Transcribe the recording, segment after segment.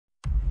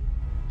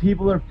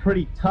people are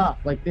pretty tough.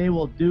 Like, they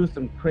will do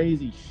some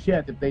crazy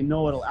shit if they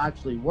know it'll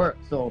actually work.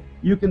 So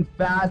you can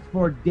fast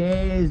for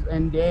days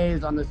and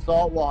days on the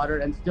salt water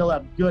and still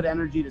have good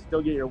energy to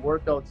still get your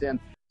workouts in,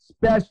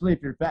 especially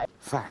if you're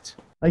fat.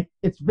 Like,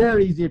 it's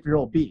very easy if you're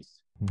obese.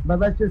 But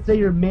let's just say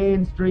you're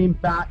mainstream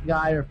fat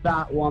guy or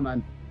fat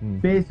woman.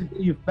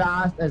 Basically, you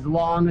fast as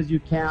long as you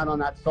can on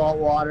that salt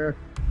water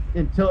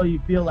until you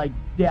feel like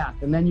death.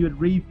 And then you would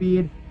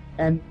refeed.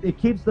 And it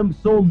keeps them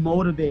so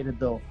motivated,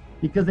 though,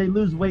 because they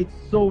lose weight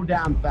so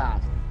damn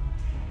fast.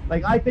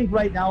 Like, I think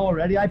right now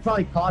already, I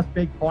probably cost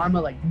Big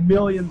Pharma like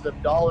millions of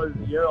dollars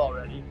a year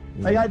already.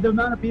 Like, the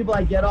amount of people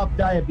I get off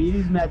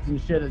diabetes meds and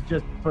shit is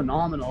just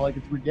phenomenal. Like,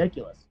 it's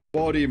ridiculous.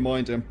 Body,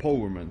 mind,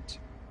 empowerment.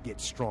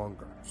 Get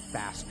stronger,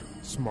 faster,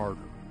 smarter,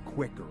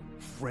 quicker,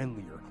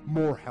 friendlier,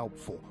 more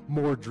helpful,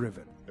 more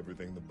driven.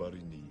 Everything the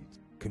body needs.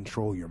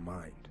 Control your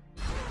mind.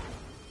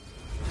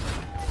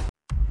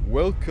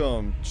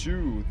 Welcome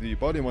to the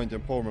Body Mind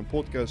Empowerment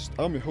Podcast.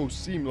 I'm your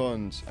host Siim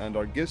Land, and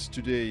our guest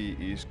today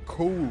is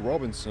Cole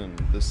Robinson,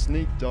 the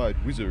snake diet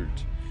wizard.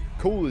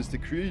 Cole is the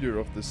creator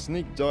of the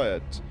snake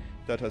diet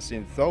that has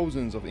seen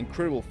thousands of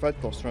incredible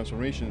fat loss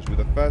transformations with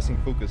a fasting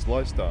focused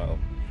lifestyle.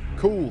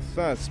 Cole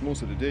fasts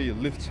most of the day,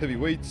 lifts heavy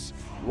weights,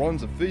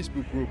 runs a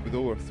Facebook group with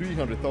over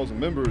 300,000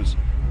 members,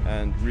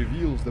 and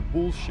reveals the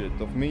bullshit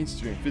of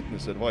mainstream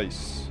fitness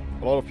advice.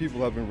 A lot of people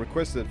have been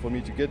requested for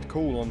me to get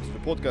Cole onto the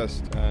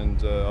podcast,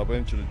 and I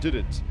eventually did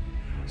it.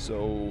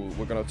 So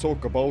we're gonna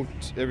talk about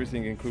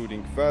everything,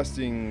 including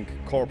fasting,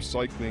 carb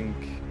cycling,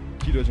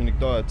 ketogenic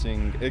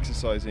dieting,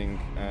 exercising,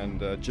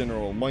 and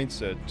general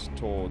mindset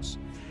towards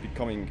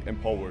becoming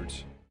empowered.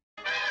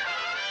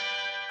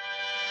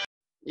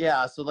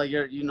 Yeah, so like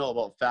you know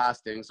about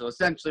fasting. So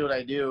essentially what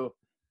I do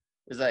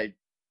is I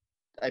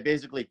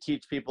basically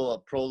teach people a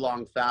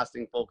prolonged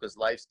fasting focused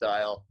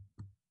lifestyle,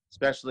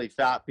 especially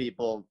fat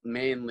people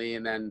mainly.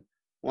 And then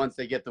once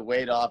they get the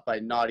weight off by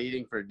not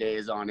eating for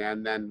days on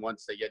end, then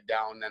once they get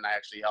down, then I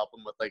actually help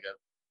them with like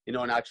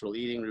an actual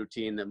eating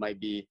routine that might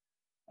be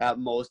at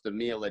most a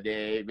meal a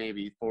day,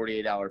 maybe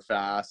 48-hour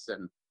fasts.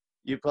 And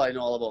you probably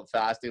know all about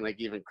fasting, like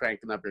even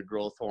cranking up your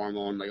growth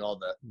hormone, like all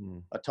the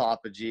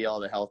autophagy, all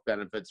the health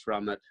benefits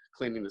from it,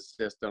 cleaning the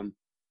system.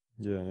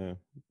 Yeah.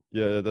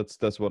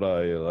 That's what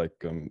I like.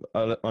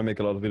 I make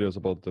a lot of videos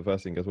about the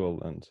fasting as well,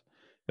 and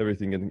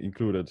everything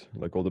included,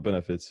 like all the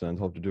benefits and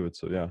how to do it.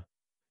 So yeah,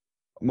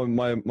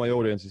 my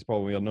audience is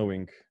probably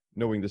knowing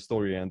the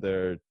story, and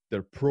they're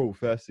pro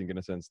fasting in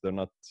a sense. They're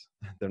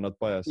not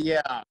biased.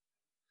 Yeah.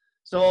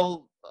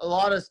 So a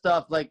lot of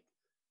stuff, like,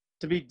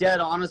 to be dead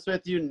honest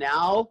with you,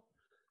 now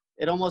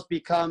it almost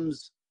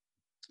becomes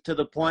to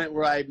the point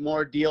where I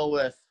more deal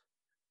with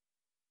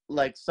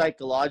like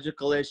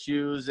psychological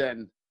issues,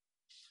 and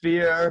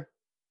fear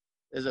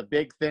is a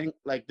big thing.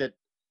 Like, that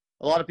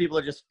a lot of people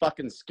are just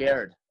fucking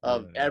scared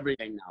of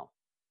everything now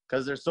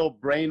because they're so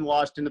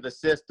brainwashed into the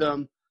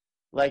system.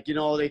 Like,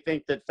 they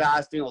think that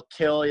fasting will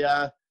kill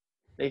you.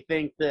 They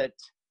think that,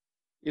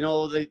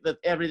 that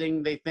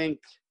everything, they think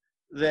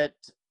that,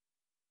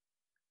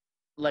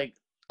 like,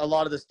 a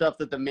lot of the stuff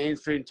that the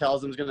mainstream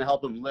tells them is going to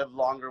help them live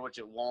longer, which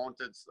it won't.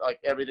 It's like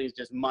everything's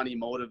just money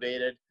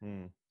motivated.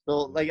 So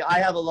like, I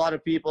have a lot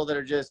of people that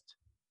are just,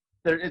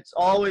 it's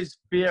always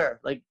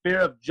fear, like fear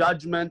of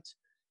judgment.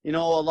 A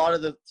lot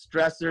of the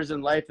stressors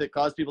in life that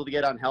cause people to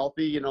get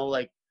unhealthy,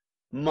 like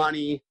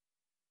money,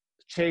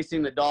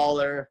 chasing the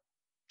dollar,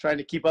 trying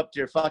to keep up to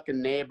your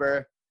fucking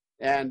neighbor,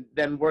 and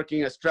then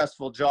working a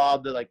stressful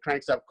job that like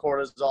cranks up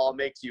cortisol,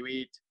 makes you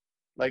eat,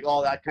 like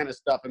all that kind of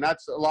stuff. And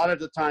that's a lot of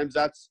the times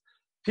that's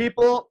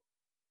people,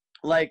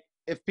 like,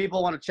 if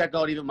people want to check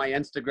out even my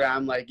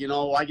Instagram, like,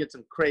 I get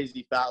some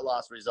crazy fat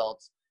loss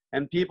results,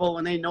 and people,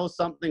 when they know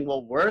something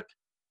will work,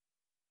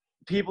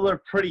 people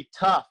are pretty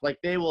tough. Like,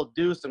 they will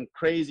do some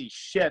crazy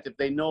shit if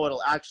they know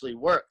it'll actually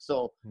work.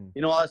 So,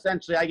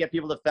 essentially I get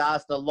people to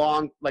fast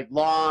long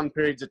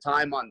periods of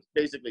time on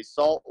basically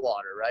salt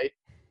water, right?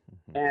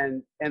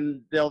 And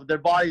their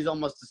body's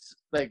almost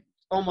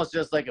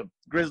just like a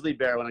grizzly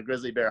bear when a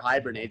grizzly bear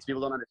hibernates.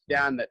 People don't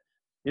understand that,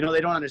 they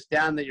don't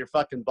understand that your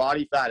fucking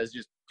body fat is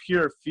just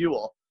pure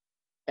fuel,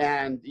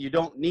 and you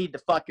don't need to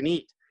fucking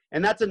eat.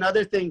 And that's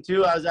another thing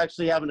too. I was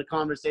actually having a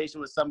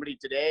conversation with somebody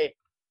today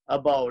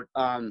about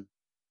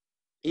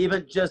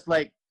even just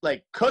like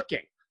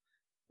cooking.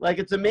 Like,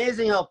 it's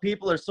amazing how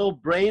people are so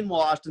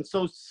brainwashed and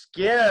so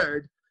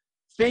scared,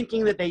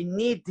 thinking that they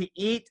need to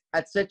eat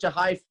at such a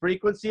high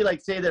frequency,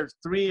 like say there's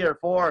 3 or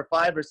 4 or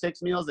 5 or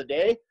 6 meals a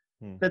day,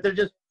 that they're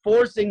just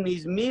forcing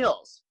these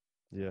meals.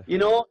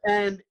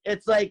 And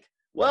it's like,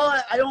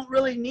 well, I don't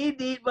really need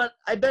to eat, but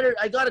I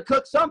got to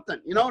cook something.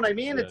 You know what I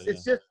mean?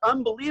 It's just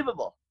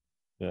unbelievable.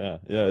 Yeah.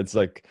 It's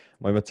like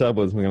my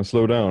metabolism is going to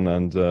slow down,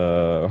 and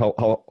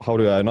how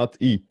do I not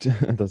eat?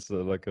 That's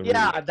like a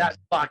that's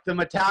fuck. The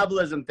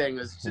metabolism thing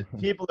is just,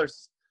 people are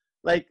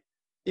like,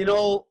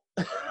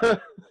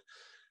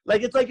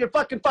 like, it's like you're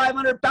fucking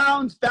 500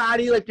 pounds,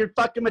 fatty. Like, your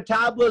fucking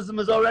metabolism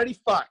is already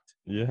fucked.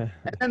 Yeah.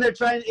 And they're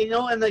trying,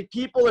 and like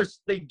people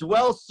they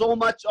dwell so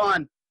much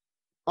on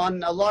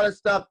on a lot of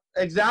stuff.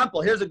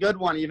 Example, here's a good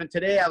one. Even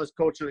today I was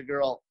coaching a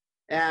girl,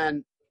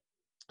 and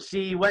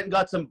she went and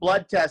got some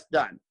blood tests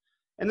done.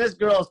 And this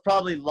girl's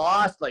probably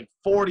lost like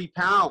 40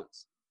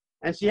 pounds.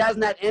 And she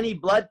hasn't had any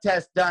blood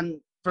tests done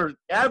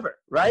forever,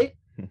 right?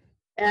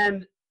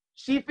 And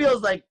she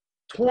feels like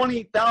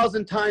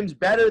 20,000 times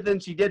better than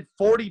she did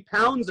 40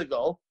 pounds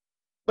ago.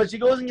 But she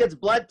goes and gets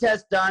blood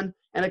tests done,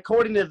 and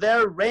according to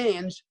their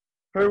range,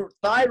 her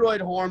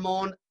thyroid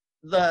hormone,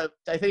 I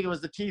think it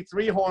was the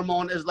T3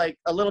 hormone, is like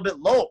a little bit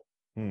low.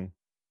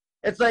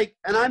 It's like,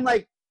 and I'm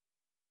like,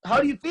 how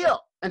do you feel?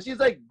 And she's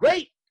like,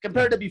 great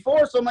compared to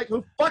before. So I'm like,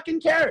 who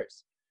fucking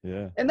cares?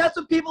 Yeah. And that's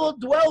what people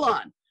dwell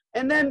on.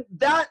 And then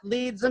that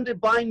leads them to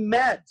buying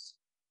meds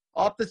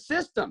off the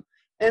system.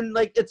 And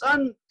like,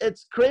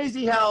 it's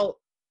crazy how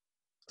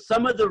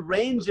some of the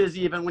ranges,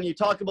 even when you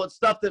talk about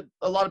stuff that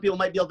a lot of people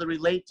might be able to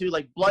relate to,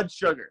 like blood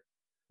sugar.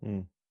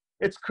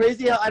 It's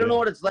crazy how, I don't know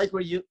what it's like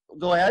where you,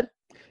 go ahead.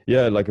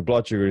 Yeah, like a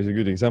blood sugar is a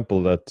good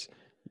example, that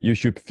you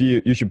should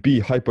be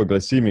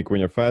hypoglycemic when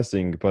you're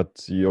fasting,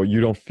 but you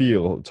don't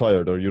feel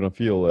tired, or you don't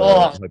feel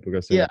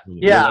hypoglycemic.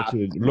 You're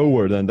actually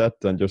lower than that,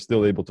 and you're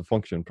still able to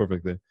function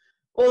perfectly.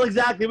 Well,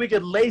 exactly. We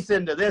could lace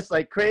into this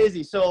like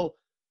crazy. So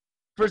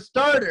for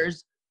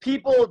starters,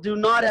 people do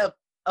not have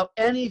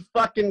any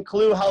fucking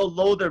clue how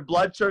low their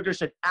blood sugar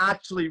should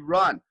actually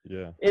run.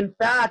 Yeah. In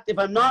fact, if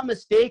I'm not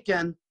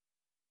mistaken,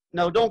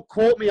 no, don't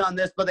quote me on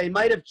this, but they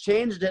might have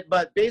changed it.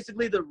 But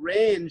basically the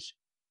range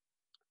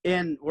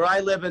in where I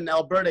live in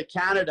Alberta,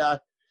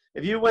 Canada,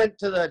 if you went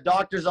to the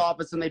doctor's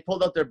office and they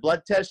pulled out their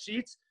blood test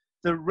sheets,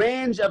 the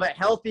range of a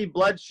healthy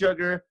blood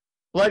sugar,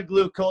 blood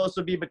glucose,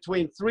 would be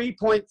between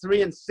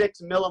 3.3 and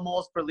 6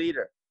 millimoles per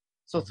liter.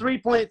 So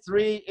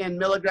 3.3 in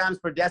milligrams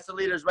per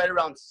deciliter is right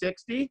around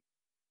 60.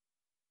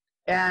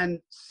 And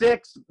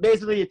 6,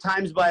 basically you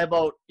times it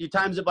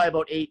by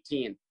about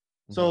 18.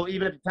 So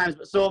even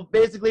if so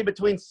basically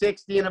between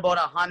 60 and about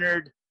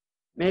 100,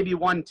 maybe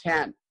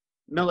 110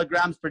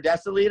 milligrams per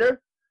deciliter.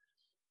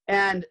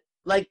 And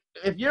like,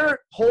 if you're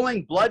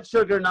pulling blood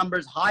sugar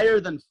numbers higher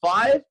than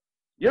 5,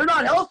 you're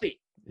not healthy.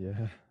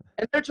 Yeah.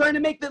 And they're trying to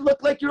make it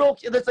look like you're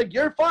okay. That's like,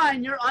 you're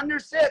fine. You're under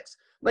 6.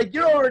 Like,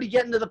 you're already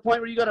getting to the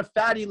point where you got a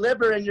fatty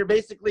liver and you're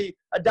basically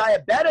a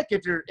diabetic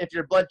if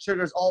your blood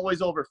sugar is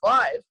always over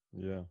 5.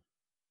 Yeah.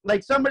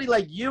 Like somebody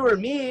like you or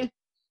me,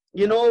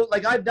 you know,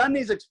 like I've done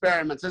these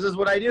experiments. This is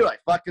what I do. I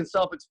fucking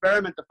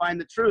self-experiment to find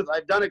the truth.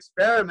 I've done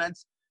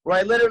experiments where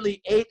I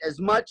literally ate as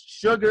much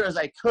sugar as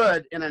I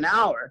could in an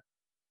hour,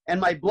 and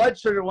my blood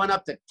sugar went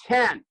up to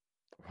 10.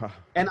 Wow.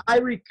 And I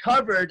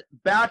recovered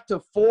back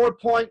to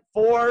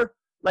 4.4,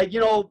 like,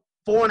 you know,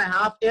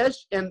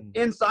 4.5-ish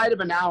inside of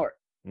an hour.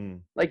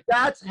 Like,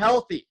 that's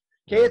healthy.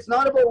 Okay. It's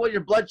not about what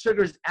your blood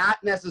sugar is at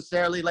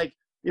necessarily. Like,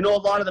 you know, a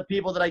lot of the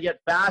people that I get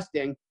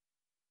fasting,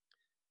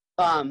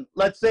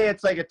 let's say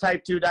it's like a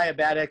type 2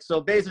 diabetic.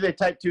 So basically a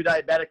type 2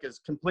 diabetic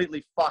is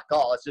completely fuck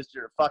all. It's just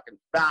you're a fucking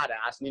fat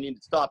ass and you need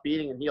to stop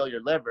eating and heal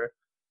your liver,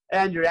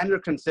 and your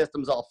endocrine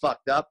system's all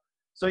fucked up.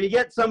 So you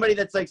get somebody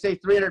that's like, say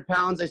 300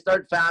 pounds, they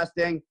start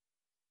fasting,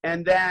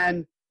 and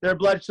then their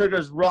blood sugar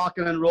is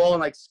rocking and rolling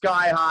like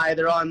sky high.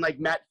 They're on like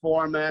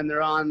metformin.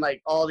 They're on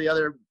like all the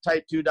other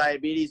type 2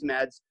 diabetes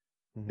meds.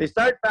 They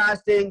start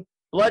fasting,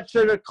 blood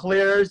sugar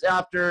clears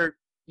after,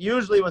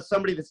 usually with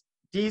somebody that's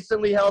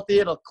decently healthy,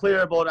 it'll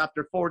clear about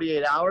after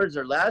 48 hours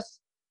or less.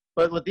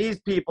 But with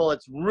these people,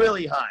 it's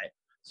really high.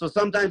 So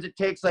sometimes it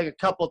takes like a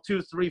couple,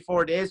 2, 3,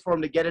 4 days for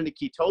them to get into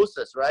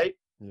ketosis, right?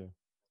 Yeah.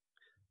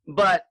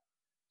 But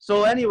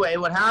so anyway,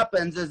 what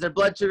happens is their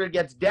blood sugar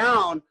gets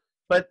down,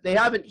 but they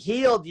haven't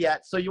healed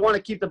yet. So you want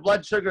to keep the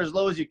blood sugar as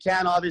low as you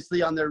can,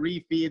 obviously, on their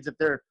refeeds. If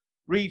they're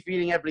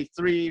refeeding every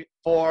 3,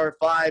 4,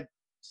 5,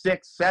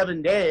 6,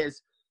 7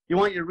 days, you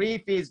want your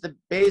refeeds to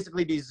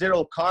basically be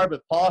 0 carb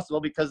if possible,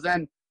 because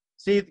then,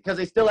 because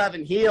they still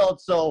haven't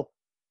healed. So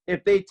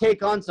if they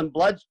take on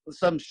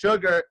some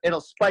sugar,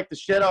 it'll spike the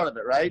shit out of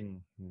it, right?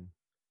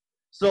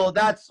 So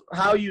that's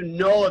how you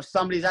know if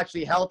somebody's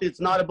actually healthy. It's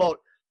not about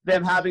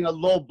them having a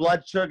low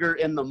blood sugar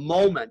in the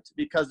moment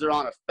because they're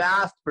on a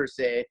fast per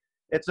se.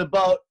 It's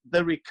about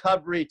the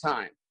recovery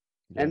time.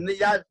 And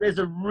that is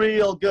a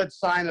real good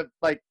sign of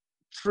like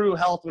true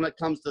health when it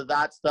comes to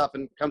that stuff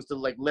and comes to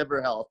like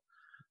liver health.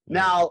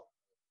 Now,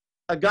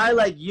 a guy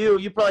like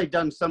you've probably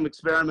done some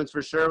experiments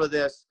for sure with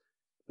this,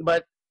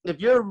 but if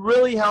you're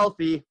really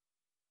healthy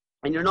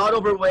and you're not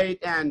overweight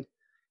and,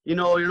 you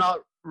know, you're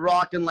not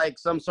rocking like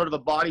some sort of a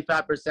body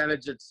fat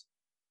percentage that's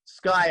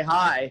sky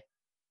high,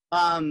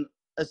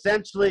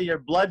 essentially your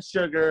blood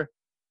sugar,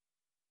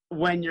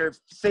 when you're,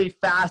 say,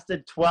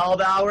 fasted 12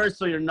 hours,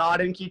 so you're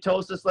not in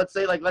ketosis, let's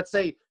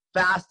say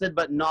fasted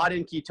but not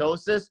in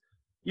ketosis,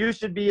 you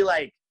should be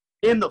like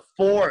in the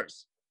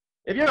 4s.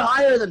 If you're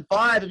higher than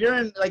 5, if you're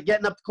in like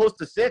getting up close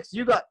to 6,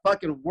 you got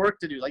fucking work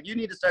to do. Like, you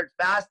need to start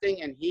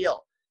fasting and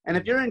heal. And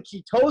if you're in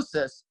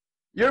ketosis,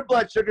 your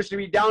blood sugar should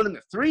be down in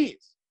the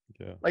 3s.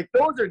 Yeah. Like,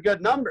 those are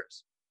good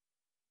numbers.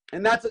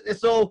 And that's,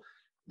 so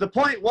the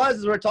point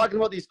is we're talking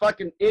about these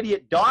fucking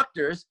idiot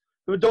doctors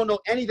who don't know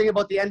anything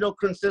about the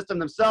endocrine system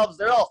themselves.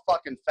 They're all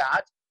fucking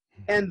fat.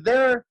 And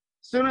there,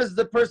 as soon as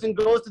the person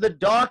goes to the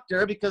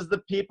doctor, because the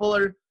people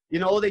are, you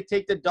know, they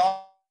take the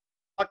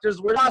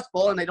doctor's word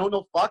gospel and they don't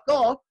know fuck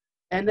all.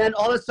 And then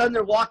all of a sudden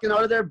they're walking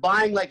out of there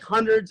buying like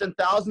hundreds and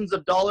thousands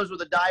of dollars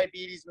worth of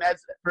diabetes meds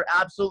for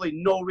absolutely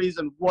no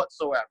reason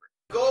whatsoever.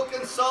 Go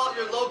consult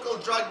your local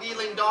drug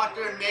dealing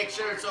doctor and make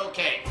sure it's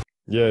okay.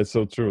 Yeah, it's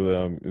so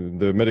true.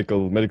 The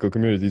medical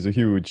community is a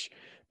huge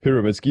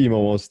pyramid scheme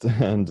almost,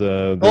 and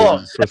they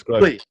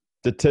prescribe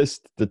the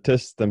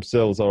tests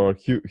themselves are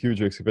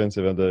hugely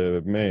expensive, and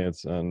the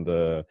meds and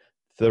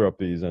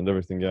therapies and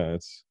everything. Yeah,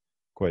 it's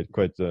quite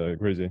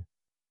crazy.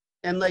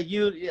 And like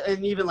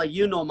even like,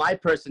 you know, my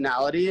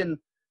personality, and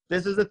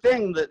this is the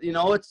thing that, you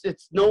know,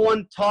 it's no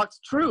one talks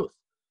truth,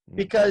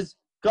 because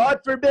God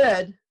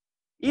forbid,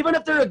 even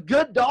if they're a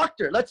good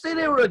doctor, let's say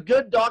they were a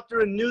good doctor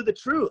and knew the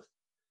truth,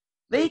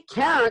 they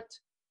can't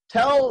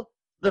tell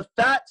the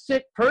fat,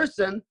 sick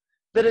person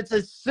that it's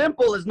as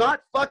simple as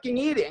not fucking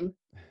eating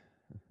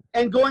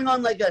and going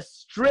on like a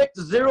strict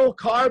 0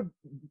 carb,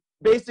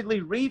 basically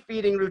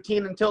refeeding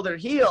routine until they're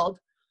healed,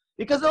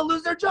 because they'll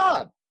lose their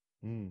job.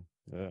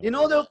 Yeah. You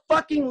know, they'll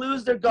fucking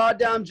lose their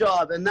goddamn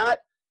job. And that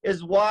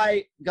is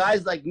why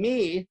guys like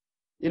me,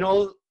 you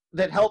know,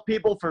 that help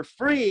people for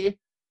free,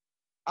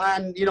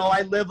 and, you know,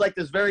 I live like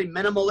this very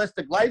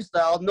minimalistic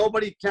lifestyle.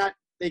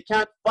 They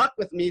can't fuck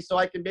with me, so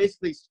I can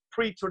basically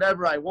preach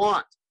whatever I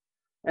want.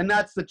 And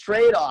that's the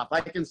trade-off. I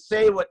can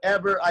say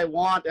whatever I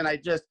want, and I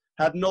just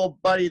have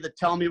nobody to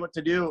tell me what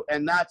to do.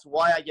 And that's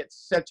why I get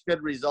such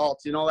good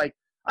results. You know, like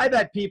I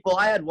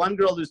had one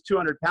girl lose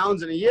 200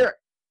 pounds in a year.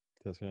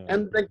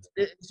 And like,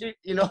 she,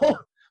 you know,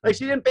 like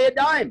she didn't pay a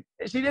dime.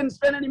 She didn't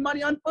spend any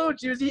money on food.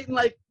 She was eating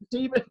like,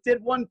 she even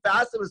did one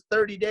fast that was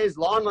 30 days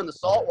long on the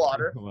salt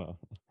water. Wow.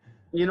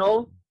 You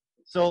know,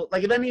 so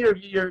like if any of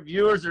your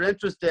viewers are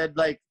interested,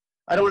 like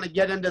I don't want to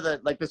get into the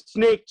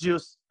snake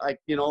juice, like,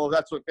 you know,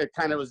 that's what it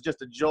kind of was,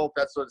 just a joke.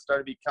 That's what it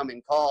started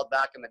becoming called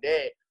back in the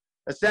day.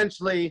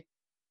 Essentially,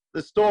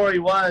 the story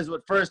was,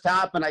 what first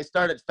happened, I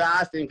started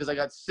fasting because I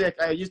got sick.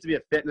 I used to be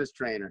a fitness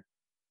trainer.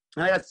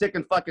 And I got sick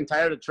and fucking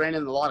tired of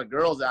training a lot of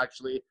girls,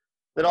 actually,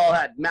 that all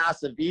had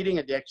massive eating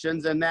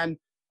addictions. And then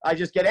I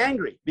just get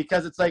angry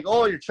because it's like,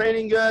 oh, you're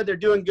training good, they're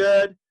doing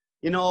good,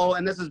 you know,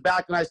 and this is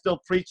back when I was still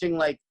preaching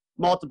like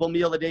multiple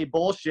meal a day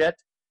bullshit,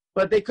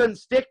 but they couldn't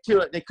stick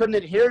to it. They couldn't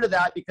adhere to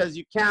that because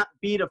you can't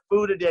beat a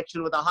food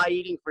addiction with a high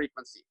eating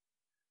frequency.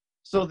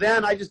 So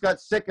then I just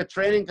got sick of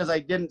training because I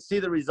didn't see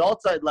the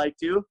results I'd like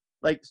to.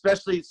 Like,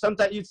 especially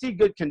sometimes you'd see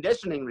good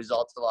conditioning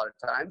results a lot of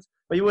times,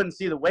 but you wouldn't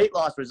see the weight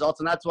loss results.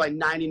 And that's why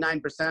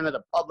 99% of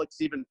the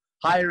public's even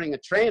hiring a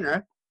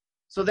trainer.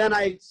 So then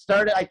I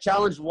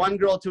challenged one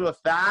girl to a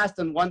fast,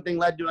 and one thing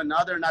led to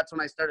another. And that's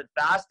when I started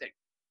fasting,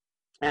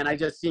 and I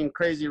just seen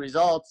crazy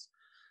results.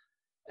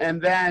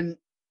 And then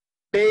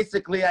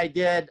basically I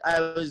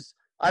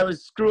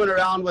was screwing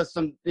around with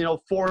some, you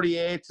know,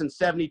 48s and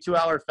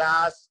 72-hour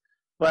fasts,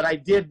 but I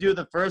did do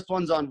the first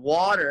ones on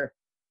water.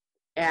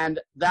 And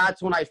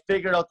that's when I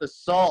figured out the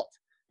salt,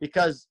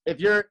 because if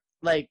you're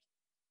like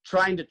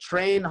trying to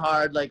train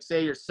hard, like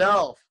say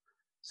yourself,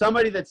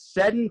 somebody that's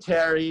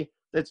sedentary,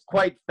 that's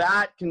quite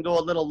fat, can go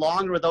a little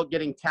longer without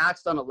getting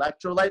taxed on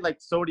electrolyte, like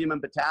sodium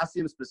and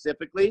potassium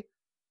specifically.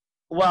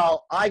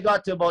 Well, I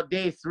got to about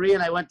day 3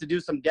 and I went to do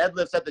some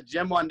deadlifts at the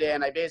gym one day,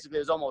 and I basically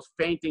was almost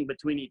fainting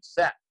between each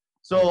set.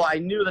 So I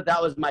knew that that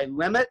was my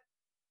limit.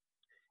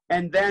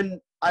 And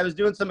then I was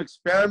doing some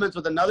experiments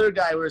with another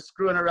guy. We were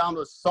screwing around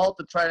with salt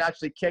to try to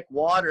actually kick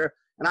water.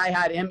 And I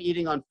had him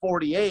eating on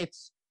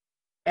 48s.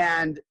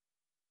 And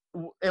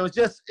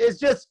it's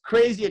just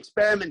crazy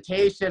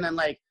experimentation, and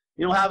like,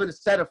 you know, having a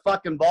set of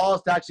fucking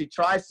balls to actually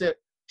try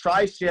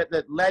shit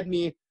that led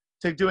me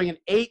to doing an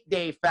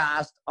 8-day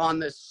fast on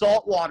this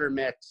saltwater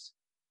mix.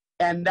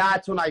 And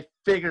that's when I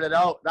figured it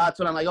out. That's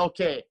when I'm like,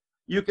 okay,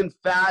 you can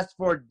fast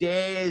for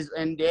days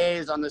and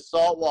days on the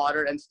salt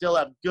water and still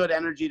have good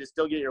energy to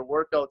still get your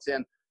workouts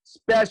in,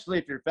 especially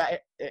if you're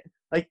fat.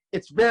 Like,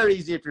 it's very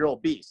easy if you're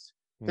obese,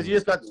 because you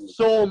just got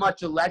so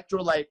much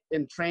electrolyte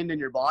entrained in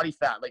your body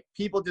fat. Like,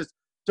 people just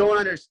don't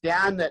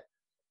understand that.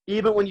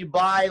 Even when you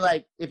buy,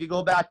 like, if you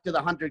go back to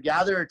the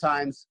hunter-gatherer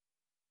times,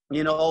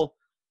 you know,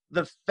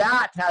 the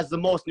fat has the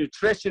most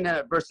nutrition in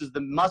it versus the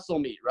muscle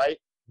meat, right?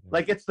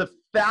 Like, it's the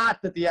fat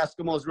that the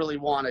Eskimos really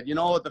wanted, you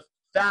know, the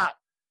fat.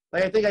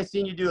 Like, I think I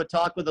seen you do a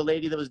talk with a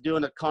lady that was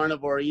doing a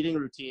carnivore eating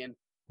routine.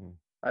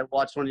 I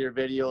watched one of your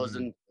videos,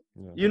 and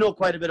you know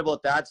quite a bit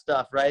about that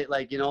stuff, right?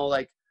 Like, you know,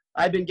 like,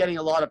 I've been getting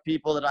a lot of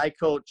people that I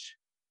coach,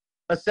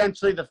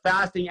 essentially the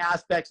fasting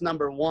aspect's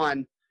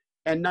 #1,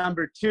 and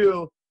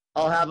 #2,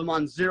 I'll have them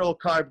on 0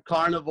 carb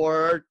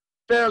carnivore,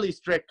 fairly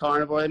strict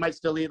carnivore. They might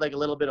still eat like a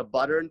little bit of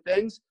butter and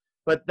things,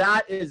 but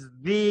that is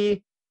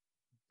the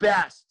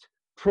best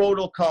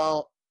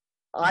protocol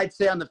I'd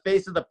say on the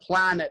face of the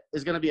planet.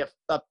 Is going to be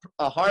a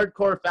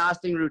hardcore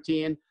fasting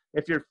routine.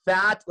 If you're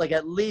fat, like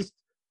at least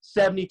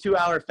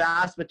 72-hour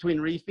fast between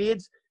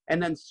refeeds,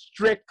 and then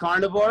strict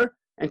carnivore,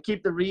 and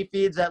keep the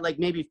refeeds at like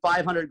maybe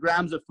 500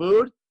 grams of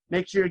food.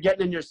 Make sure you're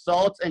getting in your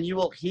salts, and you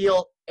will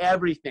heal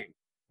everything.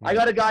 I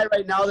got a guy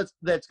right now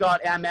that's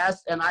got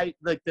MS, and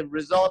the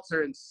results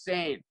are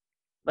insane.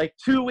 Like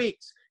 2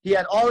 weeks, he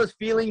had all his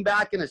feeling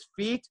back in his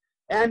feet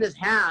and his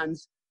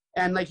hands,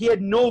 and like he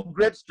had no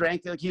grip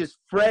strength. Like he was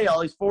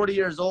frail. He's 40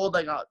 years old,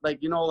 like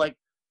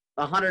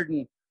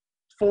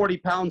 140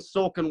 pounds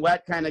soaking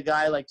wet kind of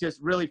guy, like just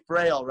really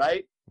frail,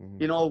 right?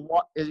 You know,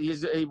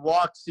 he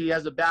walks. He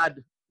has a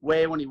bad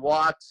way when he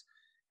walks,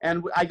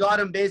 and I got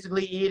him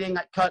basically eating.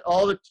 I cut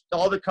all the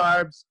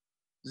carbs,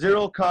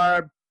 0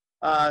 carb.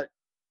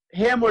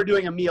 We're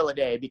doing a meal a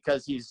day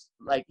because he's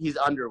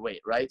underweight,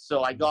 right?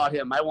 So I got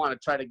him. I want to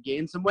try to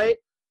gain some weight.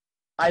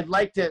 I'd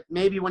like to,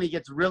 maybe when he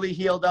gets really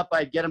healed up,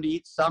 I'd get him to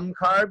eat some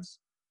carbs.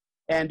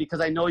 And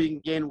because I know you can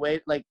gain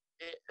weight, like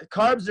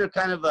carbs are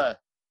kind of a,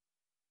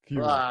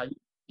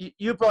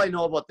 you probably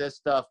know about this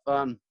stuff.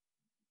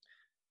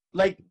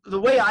 Like the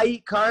way I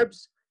eat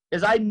carbs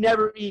is I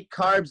never eat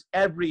carbs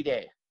every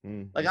day.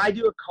 Like I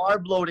do a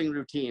carb loading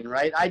routine,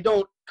 right? I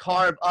don't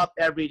carb up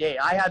every day.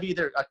 I have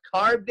either a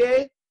carb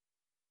day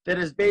that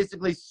is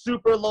basically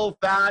super low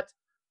fat,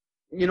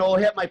 you know,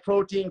 hit my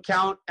protein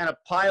count and a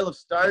pile of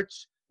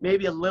starch,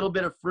 maybe a little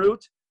bit of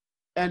fruit.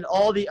 And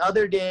all the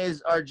other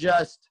days are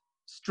just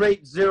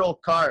straight 0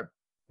 carb.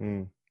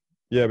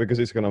 Yeah, because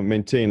it's going to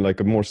maintain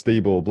like a more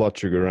stable blood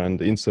sugar and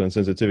insulin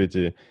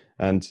sensitivity.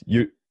 And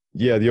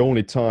the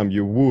only time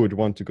you would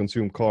want to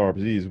consume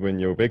carbs is when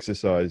you've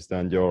exercised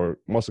and your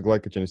muscle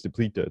glycogen is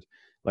depleted.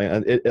 Like,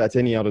 and at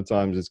any other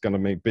times, it's going to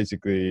make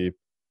basically,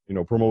 you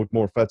know, promote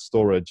more fat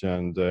storage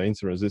and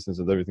insulin resistance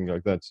and everything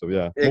like that. So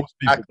yeah,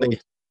 exactly.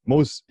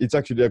 It's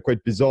actually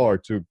quite bizarre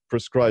to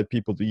prescribe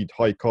people to eat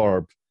high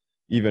carb,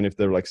 even if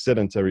they're like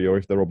sedentary or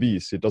if they're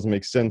obese. It doesn't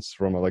make sense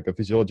from a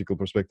physiological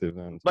perspective.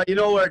 But you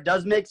know where it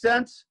does make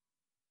sense?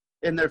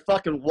 In their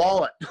fucking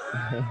wallet.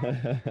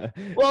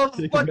 Well, of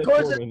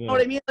course, you know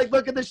what I mean? Like,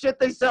 look at the shit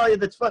they sell you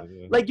that's fun.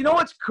 Yeah. Like, you know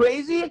what's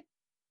crazy?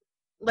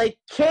 Like,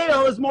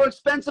 kale is more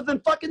expensive than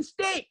fucking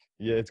steak.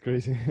 Yeah, it's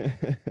crazy.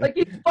 Like,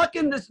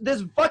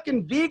 this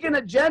fucking vegan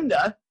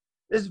agenda.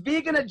 This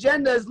vegan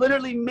agenda is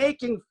literally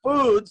making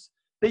foods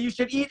that you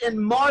should eat in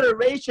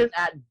moderation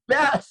at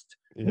best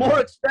more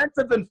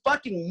expensive than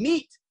fucking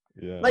meat.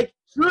 Yeah. Like,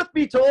 truth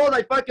be told,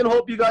 I fucking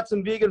hope you got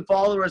some vegan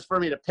followers for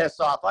me to piss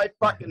off. I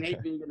fucking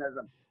hate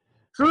veganism.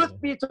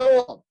 Truth be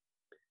told,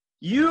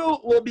 you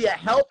will be a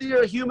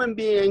healthier human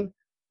being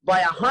by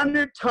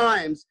 100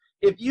 times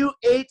if you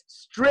ate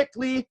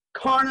strictly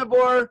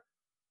carnivore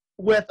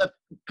with a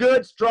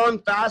good, strong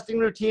fasting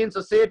routine.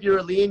 So say if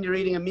you're lean, you're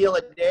eating a meal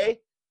a day,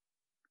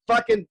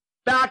 fucking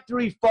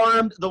factory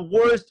farmed, the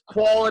worst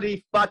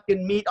quality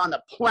fucking meat on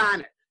the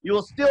planet. You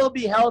will still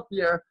be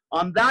healthier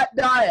on that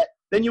diet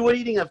than you would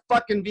eating a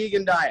fucking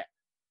vegan diet.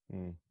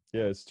 Yeah,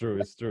 it's true.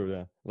 It's true.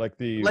 Yeah.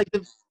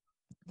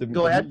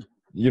 Go ahead.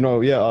 You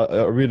know, yeah,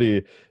 I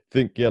really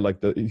think,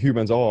 like the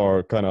humans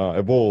are kind of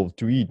evolved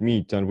to eat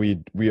meat, and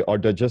our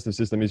digestive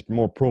system is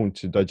more prone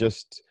to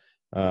digest,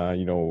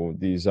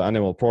 these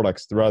animal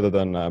products rather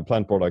than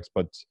plant products.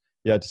 But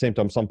yeah, at the same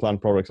time, some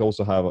plant products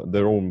also have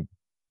their own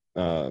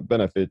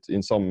benefit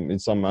in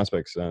some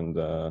aspects, and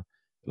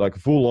like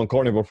full on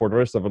carnivore for the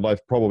rest of your life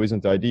probably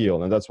isn't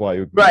ideal, and that's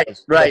why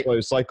that's why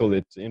you cycle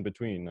it in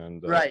between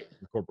and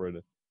incorporate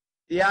it.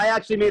 Yeah, I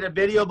actually made a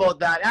video about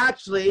that.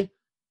 Actually,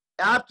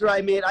 after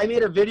I made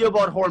a video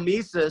about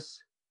Hormesis,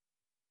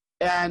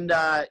 and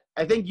I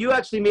think you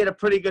actually made a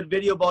pretty good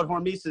video about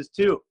Hormesis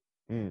too.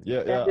 I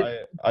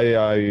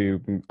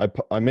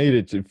made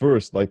it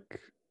first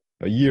like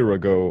a year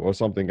ago or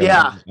something.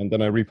 And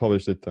then I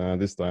republished it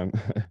this time.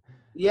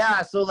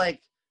 Yeah, so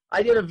like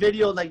I did a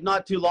video like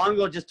not too long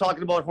ago just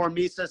talking about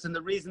Hormesis, and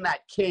the reason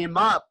that came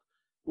up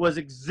was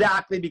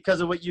exactly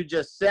because of what you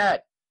just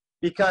said.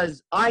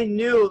 Because I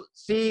knew,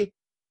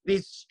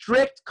 these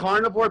strict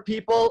carnivore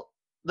people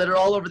that are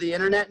all over the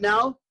internet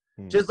now,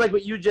 just like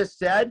what you just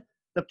said,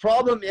 the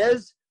problem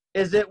is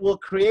it will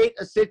create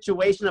a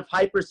situation of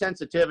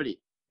hypersensitivity.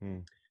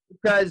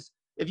 Because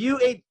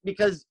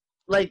because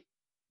like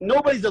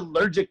nobody's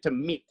allergic to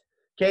meat,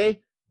 okay?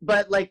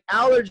 But like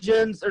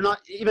allergens are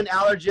not even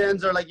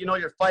allergens, or like, you know,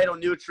 your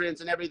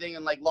phytonutrients and everything,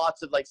 and like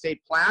lots of like, say,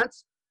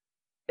 plants.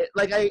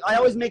 I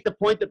always make the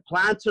point that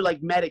plants are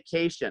like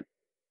medication,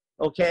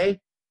 okay?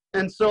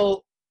 And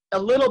so a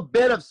little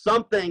bit of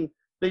something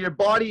that your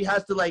body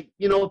has to, like,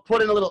 you know,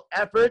 put in a little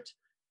effort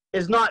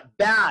is not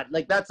bad.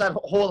 Like that's that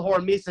whole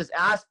Hormesis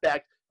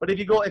aspect. But if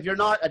you're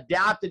not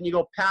adapted and you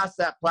go past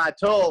that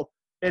plateau,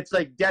 it's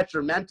like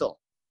detrimental.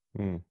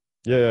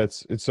 Yeah,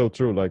 it's so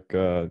true. Like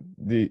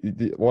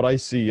what I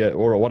see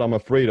or what I'm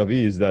afraid of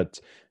is that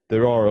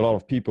there are a lot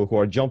of people who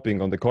are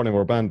jumping on the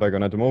carnivore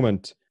bandwagon at the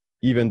moment,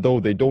 even though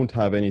they don't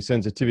have any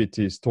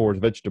sensitivities towards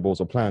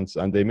vegetables or plants,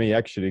 and they may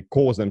actually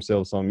cause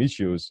themselves some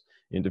issues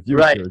in the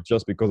future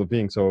just because of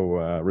being so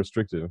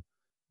restrictive.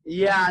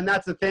 Yeah, and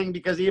that's the thing,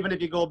 because even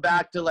if you go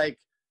back to like,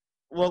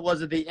 what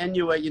was it, the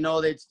Inuit, you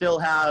know, they'd still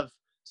have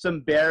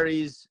some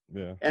berries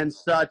and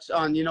such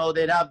on, you know,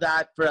 they'd have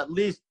that for at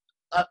least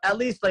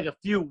like a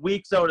few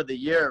weeks out of the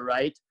year,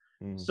 right?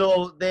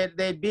 So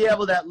they'd be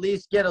able to at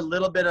least get a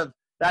little bit of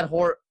that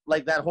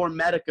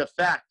hormetic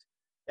effect.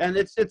 And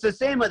it's the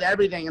same with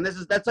everything. And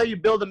that's how you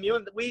build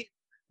immune. We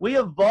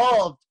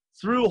evolved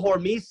through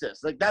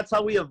hormesis. Like, that's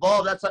how we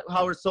evolved. That's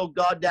how we're so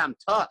goddamn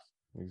tough.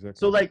 Exactly.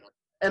 So like,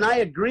 and I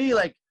agree,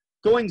 like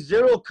going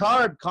zero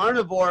carb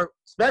carnivore,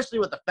 especially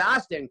with the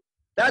fasting,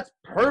 that's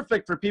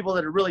perfect for people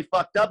that are really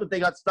fucked up if they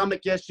got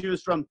stomach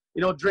issues from,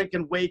 you know,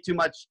 drinking way too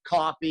much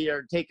coffee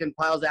or taking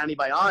piles of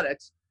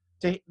antibiotics.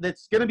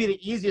 That's going to be the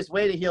easiest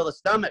way to heal the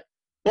stomach.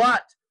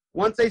 But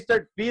once they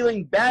start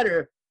feeling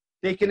better,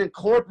 they can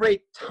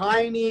incorporate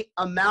tiny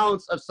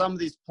amounts of some of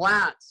these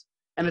plants,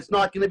 and it's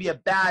not going to be a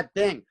bad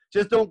thing.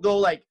 Just don't go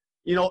like,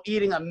 you know,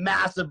 eating a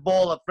massive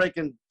bowl of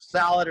freaking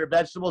salad or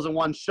vegetables in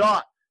one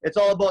shot. It's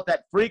all about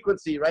that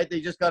frequency, right? They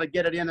just got to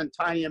get it in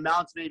tiny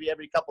amounts, maybe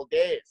every couple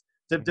days,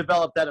 to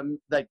develop that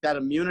like that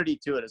immunity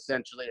to it,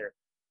 essentially, or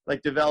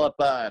like develop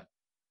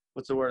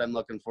what's the word I'm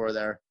looking for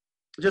there?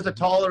 Just a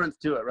tolerance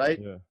to it, right?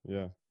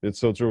 Yeah, it's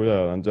so true.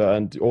 Yeah,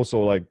 and also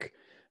like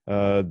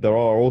there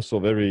are also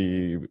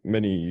very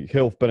many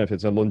health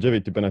benefits and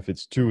longevity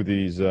benefits to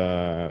these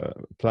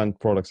plant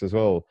products as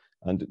well,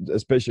 and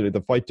especially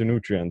the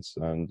phytonutrients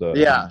and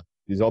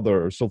these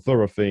other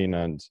sulforaphane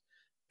and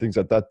things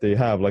like that. They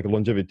have like a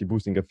longevity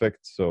boosting effect.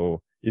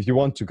 So if you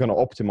want to kind of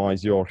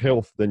optimize your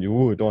health, then you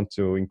would want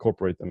to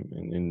incorporate them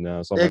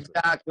in some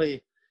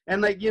exactly.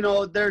 And like, you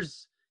know,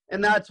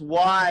 and that's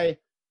why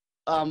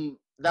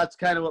that's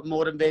kind of what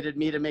motivated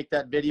me to make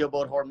that video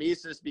about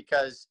hormesis,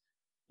 because,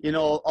 you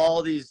know,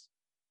 all these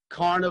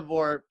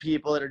carnivore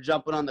people that are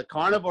jumping on the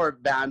carnivore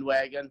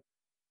bandwagon,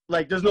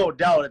 like, there's no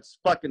doubt it's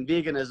fucking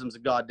veganism's a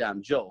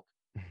goddamn joke,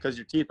 because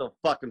your teeth will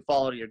fucking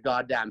fall to your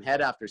goddamn head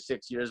after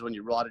 6 years when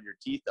you rotted your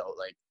teeth out.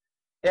 Like,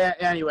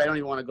 anyway, I don't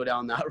even want to go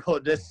down that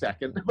road this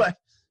second.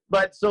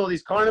 But so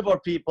these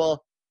carnivore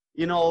people,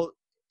 you know,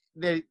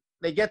 they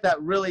get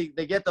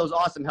they get those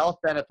awesome health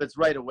benefits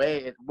right away.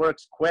 It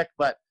works quick,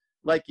 but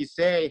like you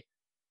say,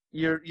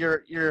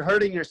 you're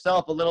hurting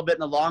yourself a little bit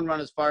in the long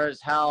run as far as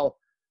how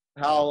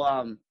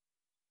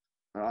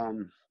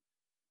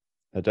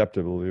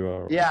adaptable you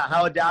are. Yeah,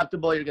 how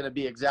adaptable you're going to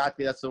be.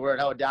 Exactly, that's the word.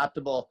 How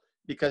adaptable,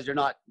 because you're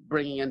not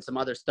bringing in some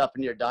other stuff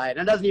in your diet.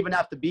 And it doesn't even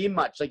have to be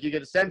much. Like, you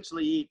could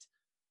essentially eat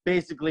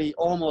basically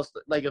almost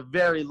like a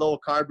very low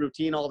carb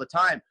routine all the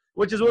time,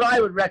 which is what I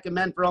would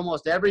recommend for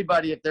almost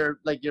everybody if they're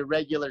like your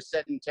regular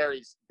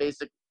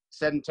basic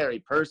sedentary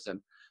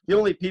person. The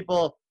only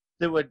people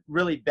that would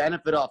really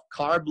benefit off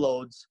carb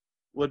loads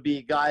would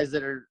be guys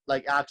that are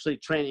like actually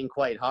training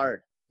quite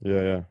hard.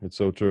 Yeah, it's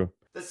so true.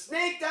 The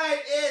snake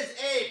diet is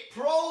a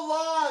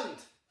prolonged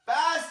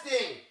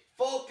fasting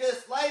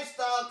focused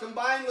lifestyle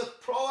combined with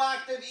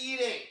proactive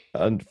eating.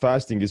 And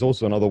fasting is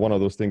also another one of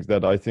those things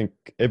that I think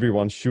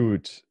everyone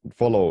should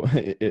follow.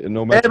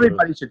 No matter,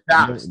 everybody should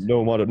fast.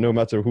 No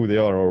matter who they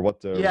are or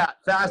what.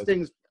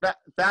 Fasting's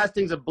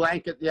a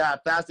blanket. Yeah,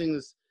 fasting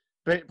is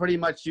pretty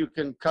much, you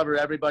can cover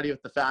everybody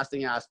with the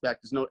fasting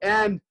aspect.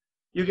 And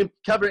you can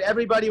cover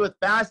everybody with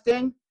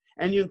fasting,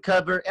 and you can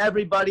cover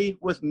everybody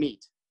with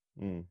meat.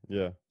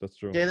 Yeah, that's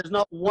true. Okay, there's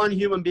not one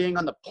human being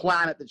on the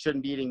planet that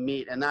shouldn't be eating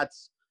meat, and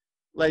that's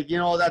like, you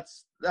know,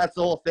 that's the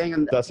whole thing.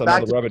 And that's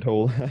another rabbit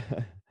hole.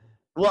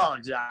 Well,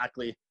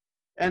 exactly.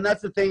 And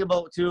that's the thing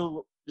about,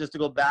 too, just to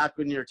go back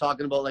when you're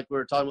talking about, like we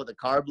were talking about the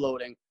carb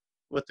loading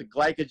with the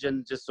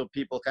glycogen, just so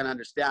people can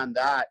understand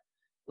that.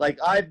 Like,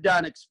 I've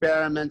done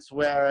experiments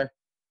where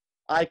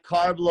I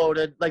carb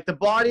loaded, like the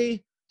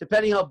body,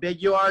 depending how big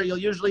you are, you'll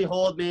usually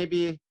hold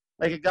maybe,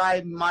 like a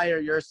guy my or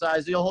your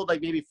size, you'll hold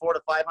like maybe 400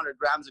 to 500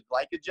 grams of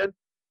glycogen.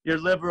 Your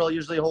liver will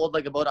usually hold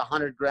like about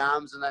 100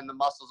 grams, and then the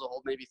muscles will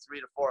hold maybe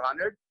 300 to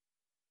 400.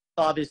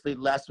 Obviously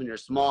less when you're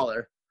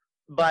smaller.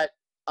 But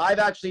I've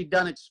actually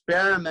done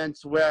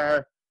experiments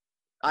where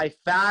I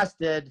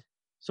fasted,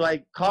 so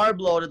I carb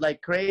loaded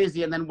like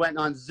crazy and then went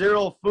on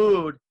zero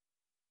food,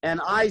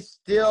 and I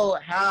still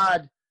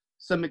had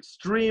some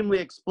extremely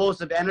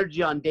explosive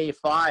energy on day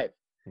 5.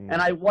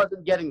 And I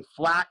wasn't getting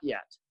flat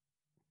yet.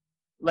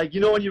 Like, you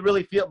know, when you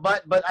really feel,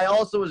 but I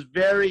also was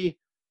very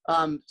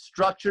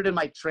structured in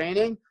my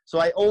training. So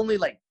I only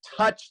like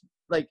touched,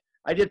 like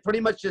I did pretty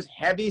much just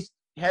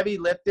heavy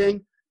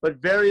lifting, but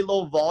very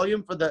low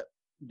volume for the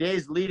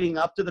days leading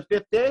up to the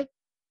 5th day.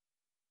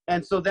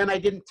 And so then I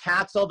didn't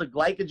tax all the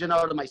glycogen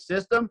out of my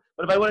system.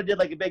 But if I would have did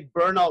like a big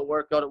burnout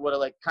workout, it would have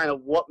like kind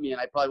of whooped me, and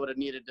I probably would have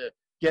needed to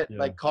get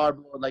like carb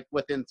load like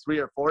within 3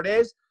 or 4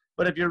 days.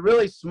 But if you're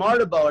really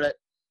smart about it,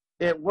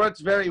 it works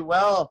very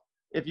well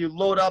if you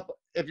load up,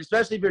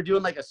 especially if you're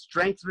doing like a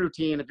strength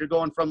routine, if you're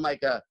going from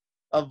like a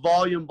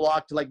volume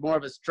block to like more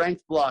of a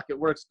strength block, it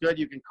works good.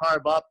 You can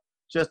carb up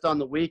just on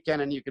the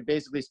weekend, and you could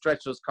basically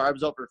stretch those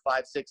carbs out for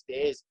 5-6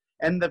 days.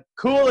 And the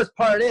coolest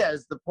part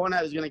is, the point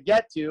I was going to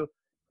get to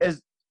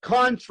is,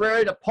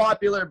 contrary to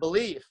popular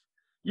belief,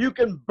 you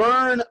can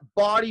burn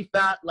body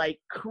fat like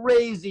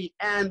crazy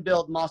and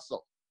build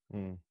muscle.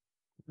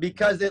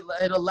 Because it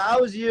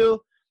allows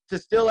you to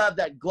still have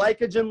that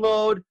glycogen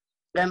load.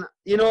 And,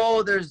 you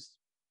know, there's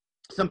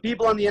some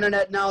people on the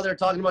internet now, they're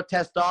talking about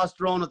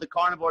testosterone with the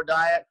carnivore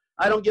diet.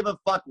 I don't give a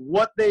fuck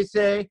what they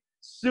say.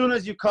 Soon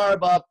as you carb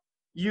up,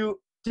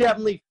 you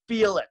definitely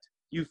feel it.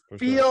 You For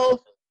feel sure.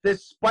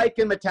 this spike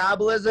in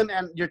metabolism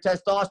and your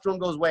testosterone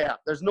goes way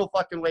up. There's no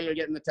fucking way you're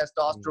getting the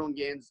testosterone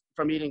gains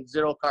from eating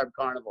zero carb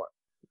carnivore.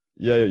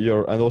 Yeah,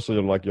 and also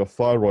your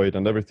thyroid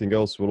and everything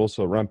else will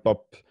also ramp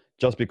up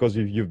just because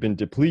you've been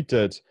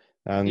depleted,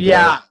 and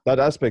Yeah. that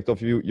aspect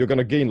of you're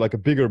gonna gain like a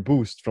bigger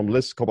boost from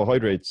less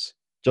carbohydrates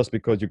just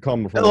because you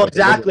come from Oh, like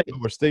exactly. a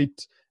lower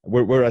state.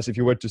 Whereas if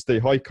you were to stay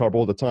high carb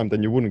all the time,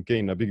 then you wouldn't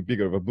gain a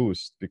bigger of a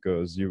boost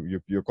because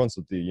you're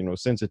constantly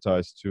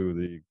sensitized to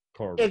the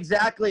carb.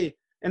 Exactly.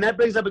 And that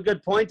brings up a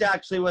good point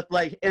actually with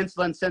like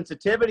insulin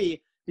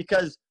sensitivity,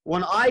 because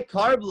when I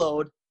carb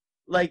load,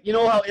 like, you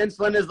know how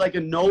insulin is like a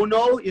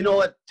no-no, you know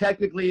what,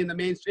 technically in the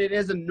mainstream it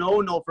is a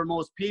no-no for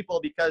most people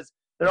because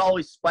they're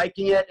always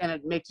spiking it and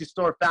it makes you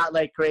store fat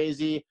like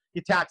crazy.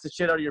 You tax the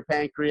shit out of your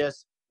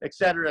pancreas, et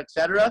cetera, et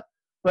cetera.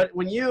 But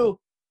when you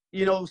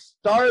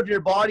starve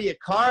your body of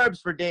carbs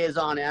for days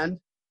on end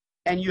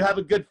and you have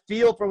a good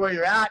feel for where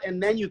you're at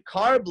and then you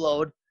carb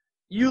load,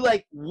 you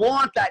like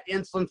want that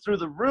insulin through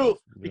the roof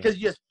because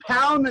you just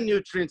pound the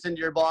nutrients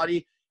into your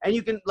body. And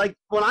you can, like,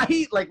 when I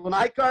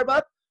carb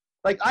up,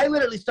 like I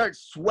literally start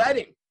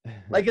sweating.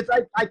 Like it's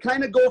like I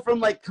kind of go from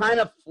like kind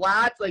of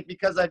flat, like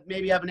because I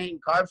maybe haven't eaten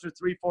carbs for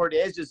 3-4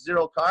 days, just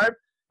zero carb.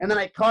 And then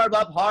I carb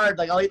up hard,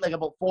 like I'll eat like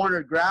about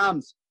 400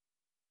 grams.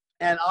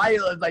 And I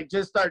like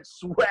just start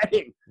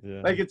sweating.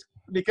 Yeah. Like it's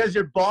because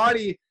your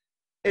body,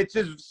 it's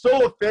just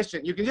so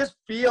efficient. You can just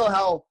feel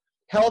how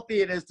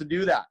healthy it is to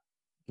do that.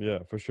 Yeah,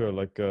 for sure.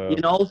 Like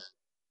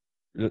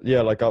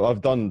yeah, like I've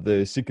done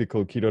the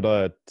cyclical keto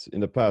diet in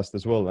the past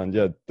as well, and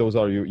yeah, those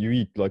are you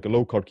eat like a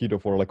low carb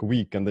keto for like a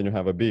week, and then you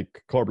have a big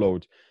carb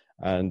load,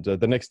 and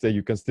the next day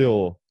you can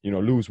still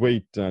lose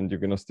weight, and you're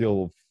gonna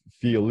still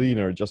feel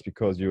leaner just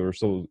because you're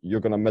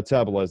gonna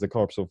metabolize the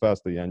carbs so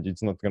fastly, and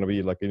it's not gonna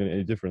be like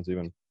any difference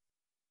even.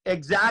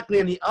 Exactly.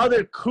 And the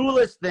other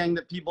coolest thing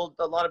that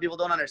a lot of people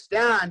don't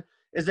understand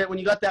is that when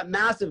you got that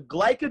massive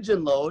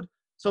glycogen load,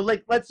 so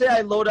like let's say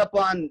I load up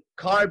on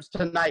carbs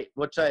tonight,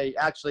 which I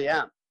actually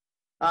am.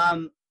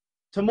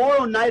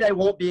 Tomorrow night I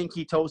won't be in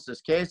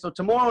ketosis. Okay. So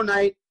tomorrow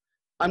night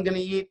I'm going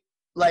to eat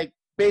like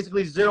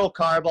basically zero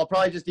carb. I'll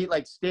probably just eat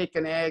like steak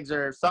and eggs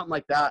or something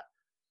like that.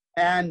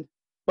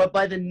 But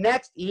by the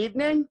next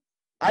evening,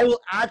 I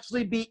will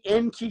actually be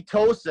in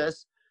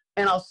ketosis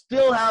and I'll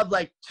still have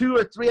like 200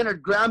 or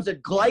 300 grams of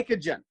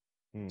glycogen.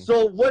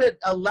 So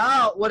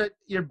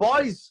your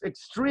body's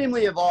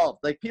extremely evolved.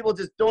 Like people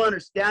just don't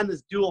understand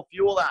this dual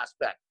fuel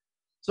aspect.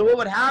 So what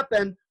would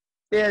happen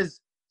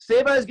is, say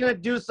if I was going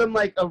to do some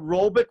like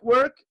aerobic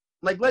work,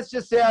 like let's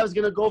just say I was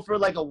going to go for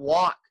like a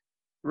walk,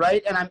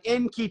 right? And I'm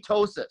in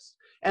ketosis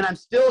and I'm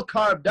still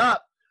carved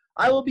up.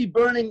 I will be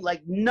burning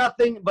like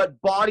nothing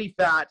but body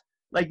fat,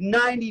 like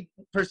 90%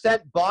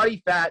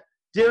 body fat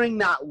during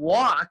that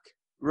walk,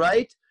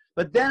 right?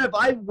 But then if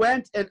I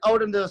went and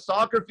out into the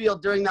soccer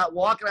field during that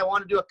walk and I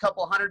want to do a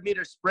couple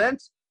 100-meter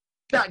sprints,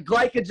 that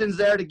glycogen's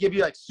there to give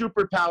you like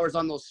superpowers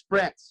on those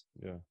sprints.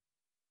 Yeah.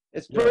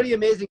 It's pretty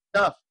amazing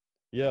stuff.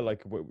 Yeah,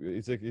 like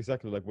it's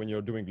exactly like when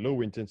you're doing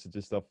low intensity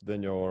stuff,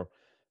 then you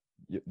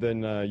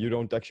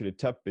don't actually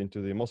tap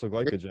into the muscle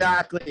glycogen.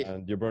 Exactly.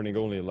 And you're burning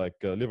only like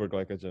liver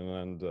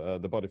glycogen and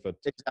the body fat.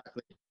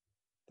 Exactly.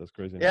 That's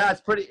crazy. Yeah,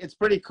 it's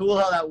pretty cool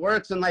how that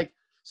works. And like,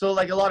 so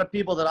like a lot of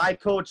people that I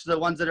coach, the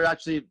ones that are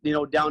actually,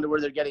 down to where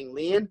they're getting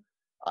lean,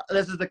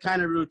 this is the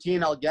kind of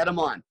routine I'll get them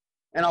on.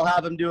 And I'll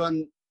have them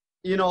doing,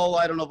 I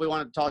don't know if we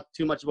want to talk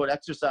too much about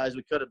exercise,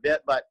 we could a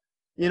bit, but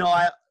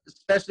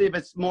especially if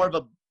it's more of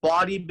a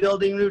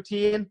bodybuilding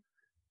routine,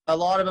 a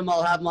lot of them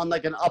I'll have them on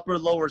like an upper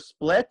lower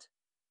split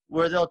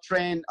where they'll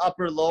train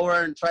upper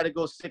lower and try to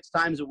go 6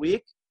 times a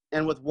week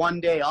and with 1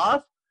 day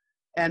off,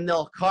 and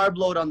they'll carb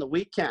load on the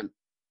weekend.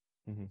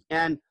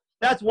 And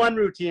that's one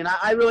routine.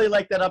 I really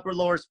like that upper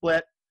lower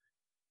split.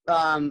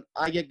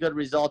 I get good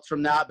results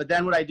from that. But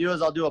then what I do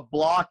is I'll do a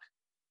block,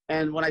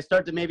 and when I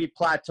start to maybe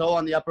plateau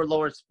on the upper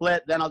lower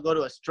split, then I'll go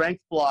to a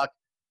strength block,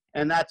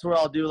 and that's where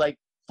I'll do like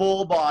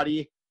full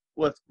body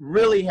with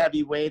really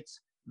heavy weights,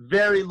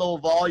 very low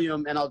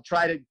volume, and I'll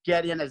try to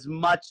get in as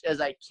much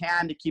as I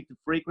can to keep the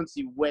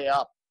frequency way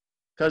up.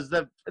 Because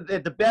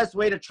the best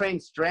way to train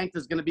strength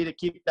is going to be to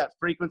keep that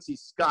frequency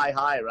sky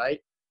high, right?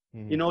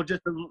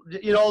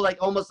 Like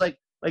almost like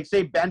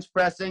say bench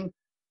pressing,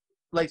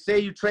 like say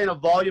you train a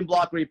volume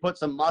block where you put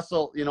some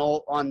muscle,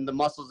 on the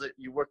muscles that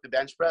you work the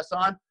bench press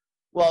on.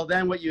 Well,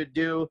 then what you would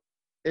do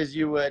is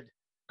you would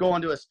go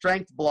into a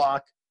strength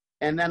block,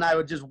 and then I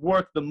would just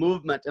work the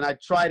movement, and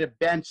I'd try to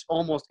bench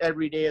almost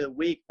every day of the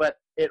week, but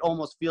it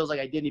almost feels like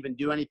I didn't even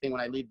do anything when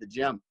I leave the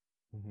gym,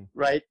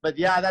 right? But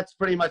yeah, that's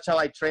pretty much how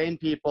I train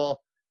people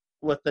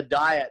with the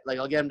diet. Like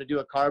I'll get them to do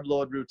a carb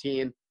load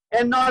routine,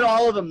 and not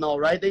all of them though,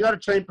 right? They got to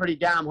train pretty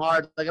damn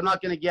hard. Like I'm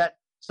not going to get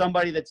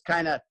somebody that's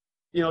kind of,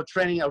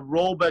 training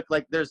aerobic.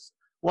 Like there's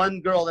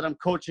one girl that I'm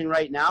coaching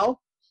right now,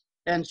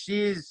 and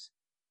she's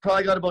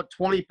probably got about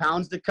 20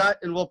 pounds to cut,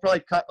 and we'll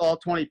probably cut all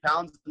 20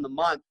 pounds in the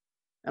month.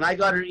 And I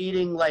got her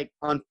eating like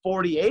on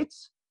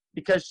 48s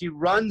because she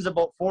runs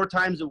about 4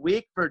 times a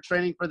week for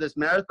training for this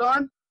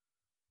marathon.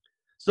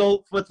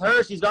 So with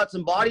her, she's got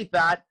some body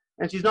fat,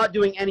 and she's not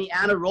doing any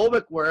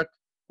anaerobic work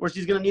where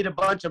she's going to need a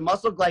bunch of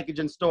muscle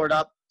glycogen stored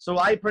up. So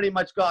I pretty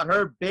much got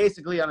her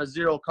basically on a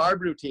 0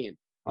 carb routine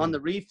on the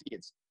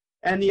refeeds.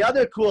 And the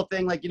other cool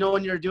thing, like, you know,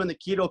 when you're doing the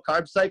keto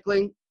carb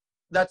cycling,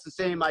 that's the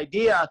same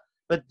idea.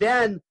 But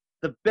then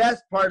the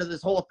best part of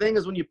this whole thing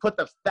is when you put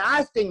the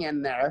fasting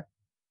in there,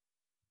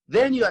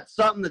 then you got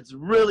something that's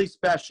really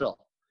special.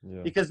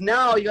 Yeah. Because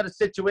now you got a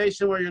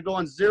situation where you're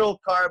going 0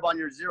 carb on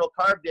your 0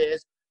 carb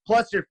days,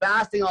 plus you're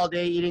fasting all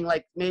day, eating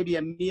like maybe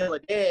a meal a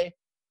day.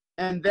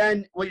 And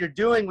then what you're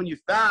doing when you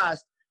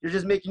fast, you're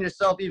just making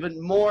yourself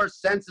even more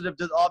sensitive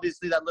to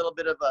obviously that little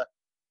bit of a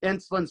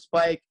insulin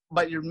spike,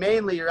 but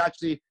you're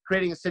actually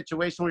creating a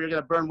situation where you're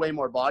going to burn way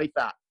more body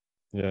fat.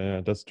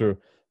 Yeah, that's true.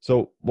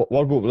 So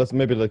let's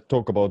maybe like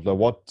talk about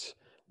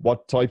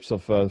what types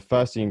of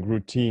fasting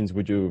routines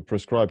would you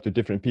prescribe to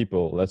different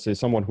people? Let's say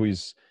someone who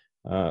is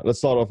let's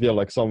start off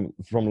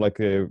from like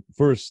a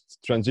first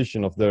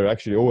transition of their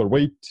actually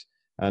overweight,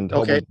 and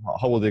how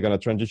are they going to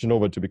transition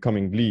over to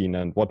becoming lean,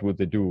 and what would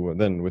they do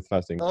then with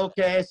fasting?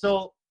 Okay,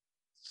 so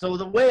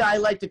the way I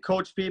like to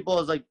coach people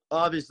is, like,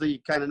 obviously you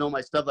kind of know my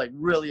stuff, like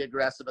really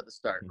aggressive at the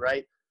start,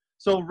 right?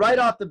 So right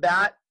off the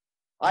bat,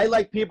 I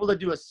like people to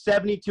do a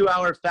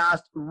 72-hour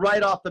fast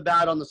right off the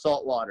bat on the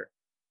salt water.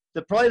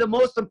 Probably the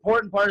most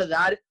important part of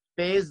that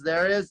phase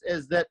there is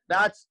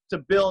that's to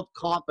build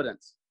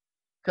confidence.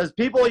 Because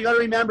people, you got to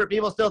remember,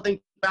 people still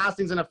think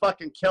fasting's going to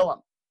fucking kill them.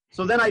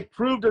 So then I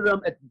prove to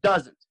them it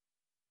doesn't.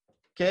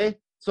 Okay?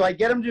 So I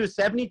get them to do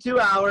 72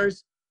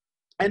 hours.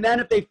 And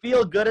then if they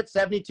feel good at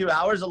 72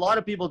 hours, a lot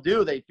of people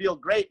do. They feel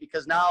great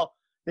because now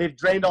they've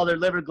drained all their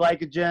liver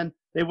glycogen.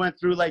 They went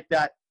through like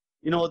that,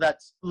 you know,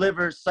 that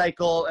liver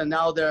cycle, and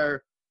now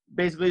they're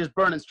basically just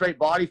burning straight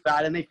body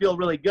fat, and they feel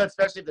really good,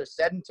 especially if they're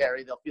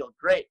sedentary. They'll feel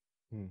great.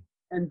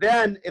 And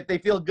then if they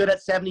feel good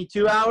at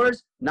 72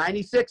 hours,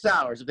 96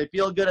 hours. If they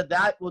feel good at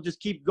that, we'll just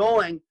keep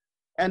going.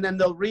 And then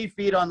they'll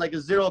refeed on like a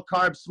 0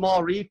 carb,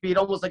 small refeed,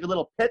 almost like a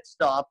little pit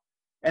stop.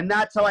 And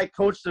that's how I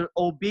coach the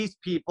obese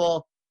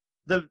people,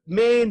 the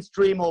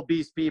mainstream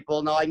obese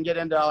people. Now I can get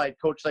into how I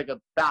coach like a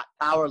fat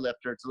power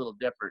lifter. It's a little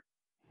different.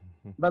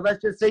 But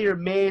let's just say you're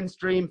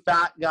mainstream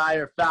fat guy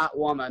or fat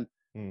woman.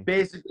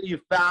 Basically, you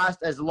fast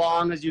as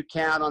long as you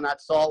can on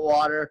that salt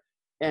water,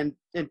 and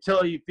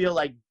until you feel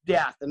like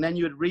death, and then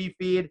you would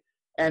refeed,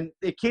 and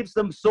it keeps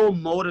them so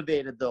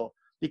motivated though,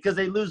 because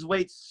they lose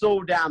weight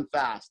so damn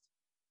fast.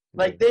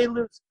 Like they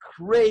lose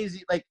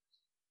crazy, like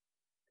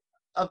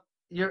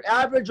your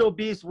average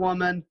obese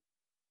woman,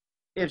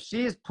 if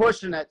she's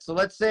pushing it, so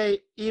let's say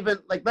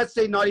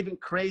not even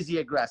crazy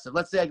aggressive.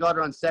 Let's say I got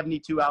her on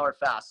 72-hour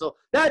fast. So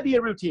that'd be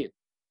a routine.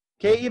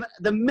 Okay, even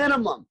the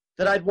minimum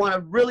that I'd want a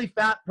really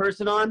fat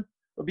person on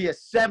would be a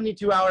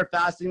 72-hour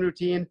fasting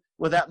routine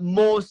with at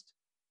most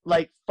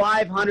like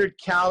 500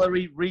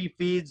 calorie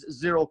refeeds,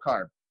 0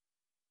 carb.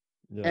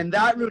 Yeah. And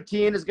that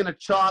routine is going to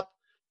chop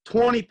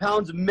 20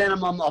 pounds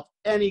minimum off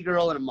any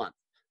girl in a month.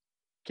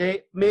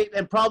 Okay,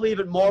 and probably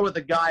even more with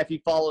a guy if he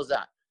follows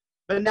that.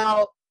 But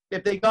now,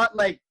 if they got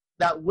like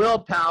that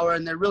willpower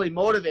and they're really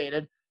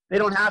motivated, they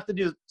don't have to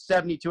do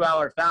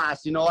 72-hour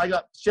fast. You know, I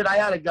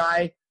had a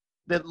guy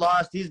that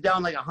he's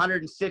down like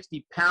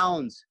 160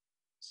 pounds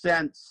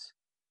since,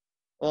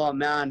 oh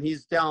man,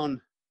 he's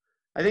down,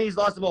 I think he's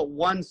lost about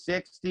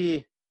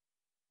 160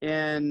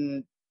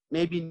 in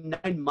maybe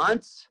 9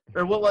 months,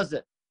 or what was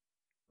it?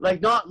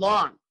 Like not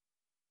long.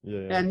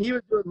 Yeah. And he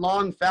was doing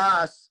long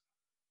fasts.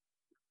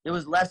 It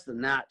was less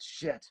than that.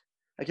 Shit.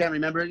 I can't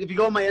remember. If you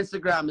go on my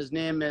Instagram, his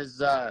name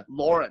is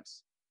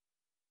Lawrence.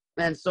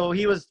 And so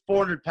he was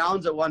 400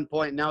 pounds at one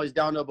point. Now he's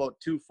down to about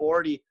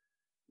 240.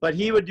 But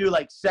he would do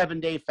like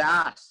 7-day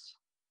fasts,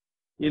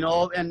 you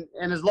know, and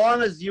as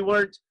long as you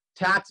weren't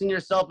taxing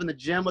yourself in the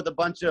gym with a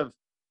bunch of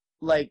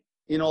like,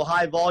 you know,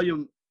 high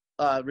volume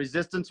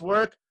resistance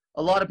work,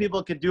 a lot of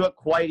people could do it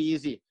quite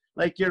easy.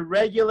 Like your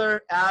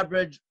regular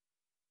average,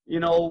 you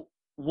know,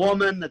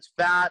 woman that's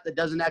fat, that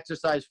doesn't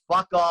exercise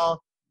fuck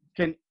all,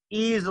 can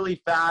easily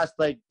fast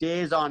like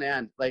days on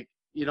end, like,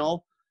 you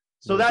know.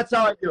 So that's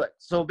how I do it.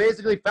 So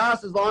basically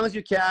fast as long as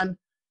you can,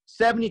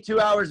 72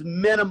 hours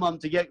minimum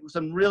to get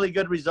some really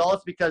good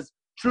results, because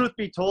truth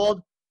be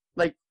told,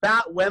 like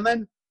fat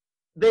women,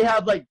 they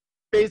have like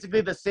basically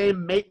the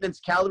same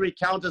maintenance calorie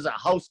count as a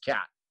house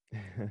cat.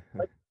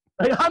 Like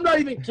I'm not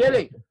even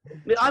kidding.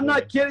 I'm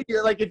not kidding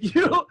you. Like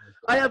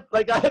I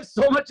have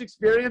so much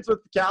experience with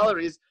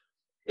calories.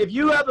 If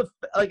you have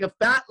a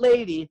fat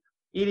lady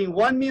eating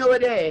 1 meal a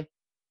day,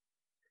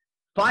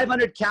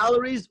 500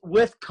 calories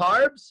with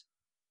carbs,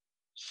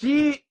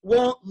 she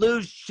won't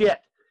lose shit.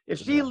 If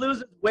she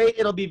loses weight,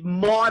 it'll be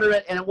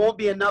moderate, and it won't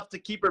be enough to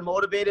keep her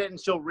motivated, and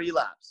she'll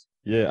relapse.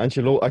 Yeah, and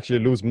she'll actually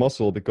lose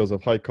muscle because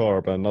of high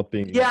carb and not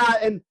being... Yeah,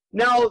 and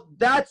now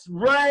that's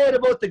right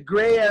about the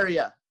gray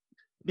area.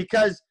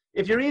 Because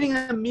if you're eating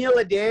a meal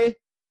a day,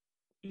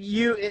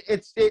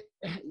 it's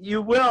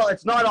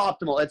not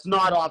optimal. It's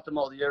not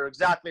optimal. You're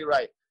exactly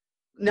right.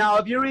 Now,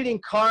 if you're eating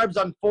carbs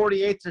on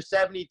 48s or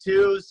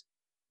 72s,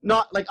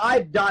 not like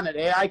I've done it.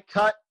 I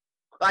cut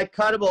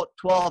about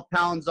 12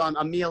 pounds on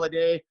a meal a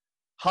day.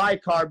 high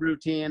carb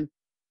routine,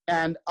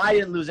 and I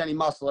didn't lose any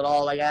muscle at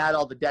all. Like I had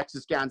all the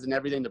DEXA scans and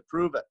everything to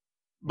prove it.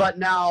 But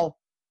now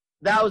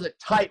that was a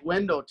tight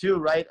window too,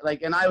 right?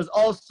 Like, and I was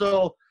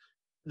also,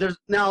 there's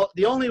now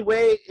the only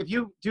way, if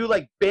you do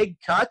like big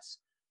cuts,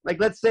 like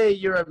let's say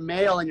you're a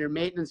male and your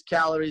maintenance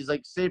calories,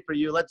 like say for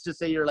you, let's just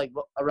say you're like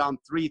around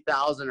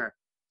 3,000 or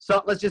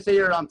so, let's just say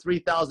you're around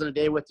 3,000 a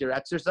day with your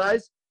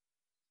exercise.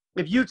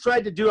 If you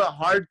tried to do a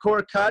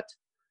hardcore cut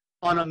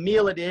on a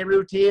meal a day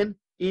routine,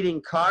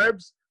 eating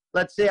carbs,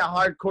 let's say a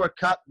hardcore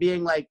cut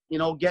being like, you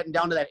know, getting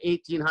down to that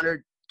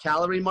 1,800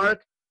 calorie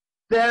mark,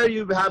 there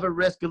you have a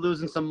risk of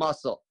losing some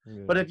muscle.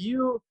 Yeah. But if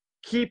you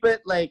keep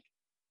it like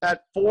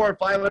at 400 or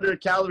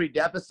 500 calorie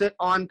deficit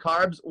on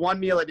carbs, one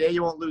meal a day,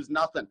 you won't lose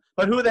nothing.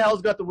 But who the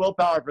hell's got the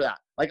willpower for that?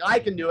 Like I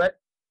can do it,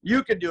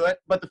 you can do it,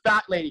 but the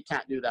fat lady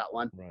can't do that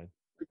one. Right.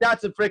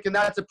 That's a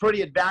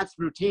pretty advanced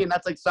routine.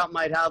 That's like something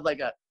I'd have like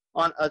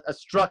a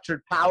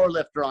structured power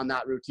lifter on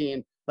that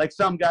routine. Like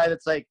some guy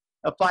that's like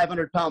a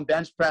 500-pound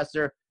bench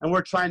presser, and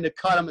we're trying to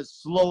cut him as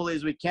slowly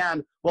as we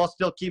can while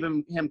still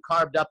keeping him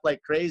carved up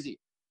like crazy.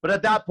 But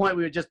at that point,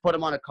 we would just put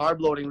him on a carb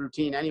loading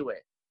routine anyway.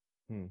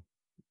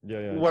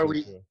 Yeah. Where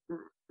we,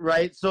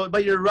 right? So,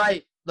 but you're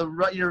right.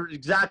 You're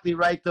exactly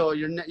right, though.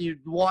 You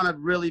want to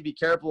really be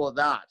careful of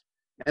that.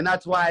 And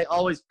that's why I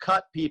always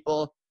cut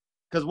people,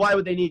 because why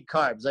would they need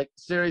carbs? Like,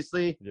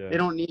 seriously, they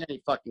don't need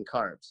any fucking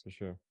carbs. For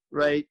sure.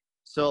 Right?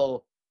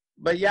 So,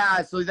 but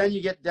yeah, so then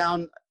you get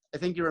down, I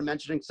think you were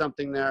mentioning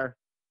something there.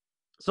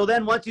 So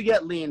then once you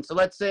get lean, so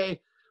let's say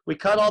we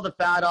cut all the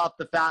fat off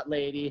the fat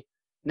lady.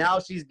 Now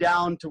she's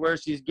down to where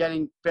she's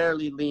getting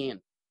fairly lean.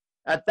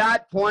 At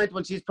that point,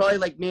 when she's probably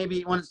like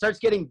maybe when it starts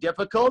getting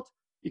difficult,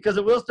 because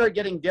it will start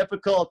getting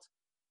difficult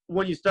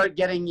when you start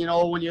getting, you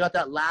know, when you got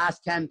that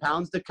last 10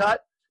 pounds to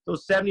cut,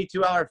 those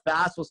 72-hour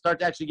fasts will start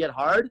to actually get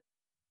hard.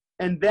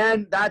 And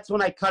then that's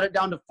when I cut it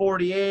down to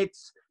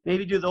 48s,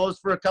 maybe do those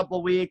for a couple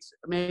of weeks,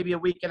 maybe a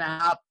week and a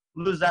half,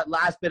 lose that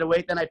last bit of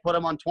weight. Then I put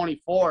them on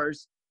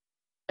 24s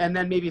and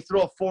then maybe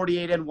throw a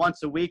 48 in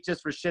once a week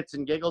just for shits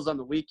and giggles on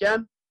the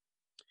weekend.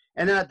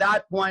 And then at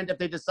that point, if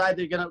they decide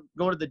they're going to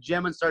go to the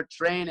gym and start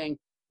training,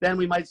 then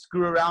we might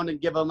screw around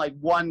and give them like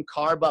one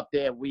carb up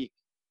day a week.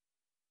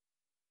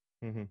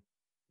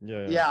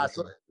 Yeah.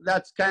 So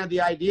that's kind of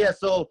the idea.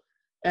 So,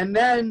 and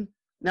then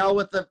now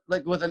with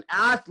an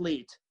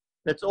athlete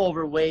that's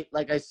overweight,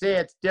 like I say,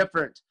 it's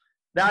different.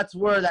 That's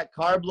where that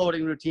carb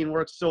loading routine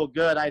works so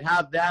good. I'd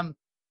have them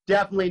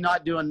definitely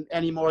not doing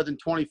any more than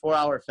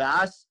 24-hour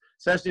fasts,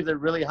 especially if they're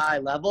really high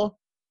level.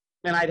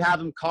 And I'd have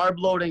them carb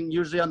loading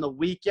usually on the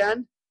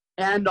weekend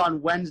and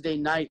on Wednesday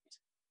night.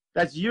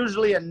 That's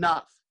usually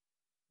enough,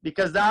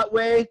 because that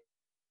way,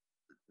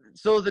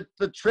 so the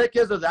trick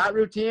is with that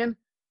routine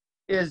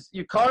is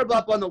you carb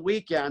up on the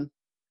weekend,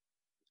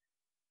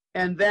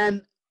 and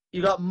then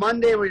you got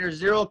Monday where you're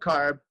zero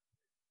carb,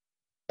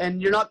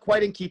 and you're not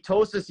quite in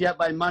ketosis yet.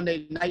 By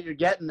Monday night, you're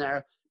getting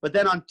there. But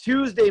then on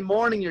Tuesday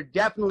morning, you're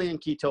definitely in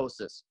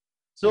ketosis.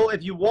 So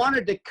if you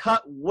wanted to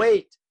cut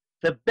weight,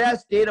 the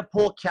best day to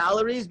pull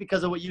calories,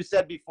 because of what you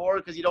said before,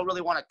 because you don't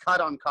really want to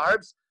cut on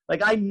carbs.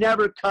 Like I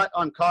never cut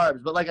on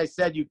carbs, but like I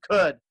said, you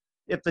could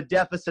if the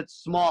deficit's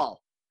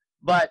small.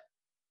 But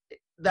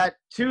that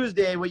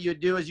Tuesday, what you'd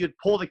do is you'd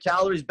pull the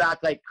calories back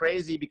like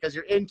crazy because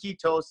you're in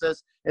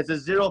ketosis. It's a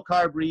zero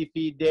carb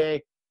refeed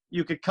day.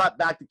 You could cut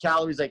back the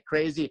calories like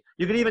crazy.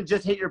 You could even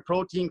just hit your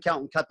protein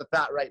count and cut the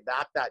fat right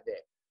back that day.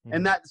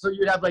 And that, so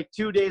you'd have like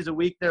 2 days a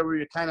week there where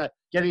you're kind of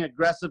getting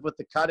aggressive with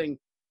the cutting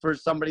for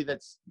somebody that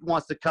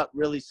wants to cut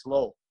really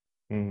slow.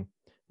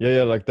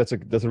 Yeah, like that's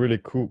a really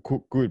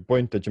good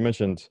point that you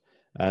mentioned,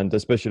 and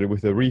especially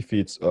with the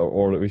refeeds,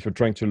 or if you're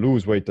trying to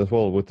lose weight as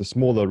well with the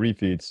smaller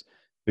refeeds,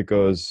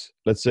 because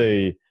let's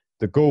say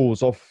the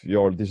goals of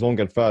these long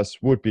and fasts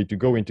would be to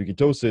go into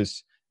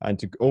ketosis and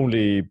to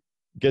only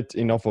get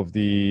enough of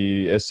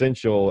the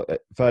essential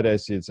fat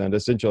acids and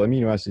essential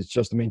amino acids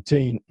just to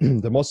maintain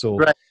the muscle.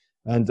 Right.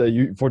 And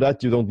for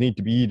that, you don't need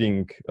to be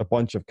eating a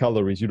bunch of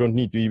calories. You don't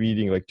need to be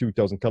eating like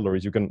 2,000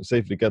 calories. You can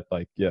safely get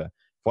like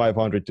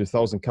 500 to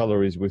 1,000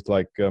 calories with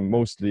like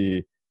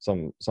mostly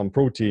some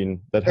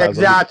protein that has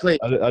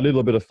a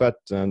little bit of fat,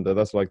 and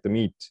that's like the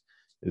meat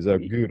is a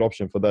good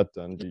option for that.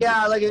 And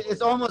yeah, like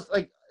it's almost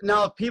like,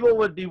 now if people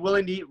would be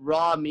willing to eat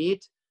raw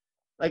meat,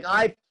 like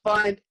I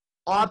find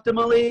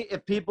optimally,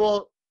 if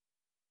people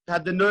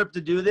had the nerve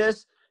to do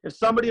this, if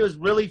somebody was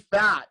really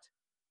fat,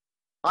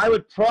 I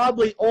would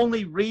probably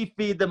only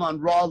refeed them on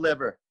raw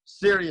liver,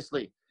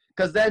 seriously.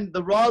 Because then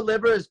the raw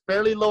liver is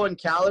fairly low in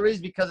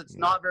calories because it's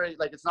not very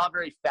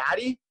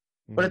fatty,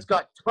 but it's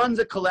got tons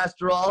of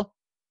cholesterol,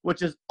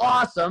 which is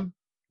awesome.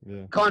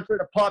 Yeah. Contrary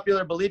to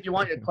popular belief, you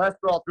want your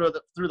cholesterol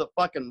through the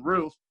fucking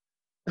roof.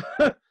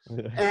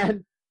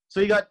 And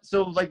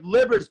so like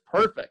liver's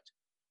perfect,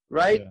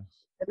 right? Yeah.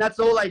 And that's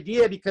the whole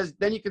idea, because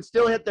then you can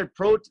still hit their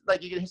protein,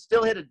 like you can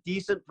still hit a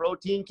decent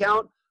protein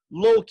count,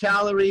 low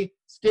calorie,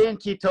 stay in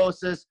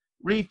ketosis,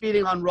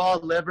 refeeding on raw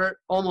liver,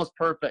 almost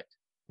perfect.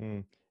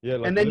 Yeah,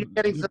 like and then you're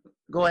getting some.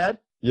 Go ahead.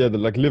 Yeah,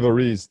 like liver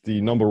is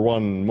the number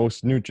one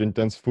most nutrient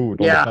dense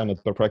food on the planet,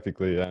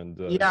 practically. And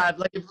yeah,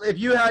 like if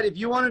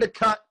you wanted to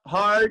cut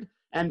hard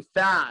and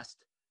fast,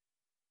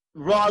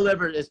 raw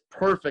liver is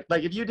perfect.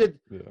 Like if you did,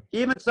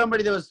 even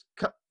somebody that was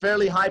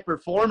fairly high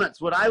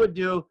performance, what I would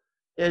do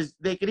is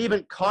they could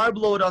even carb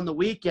load on the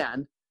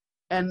weekend.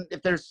 And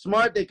if they're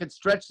smart, they could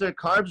stretch their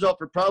carbs out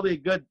for probably a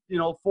good,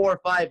 4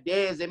 or 5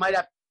 days. They might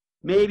have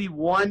maybe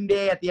 1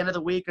 day at the end of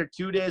the week or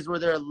 2 days where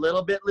they're a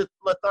little bit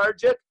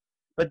lethargic,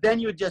 but then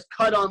you would just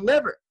cut on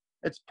liver.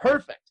 It's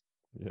perfect.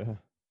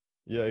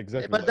 Yeah,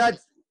 exactly. But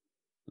that's,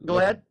 go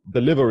ahead.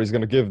 The liver is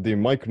going to give the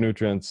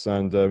micronutrients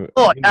and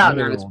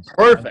man, it's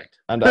perfect.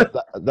 And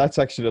that's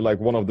actually like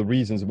one of the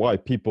reasons why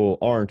people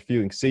aren't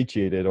feeling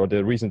satiated, or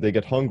the reason they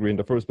get hungry in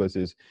the first place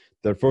is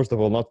they're first of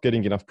all not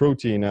getting enough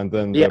protein, and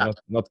then they're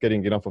not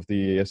getting enough of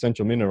the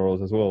essential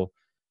minerals as well.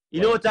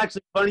 You know, it's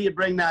actually funny you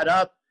bring that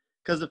up,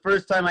 because the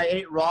first time I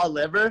ate raw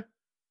liver,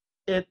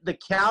 the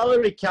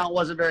calorie count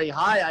wasn't very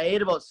high. I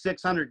ate about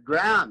 600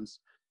 grams.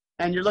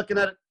 And you're looking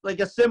at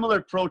like a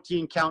similar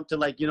protein count to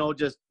like,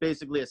 just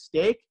basically a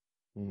steak.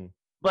 Mm-hmm.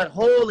 But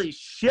holy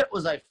shit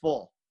was I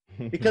full,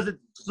 because it's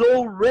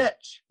so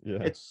rich.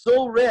 It's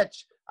so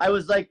rich. I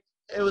was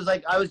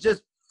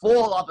just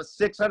full off a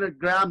 600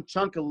 gram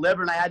chunk of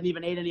liver, and I hadn't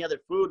even ate any other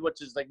food,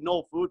 which is like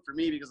no food for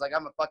me, because like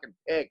I'm a fucking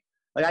pig.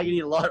 Like I can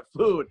eat a lot of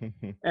food.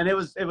 And it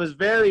was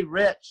very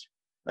rich.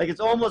 Like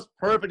it's almost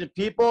perfect if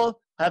people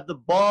have the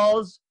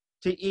balls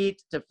to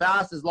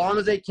fast as long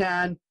as they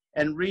can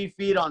and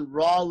refeed on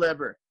raw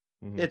liver.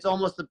 Mm-hmm. It's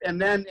almost,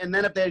 and then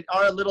if they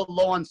are a little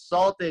low on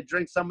salt, they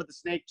drink some of the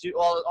snake juice.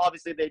 Well,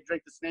 obviously they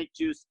drink the snake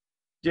juice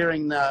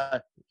during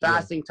the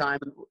fasting time.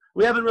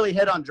 We haven't really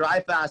hit on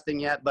dry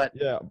fasting yet, but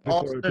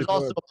there's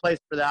also a place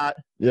for that.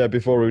 Yeah,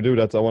 before we do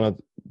that, I want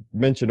to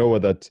mention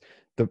that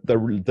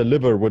the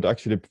liver would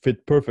actually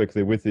fit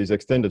perfectly with these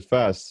extended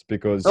fasts,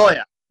 because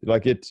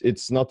like it's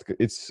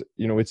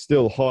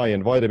still high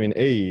in vitamin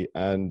A,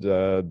 and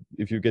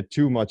if you get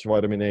too much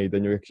vitamin A,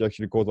 then you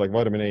actually cause like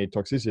vitamin A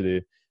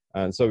toxicity.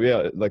 And so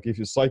like if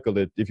you cycle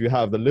it, if you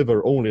have the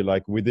liver only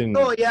like within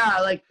you're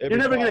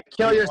never gonna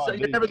kill yourself.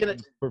 You're never gonna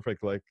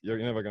perfect, like you're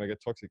never gonna get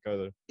toxic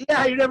either.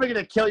 Yeah, you're never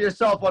gonna kill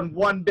yourself on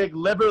one big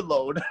liver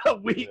load a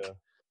week,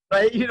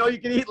 right? You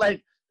can eat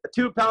like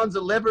 2 pounds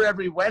of liver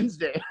every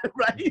Wednesday,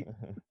 right?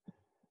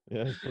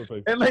 Yeah, it's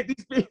perfect. And like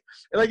these people,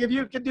 like if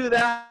you can do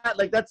that,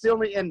 like that's the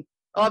only. And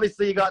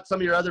obviously you got some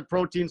of your other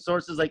protein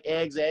sources like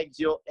egg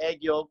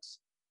yolks,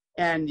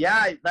 and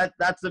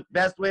that's the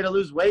best way to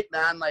lose weight,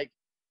 man. Like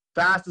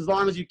fast as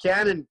long as you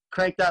can and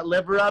crank that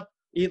liver up.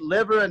 Eat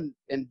liver and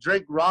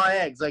drink raw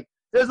eggs. Like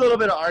there's a little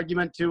bit of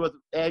argument too with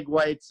egg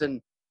whites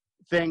and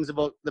things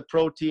about the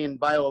protein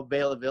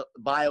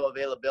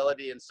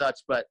bioavailability and such,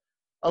 but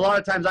a lot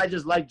of times I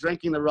just like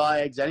drinking the raw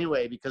eggs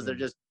anyway, because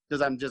because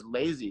I'm just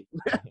lazy.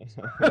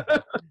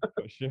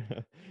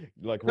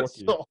 Like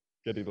Rocky.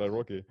 Getting like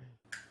Rocky.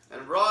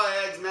 And raw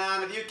eggs,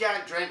 man, if you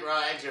can't drink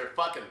raw eggs, you're a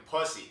fucking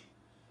pussy.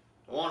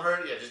 It won't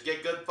hurt you. Just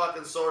get good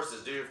fucking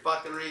sources. Do your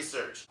fucking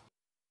research.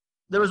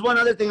 There was one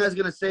other thing I was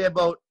going to say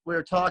about, we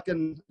were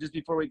talking just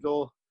before we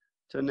go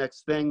to the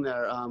next thing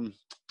there.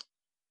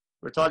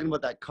 We're talking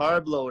about that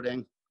carb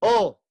loading.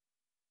 Oh,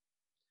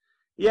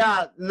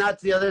 yeah, and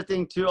that's the other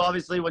thing too.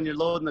 Obviously, when you're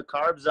loading the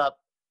carbs up,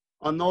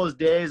 on those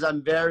days,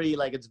 I'm very,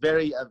 like, it's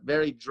a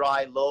very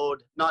dry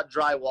load. Not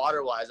dry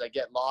water-wise. I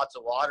get lots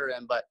of water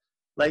in, but,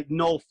 like,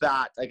 no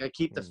fat. Like, I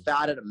keep the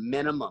fat at a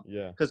minimum.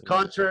 Yeah.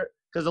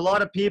 Because a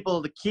lot of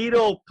people, the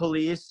keto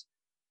police,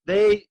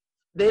 they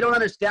don't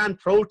understand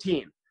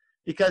protein.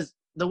 Because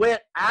the way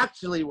it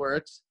actually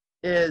works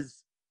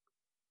is,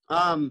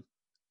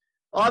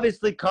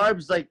 obviously,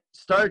 carbs, like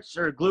starch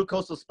or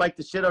glucose, will spike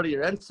the shit out of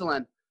your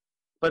insulin.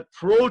 But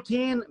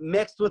protein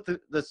mixed with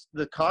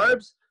the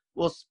carbs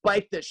will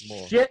spike the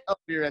shit up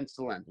your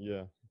insulin.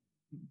 Yeah.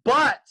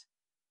 But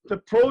the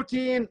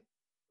protein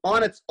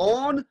on its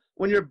own,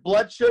 when your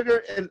blood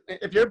sugar, and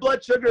if your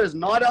blood sugar is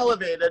not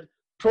elevated,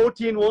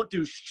 protein won't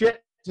do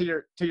shit to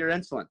your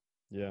insulin.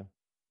 Yeah.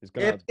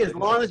 As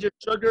long as your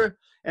sugar,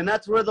 and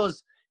that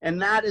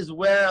is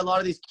where a lot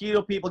of these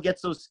keto people get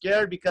so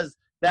scared, because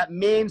that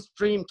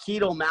mainstream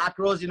keto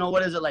macros,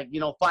 what is it, like,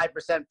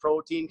 5%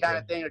 protein kind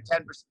of thing, or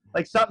 10%,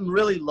 like something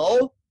really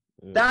low,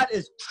 that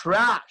is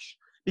trash.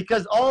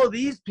 Because all of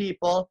these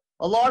people,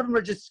 a lot of them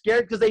are just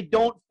scared because they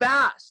don't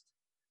fast.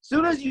 As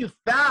soon as you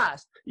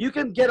fast, you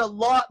can get a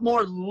lot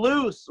more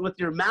loose with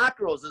your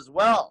macros as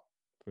well.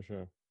 For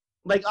sure.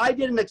 Like I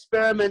did an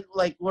experiment,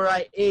 like where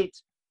I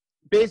ate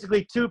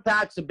basically 2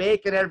 packs of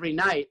bacon every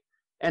night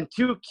and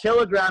 2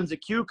 kilograms of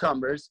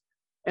cucumbers.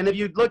 And if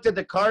you looked at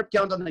the carb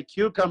count on the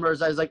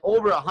cucumbers, I was like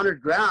over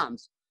 100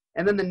 grams.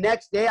 And then the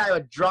next day I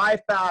would dry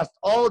fast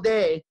all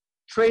day,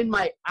 train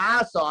my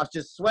ass off,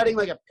 just sweating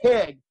like a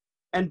pig.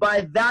 And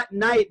by that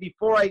night,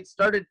 before I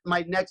started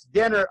my next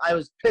dinner, I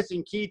was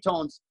pissing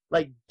ketones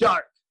like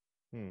dark.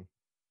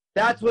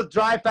 That's with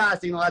dry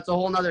fasting. Well, that's a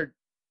whole nother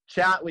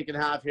chat we can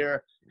have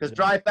here. Because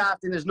dry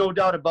fasting, there's no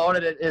doubt about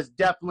it. It is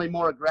definitely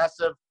more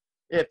aggressive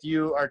if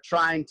you are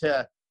trying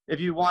to if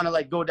you want to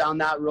like go down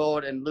that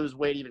road and lose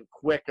weight even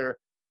quicker.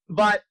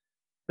 But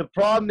the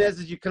problem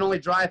is you can only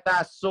dry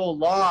fast so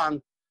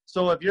long.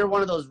 So if you're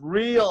one of those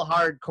real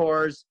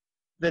hardcores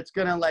that's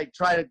going to like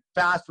try to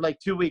fast for like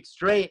 2 weeks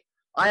straight,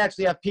 I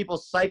actually have people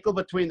cycle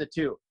between the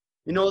two.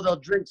 You know, they'll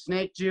drink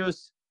snake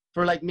juice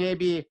for like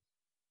maybe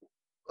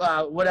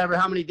whatever,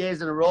 how many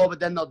days in a row, but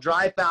then they'll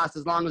dry fast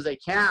as long as they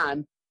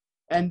can.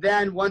 And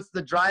then once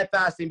the dry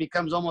fasting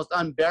becomes almost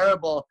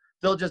unbearable,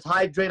 they'll just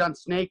hydrate on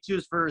snake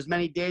juice for as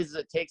many days as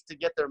it takes to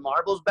get their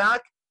marbles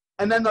back.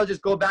 And then they'll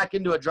just go back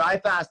into a dry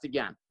fast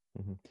again.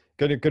 Mm-hmm.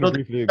 Can you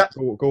briefly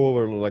go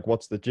over like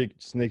what's the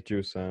snake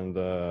juice and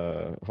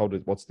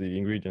what's the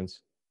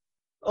ingredients?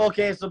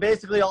 Okay, so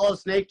basically all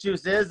snake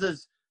juice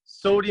is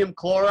sodium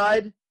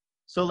chloride.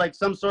 So like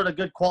some sort of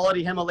good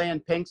quality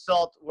Himalayan pink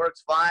salt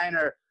works fine,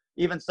 or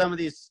even some of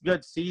these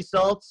good sea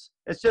salts.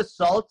 It's just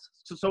salt,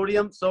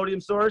 sodium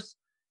source.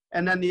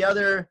 And then the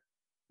other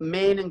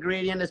main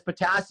ingredient is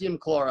potassium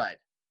chloride.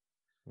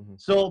 Mm-hmm.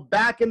 So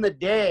back in the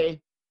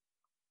day,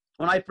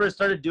 when I first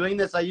started doing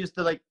this, I used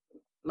to like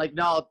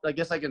now, I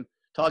guess I can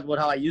talk about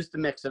how I used to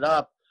mix it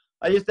up.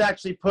 I used to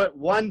actually put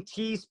 1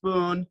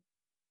 teaspoon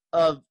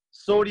of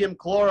sodium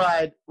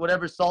chloride,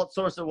 whatever salt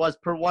source it was,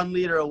 per 1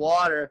 liter of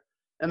water.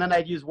 And then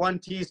I'd use 1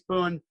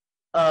 teaspoon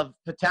of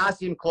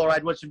potassium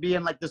chloride, which would be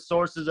in like the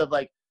sources of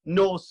like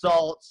no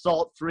salt,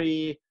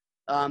 salt-free.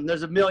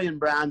 There's a million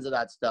brands of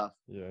that stuff.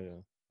 Yeah.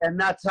 And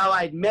that's how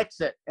I'd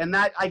mix it. And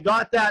that I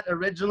got that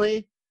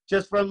originally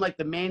just from like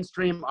the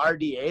mainstream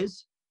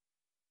RDAs.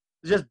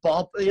 Just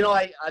bulk, you know,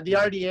 the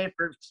RDA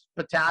for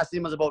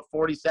potassium was about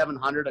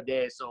 4,700 a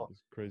day. So,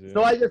 crazy, yeah.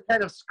 So I just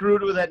kind of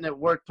screwed with it and it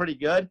worked pretty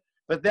good.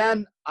 But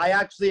then I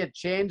actually had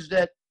changed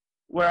it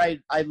where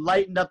I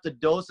lightened up the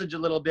dosage a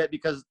little bit,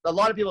 because a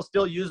lot of people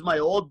still use my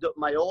old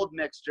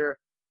mixture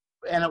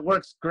and it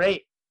works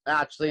great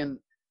actually.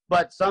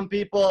 But some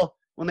people,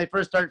 when they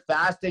first start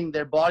fasting,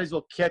 their bodies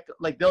will kick,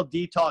 like they'll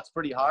detox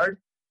pretty hard,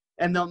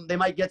 and they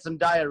might get some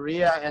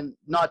diarrhea, and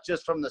not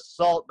just from the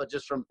salt, but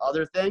just from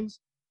other things.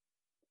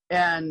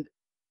 And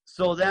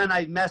so then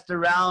I messed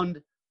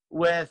around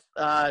with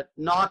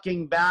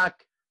knocking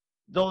back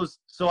those.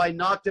 So I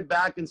knocked it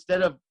back,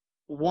 instead of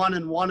 1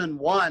 and 1 and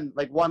 1,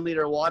 like 1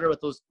 liter of water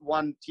with those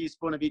 1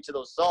 teaspoon of each of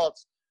those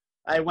salts.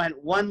 I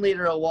went 1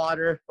 liter of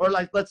water, or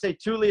like, let's say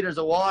 2 liters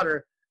of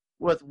water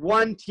with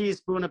 1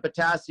 teaspoon of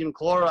potassium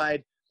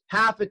chloride,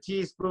 half a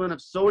teaspoon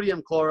of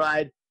sodium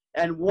chloride,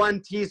 and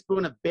 1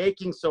 teaspoon of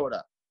baking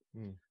soda.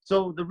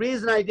 So the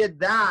reason I did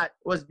that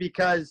was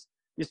because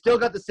you still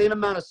got the same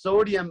amount of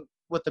sodium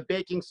with the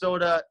baking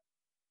soda,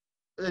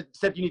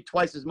 except you need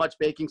twice as much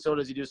baking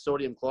soda as you do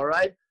sodium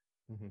chloride.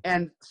 Mm-hmm.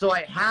 And so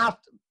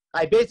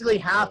I basically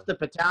halved the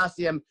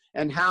potassium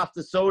and half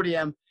the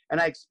sodium,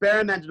 and I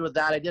experimented with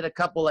that. I did a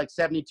couple like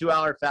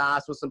 72-hour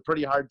fasts with some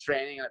pretty hard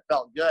training, and it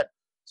felt good.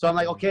 So I'm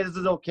like, okay, this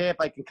is okay. If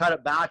I can cut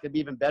it back, it'd be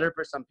even better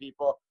for some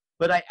people.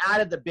 But I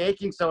added the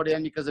baking soda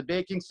in, because the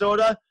baking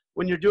soda,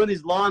 when you're doing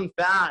these long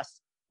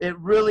fasts, it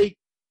really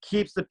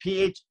keeps the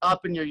pH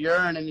up in your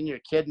urine and in your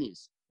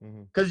kidneys.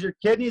 Because your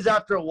kidneys,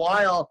 after a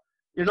while,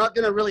 you're not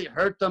going to really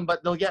hurt them,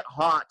 but they'll get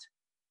hot.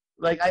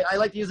 Like I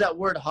like to use that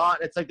word hot.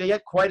 It's like they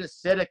get quite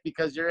acidic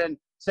because you're in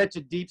such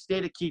a deep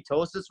state of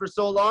ketosis for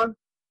so long.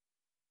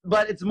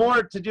 But it's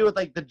more to do with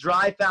like the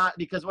dry fat,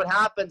 because what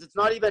happens, it's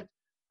not even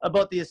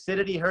about the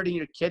acidity hurting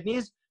your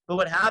kidneys, but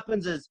what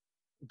happens is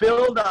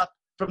build up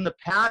from the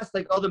past,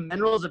 like all the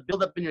minerals that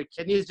build up in your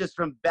kidneys just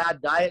from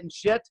bad diet and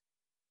shit,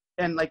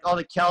 and like all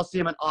the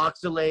calcium and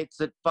oxalates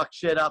that fuck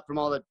shit up from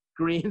all the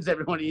greens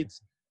everyone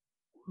eats.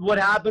 What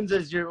happens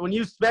is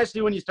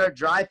especially when you start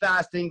dry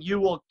fasting, you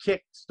will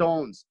kick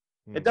stones.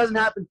 It doesn't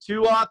happen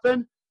too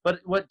often,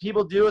 but what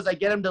people do is I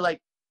get them to like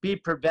be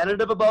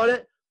preventative about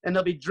it, and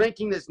they'll be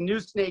drinking this new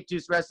snake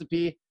juice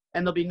recipe,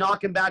 and they'll be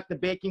knocking back the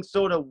baking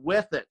soda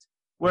with it.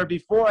 Where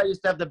before I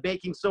used to have the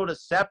baking soda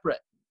separate.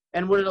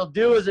 And what it'll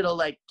do is it'll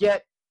like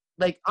get,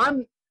 like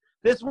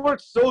this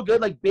works so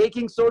good, like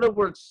baking soda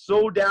works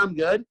so damn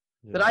good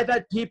that I've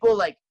had people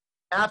like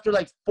after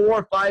like 4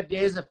 or 5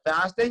 days of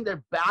fasting,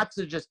 their backs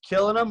are just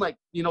killing them, like,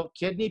 you know,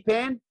 kidney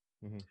pain.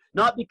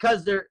 Not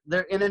because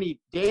they're in any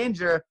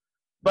danger,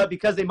 but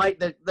because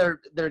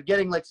they're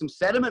getting like some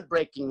sediment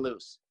breaking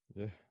loose.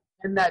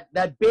 And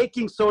that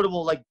baking soda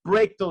will like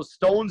break those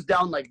stones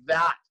down like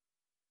that.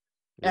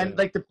 And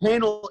like the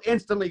pain will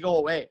instantly go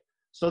away.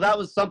 So that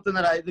was something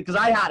that because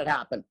I had it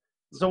happen.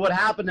 So what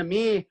happened to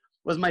me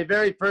was my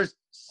very first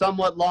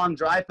somewhat long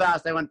dry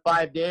fast. I went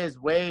 5 days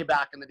way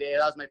back in the day.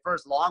 That was my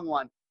first long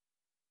one,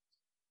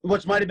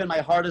 which might have been my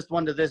hardest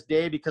one to this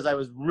day, because I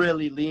was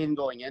really lean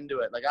going into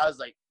it. Like I was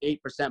like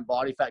 8%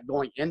 body fat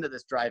going into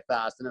this dry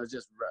fast, and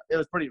it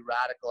was pretty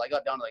radical. I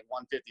got down to like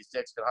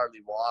 156, could hardly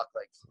walk.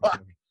 Like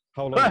fuck.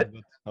 How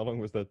long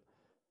was that?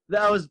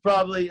 That was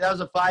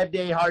a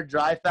 5-day hard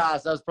dry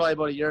fast. That was probably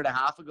about 1.5 years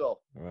ago.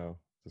 Wow,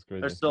 that's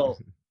crazy. Or so.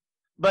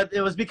 But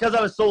it was because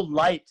I was so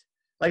light.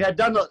 Like I'd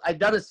done a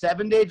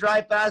 7-day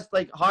dry fast,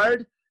 like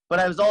hard, but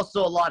I was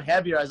also a lot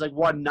heavier. I was like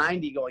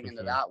 190 going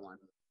into that one.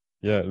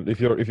 Yeah, if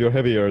you're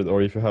heavier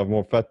or if you have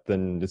more fat,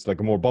 then it's like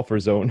a more buffer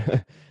zone.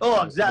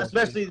 Oh, exactly.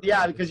 Especially,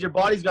 yeah, because your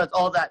body's got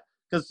all that.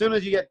 Because as soon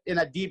as you get in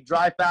a deep,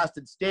 dry,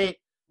 fasted state,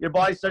 your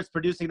body starts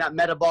producing that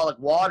metabolic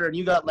water, and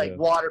you got like Yeah.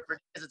 water for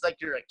days. It's like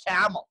you're a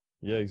camel.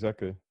 Yeah,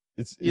 exactly.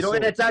 It's You know, so,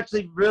 and it's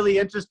actually really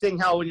interesting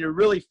how when you're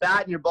really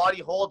fat and your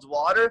body holds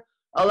water,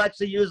 I'll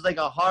actually use like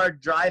a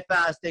hard dry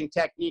fasting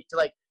technique to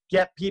like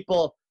get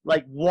people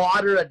like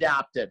water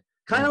adapted.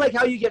 Kind of like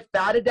how you get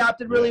fat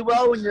adapted really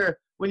well when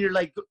you're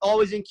like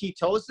always in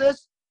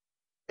ketosis.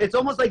 It's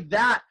almost like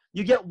that.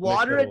 You get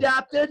water level.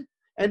 adapted,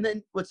 and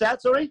then what's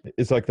that? Sorry?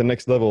 it's like the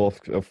next level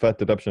of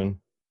fat adaptation.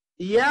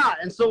 Yeah,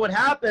 and so what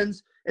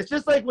happens, it's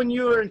just like when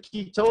you are in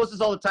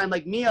ketosis all the time,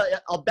 like me,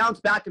 I'll bounce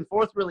back and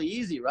forth really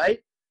easy, right?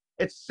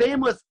 It's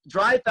same with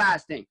dry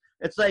fasting.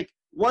 It's like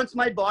once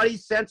my body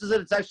senses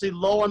it, it's actually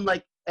low on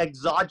like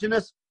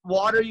exogenous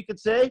water, you could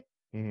say.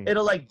 Mhm.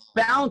 It'll like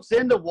bounce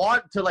into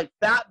water to like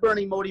fat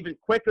burning mode even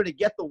quicker to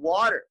get the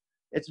water.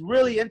 It's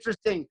really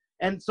interesting.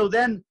 And so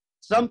then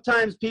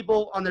sometimes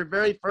people on their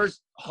very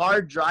first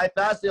hard dry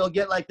fast, they'll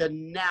get like the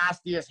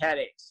nastiest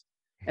headaches.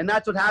 And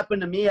that's what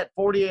happened to me at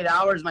 48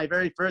 hours. My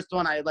very first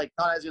one, I like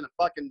thought I was going to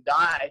fucking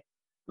die.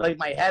 Like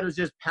my head was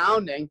just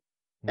pounding.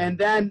 And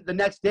then the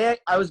next day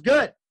I was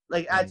good.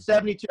 Like at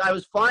 72, I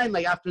was fine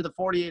like after the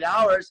 48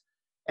 hours.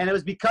 And it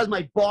was because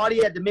my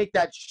body had to make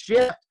that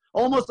shift.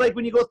 Almost like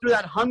when you go through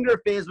that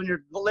hunger phase when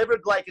your liver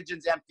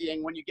glycogen's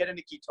emptying when you get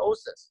into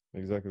ketosis.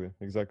 Exactly.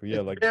 Yeah,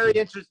 It's like very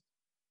interesting.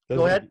 there's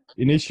Go an ahead.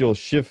 initial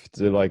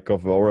shift like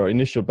of or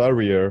initial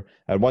barrier,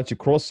 and once you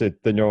cross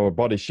it, then your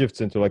body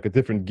shifts into like a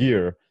different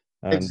gear.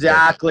 And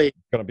Exactly. it's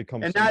gonna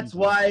become. And so that's easy.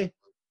 why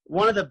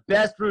one of the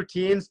best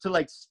routines to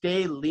like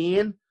stay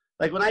lean,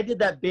 like when I did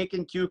that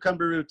bacon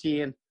cucumber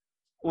routine,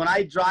 when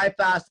I dry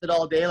fasted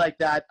all day like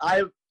that,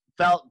 I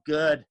felt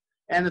good.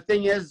 And the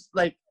thing is,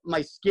 like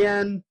my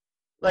skin,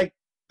 like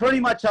pretty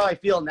much how I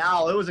feel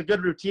now. It was a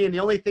good routine. The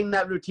only thing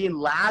that routine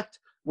lacked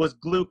was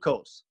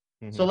glucose.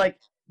 So like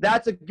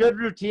that's a good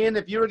routine.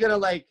 If you were gonna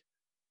like,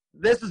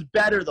 this is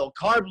better though.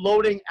 Carb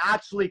loading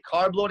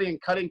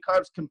and cutting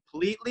carbs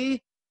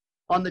completely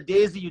on the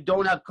days that you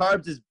don't have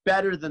carbs is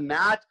better than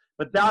that.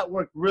 But that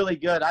worked really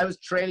good. I was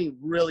training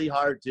really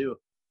hard too.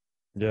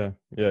 Yeah,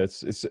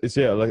 it's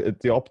yeah, like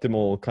the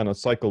optimal kind of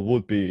cycle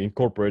would be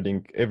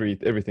incorporating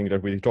everything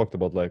that we talked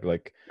about, like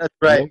That's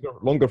right.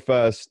 longer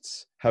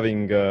fasts,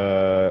 having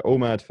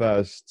OMAD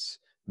fasts,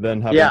 then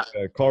having Yeah.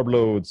 carb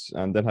loads,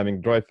 and then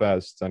having dry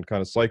fasts, and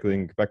kind of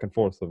cycling back and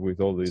forth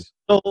with all these.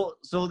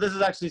 So this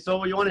is actually,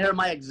 so you want to hear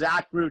my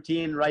exact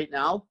routine right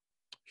now?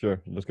 Sure,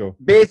 let's go.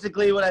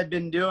 Basically what I've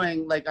been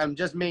doing, like I'm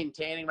just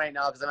maintaining right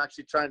now because I'm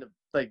actually trying to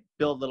like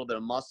build a little bit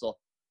of muscle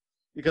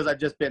because I've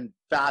just been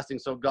fasting.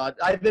 So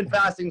I've been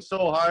fasting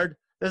so hard.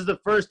 This is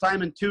the first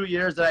time in 2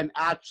 years that I'm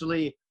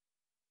actually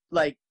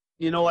like,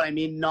 you know what I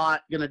mean?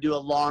 Not going to do a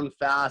long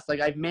fast.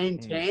 Like I've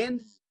maintained,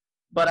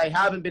 but I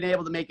haven't been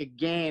able to make a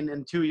gain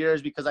in 2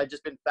 years because I've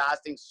just been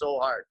fasting so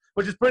hard,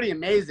 which is pretty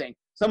amazing.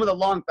 Some of the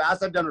long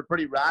fasts I've done are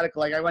pretty radical.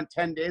 Like I went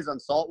 10 days on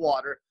salt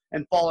water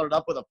and followed it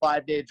up with a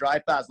 5-day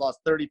dry fast, lost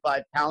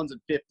 35 pounds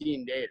in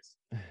 15 days.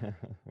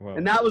 Wow.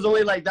 And that was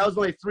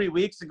only 3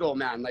 weeks ago,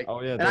 man. Like,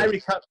 Oh yeah, and I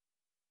recovered.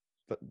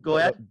 Go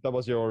ahead. That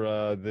was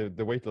your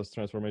the weight loss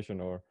transformation,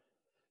 or?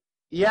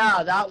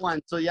 Yeah, that one.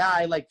 So yeah,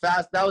 I like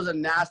fast. That was a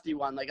nasty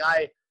one. Like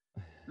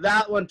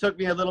that one took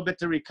me a little bit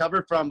to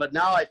recover from, but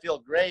now I feel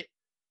great.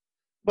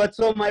 But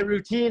so my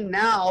routine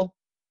now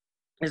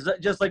is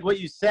just like what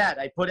you said.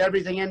 I put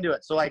everything into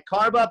it. So I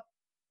carb up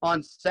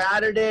on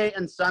Saturday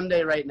and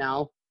Sunday right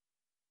now.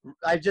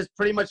 I just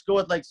pretty much go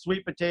with like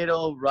sweet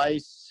potato,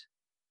 rice,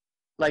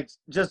 like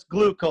just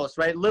glucose,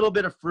 right? A little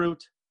bit of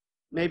fruit,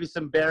 maybe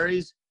some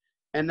berries.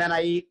 And then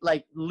I eat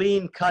like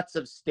lean cuts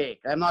of steak.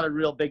 I'm not a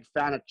real big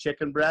fan of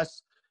chicken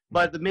breasts,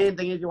 but the main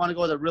thing is you want to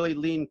go with a really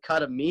lean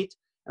cut of meat.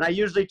 And I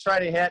usually try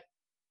to hit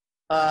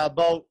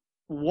about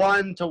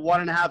 1 to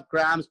 1.5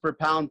 grams per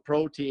pound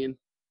protein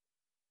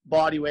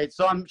body weight.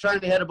 So I'm trying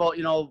to hit about,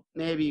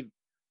 maybe,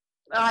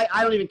 I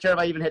don't even care if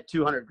I even hit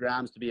 200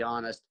 grams, to be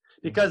honest.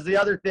 Because the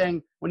other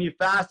thing, when you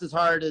fast as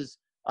hard as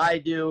I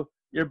do,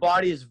 your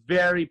body is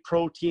very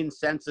protein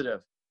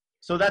sensitive.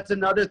 So that's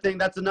another thing.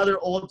 That's another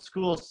old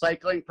school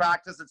cycling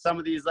practice that some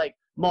of these like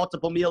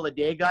multiple meal a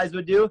day guys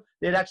would do.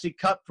 They'd actually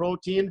cut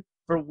protein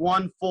for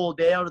 1 full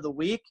day out of the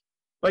week.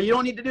 But you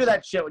don't need to do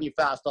that shit when you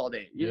fast all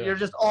day. You're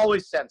just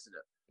always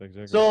sensitive.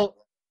 Exactly. So,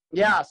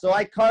 yeah. So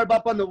I carb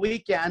up on the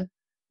weekend,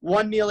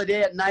 1 meal a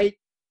day at night,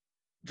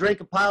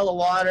 drink a pile of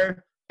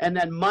water. And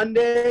then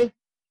Monday,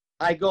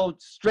 I go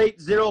straight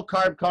 0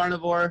 carb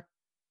carnivore,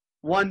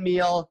 1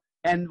 meal.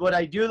 And what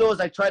I do though is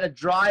I try to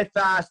dry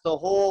fast the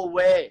whole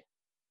way.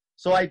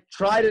 So I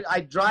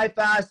dry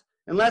fast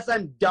unless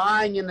I'm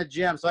dying in the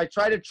gym. So I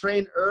try to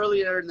train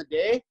earlier in the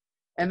day,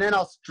 and then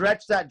I'll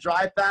stretch that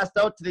dry fast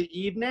out to the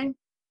evening.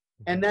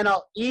 And then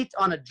I'll eat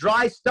on a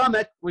dry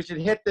stomach. We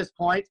should hit this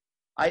point.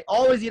 I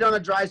always eat on a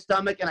dry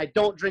stomach, and I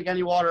don't drink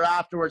any water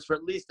afterwards for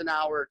at least an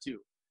hour or two,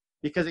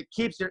 because it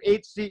keeps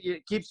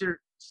your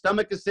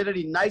stomach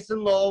acidity nice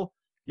and low,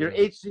 your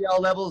HCl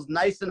levels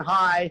nice and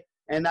high,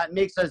 And that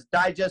makes us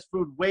digest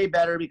food way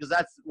better, because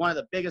that's one of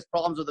the biggest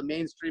problems with the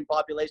mainstream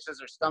population is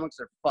their stomachs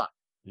are fucked.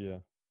 Yeah.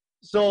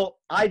 So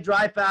I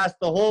dry fast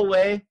the whole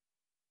way,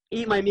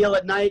 eat my meal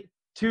at night.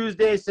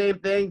 Tuesday, same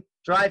thing,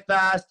 dry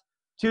fast.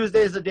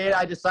 Tuesday is the day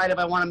I decide if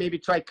I want to maybe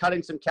try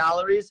cutting some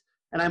calories,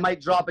 and I might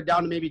drop it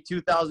down to maybe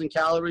 2,000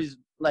 calories,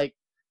 like,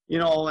 you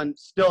know, and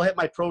still hit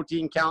my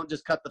protein count,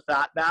 just cut the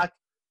fat back.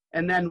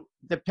 And then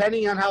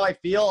depending on how I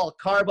feel, I'll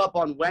carb up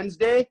on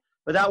Wednesday,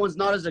 but that one's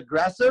not as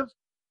aggressive.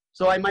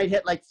 So I might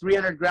hit like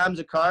 300 grams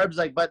of carbs,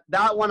 like, but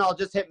that one I'll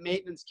just hit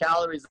maintenance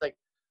calories. Like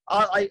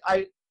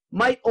I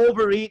might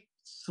overeat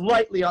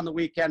slightly on the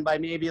weekend by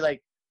maybe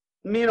like,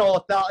 you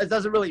know, it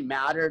doesn't really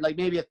matter. Like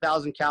maybe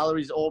 1,000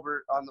 calories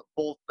over on the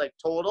full, like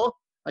total,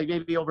 like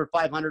maybe over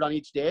 500 on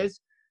each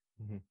days.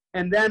 Mm-hmm.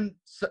 And then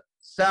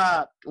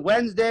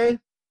Wednesday,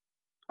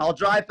 I'll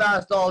dry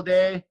fast all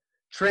day,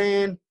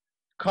 train,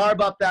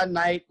 carb up that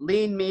night,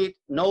 lean meat,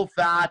 no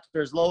fat,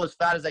 or as low as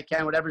fat as I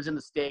can, whatever's in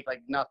the steak,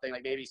 like nothing,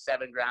 like maybe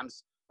 7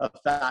 grams of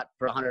fat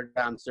per 100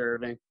 gram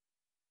serving.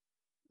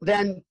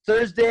 Then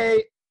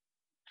Thursday,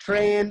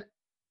 train,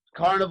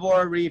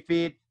 carnivore,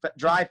 refeed,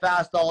 dry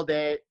fast all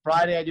day.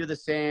 Friday, I do the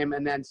same.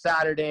 And then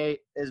Saturday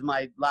is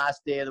my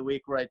last day of the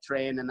week where I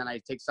train. And then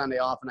I take Sunday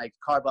off and I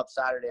carb up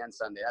Saturday and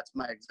Sunday. That's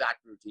my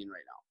exact routine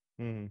right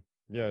now.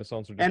 Mm-hmm. Yeah, it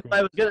sounds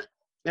ridiculous.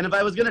 And if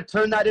I was gonna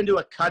turn that into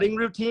a cutting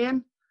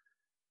routine,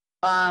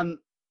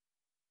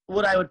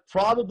 what I would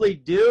probably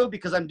do,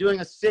 because I'm doing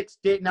a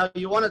 6-day, now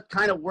you want to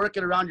kind of work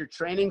it around your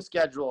training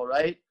schedule,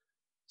 right?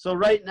 So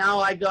right now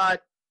I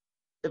got,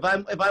 if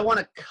I want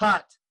to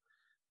cut,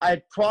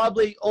 I'd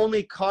probably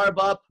only carb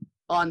up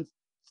on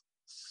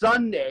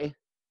Sunday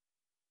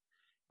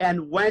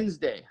and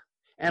Wednesday,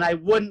 and I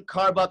wouldn't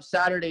carb up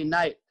Saturday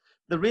night.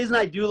 The reason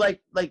I do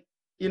like,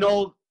 you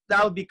know,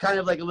 that would be kind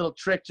of like a little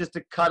trick just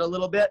to cut a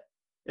little bit.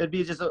 It'd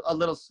be just a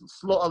little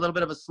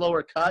bit of a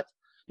slower cut,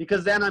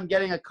 because then I'm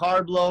getting a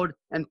carb load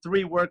and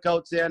 3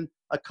 workouts in,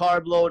 a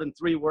carb load and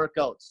 3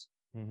 workouts.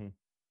 Mm-hmm.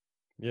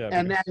 Yeah.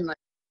 And then, like,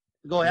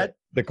 go ahead.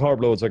 The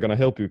carb loads are going to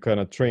help you kind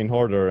of train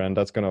harder, and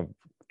that's going to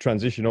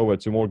transition over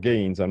to more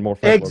gains and more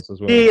fat loss as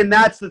well. And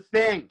that's the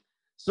thing.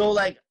 So,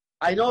 like,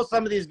 I know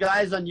some of these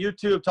guys on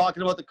YouTube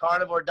talking about the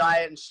carnivore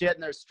diet and shit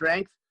and their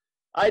strength.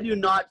 I do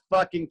not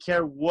fucking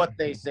care what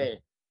they say.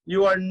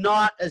 You are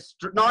not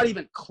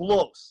even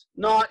close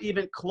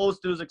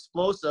to as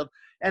explosive.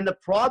 And the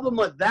problem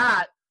with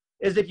that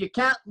is if you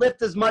can't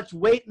lift as much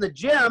weight in the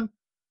gym,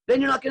 then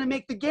you're not going to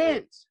make the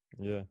gains.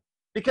 Yeah.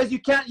 Because you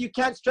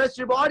can't stress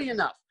your body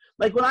enough.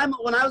 Like when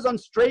I was on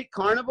straight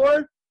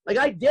carnivore, like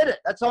I did it.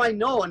 That's how I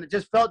know. And it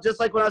just felt just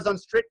like when I was on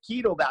strict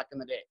keto back in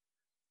the day.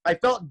 I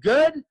felt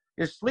good.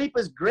 Your sleep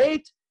is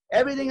great.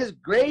 Everything is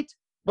great,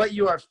 but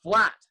you are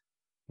flat.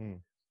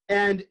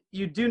 And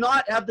you do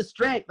not have the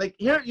strength. Like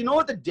here, you know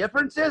what the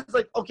difference is?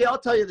 Like, okay, I'll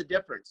tell you the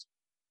difference.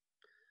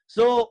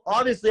 So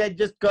obviously I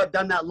just got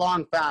done that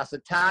long fast.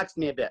 It taxed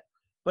me a bit.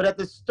 But at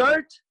the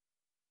start,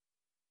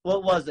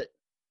 what was it?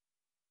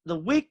 The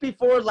week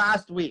before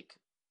last week.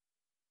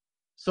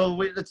 So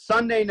it's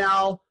Sunday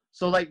now.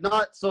 So like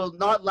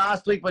not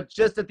last week, but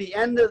just at the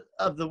end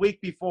of the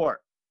week before.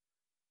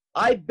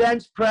 I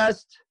bench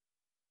pressed,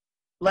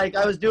 like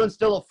I was doing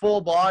still a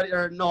full body,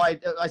 or no,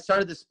 I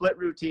started the split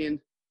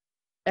routine.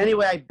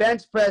 Anyway, I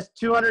bench pressed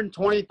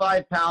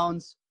 225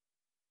 pounds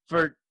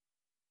for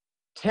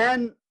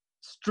 10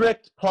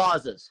 strict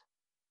pauses.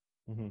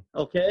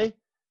 Okay?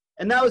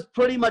 And that was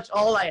pretty much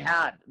all I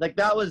had. Like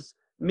that was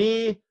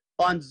me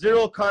on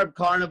 0 carb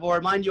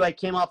carnivore. Mind you, I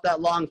came off that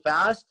long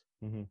fast.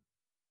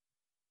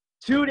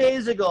 2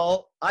 days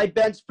ago, I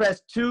bench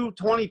pressed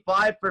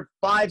 225 for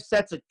 5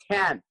 sets of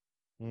 10.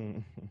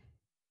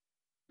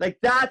 Like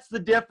that's the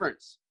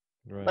difference.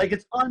 Right. Like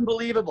it's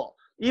unbelievable.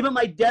 Even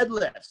my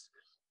deadlifts.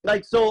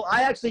 Like, so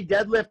I actually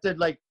deadlifted,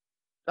 like,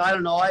 I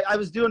don't know, I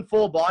was doing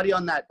full body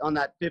on that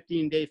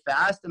 15-day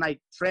fast, and I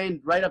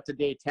trained right up to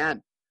day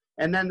 10.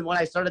 And then when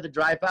I started the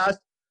dry fast,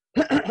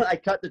 I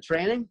cut the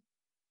training.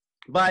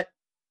 But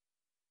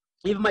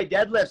even my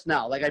deadlifts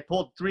now, like I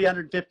pulled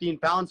 315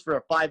 pounds for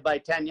a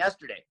 5x10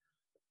 yesterday.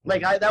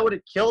 Like that would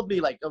have killed me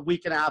like a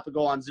week and a half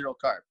ago on 0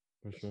 carb.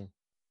 For sure.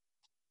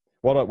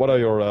 What are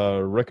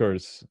your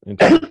records in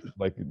terms of,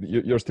 like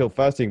you're still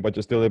fasting, but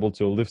you're still able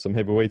to lift some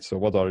heavy weights? So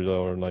what are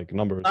your like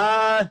numbers?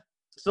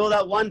 So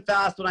that one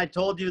fast, when I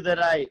told you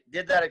that I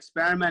did that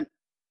experiment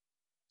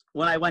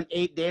when I went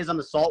 8 days on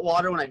the salt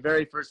water, when I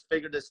very first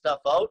figured this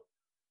stuff out,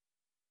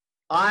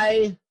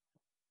 I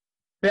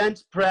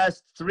bench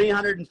pressed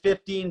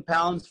 315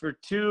 pounds for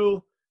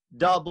 3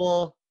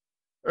 double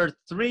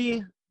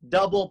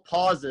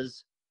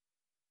pauses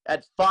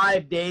at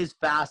 5 days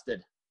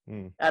fasted.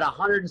 At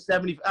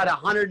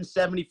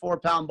 174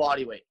 pound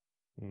body weight.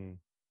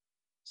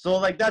 So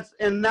like that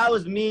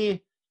was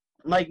me,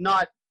 like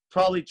not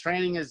probably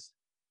training as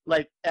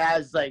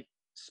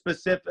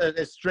specific,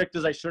 as strict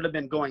as I should have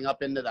been going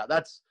up into that.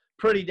 That's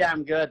pretty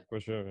damn good.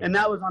 For sure. Yeah. And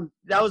that was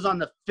on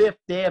the 5th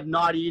day of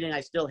not eating. I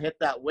still hit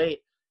that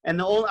weight,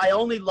 and I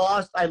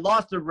lost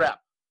a rep,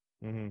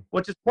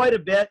 which is quite a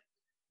bit.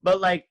 But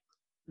like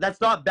that's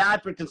not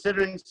bad for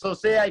considering. So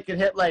say I could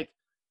hit like,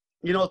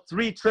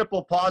 3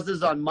 triple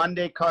pauses on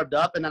Monday carved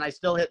up, and then I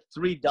still hit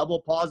 3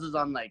 double pauses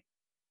on like,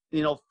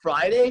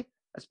 Friday.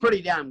 That's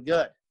pretty damn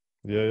good.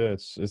 Yeah,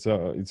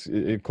 it's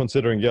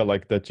considering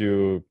like that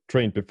you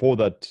trained before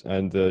that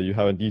and you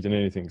haven't eaten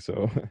anything,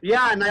 so.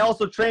 Yeah, and I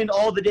also trained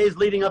all the days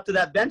leading up to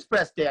that bench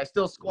press day. I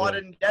still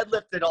squatted and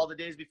deadlifted all the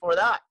days before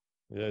that.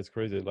 Yeah, it's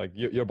crazy. Like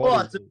your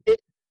body.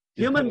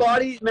 Human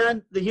body,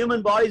 man. The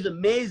human body is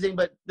amazing,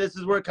 but this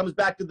is where it comes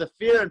back to the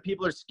fear, and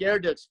people are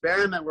scared to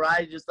experiment. Where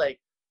I just like,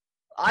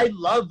 I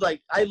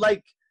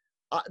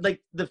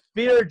the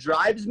fear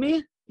drives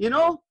me.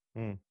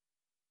 Mm.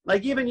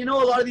 Like even, a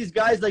lot of these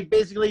guys like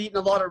basically eating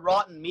a lot of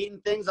rotten meat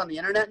and things on the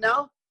internet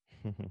now.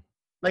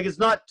 Like it's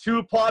not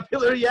too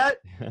popular yet,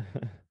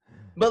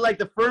 but like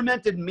the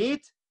fermented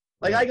meat,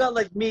 like I got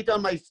like meat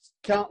on my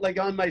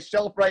on my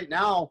shelf right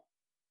now.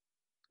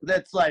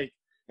 That's like,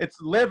 it's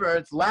liver,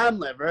 it's lamb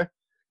liver.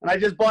 And I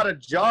just bought a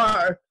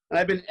jar and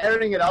I've been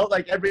airing it out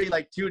like every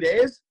 2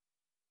 days.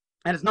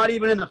 And it's not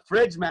even in the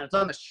fridge, man. It's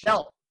on the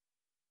shelf.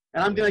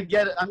 And I'm going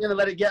to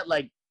let it get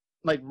like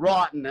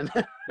rotten, and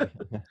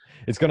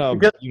it's gonna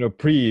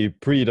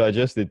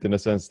pre-digest it in a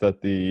sense that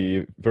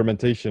the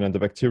fermentation and the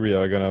bacteria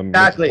are gonna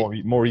make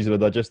it more easily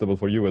digestible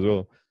for you as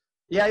well.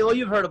 Yeah, well,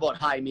 you've heard about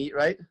high meat,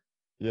 right?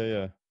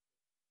 Yeah,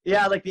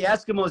 like the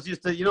Eskimos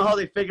used to, how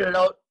they figured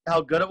out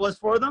how good it was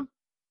for them?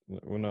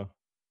 No.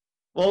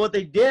 Well, what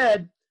they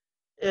did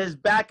is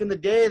back in the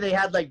day they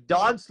had like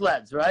dog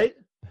sleds, right?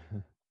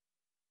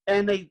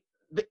 And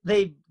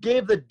they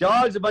gave the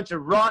dogs a bunch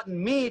of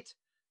rotten meat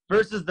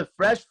versus the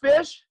fresh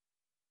fish.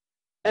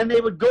 And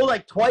they would go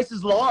like twice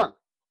as long.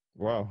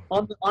 Wow.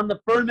 On the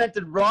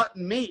fermented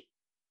rotten meat.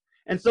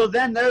 And so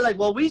then they're like,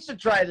 well, we should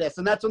try this.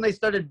 And that's when they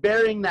started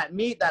burying that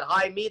meat, that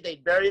high meat.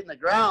 They'd bury it in the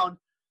ground.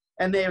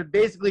 And they would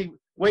basically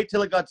wait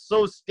till it got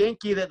so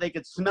stinky that they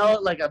could smell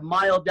it like a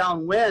mile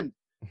downwind.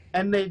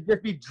 And they'd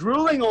just be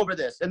drooling over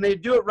this. And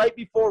they'd do it right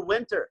before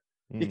winter.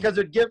 Because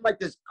it would give like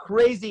this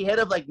crazy hit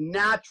of like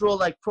natural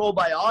like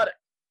probiotic.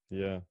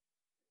 Yeah.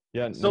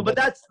 So, but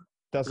that's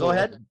go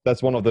ahead.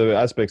 That's one of the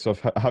aspects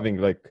of having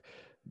like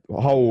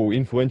how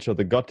influential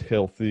the gut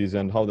health is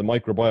and how the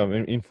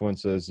microbiome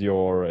influences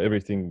your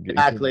everything,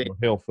 exactly, your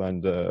health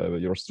and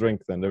your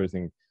strength and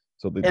everything.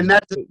 So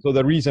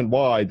the reason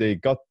why they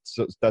got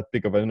that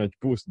big of an energy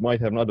boost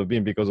might have not have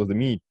been because of the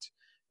meat.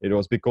 It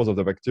was because of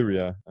the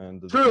bacteria.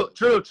 And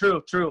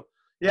True.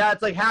 Yeah,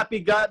 it's like happy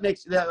gut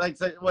makes that like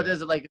what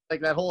is it like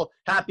that whole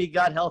happy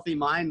gut, healthy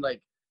mind.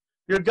 Like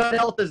your gut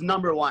health is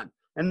number one,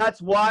 and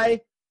that's why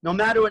no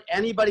matter what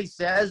anybody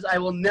says, I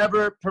will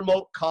never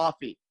promote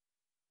coffee.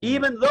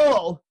 Even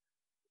though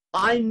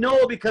I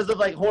know because of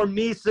like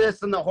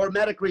hormesis and the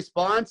hormetic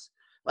response,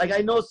 like I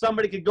know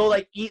somebody could go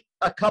like eat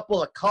a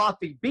couple of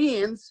coffee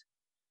beans,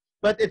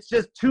 but it's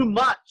just too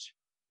much,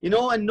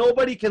 and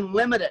nobody can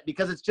limit it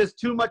because it's just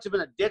too much of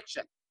an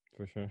addiction.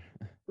 For sure.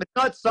 It's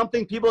not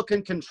something people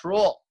can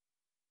control,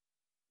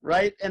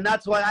 right? And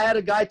that's why I had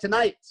a guy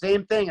tonight,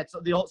 same thing. It's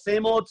the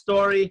same old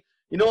story.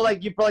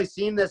 Like you've probably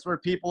seen this where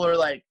people are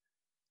like,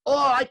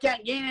 oh, I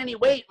can't gain any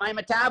weight. My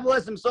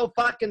metabolism's so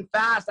fucking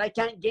fast. I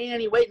can't gain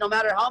any weight no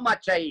matter how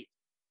much I eat.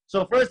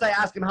 So first I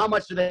ask them, how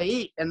much do they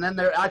eat? And then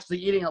they're actually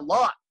eating a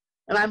lot.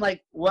 And I'm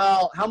like,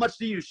 well, how much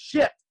do you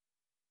shit?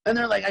 And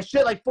they're like, I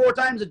shit like 4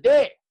 times a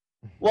day.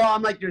 Well,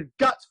 I'm like, your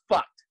gut's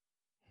fucked.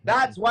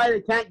 That's why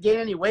they can't gain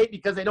any weight,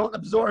 because they don't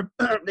absorb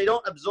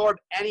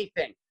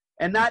anything.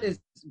 And that is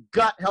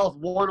gut health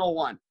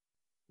 101.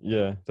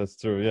 Yeah, that's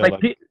true. Yeah,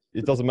 like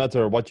it doesn't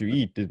matter what you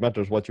eat. It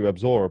matters what you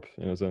absorb,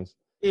 in a sense.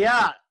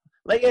 Yeah,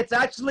 like it's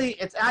actually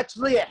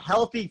a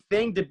healthy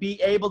thing to be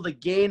able to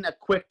gain a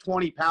quick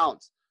 20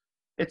 pounds.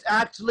 It's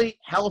actually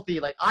healthy.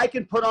 Like I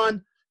can put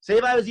on, say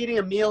if I was eating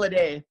a meal a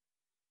day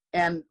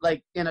and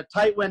like in a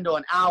tight window,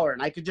 an hour,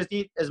 and I could just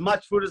eat as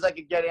much food as I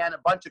could get in, a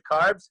bunch of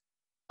carbs,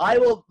 I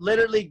will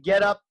literally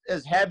get up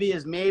as heavy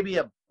as maybe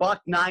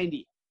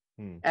 $190,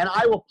 and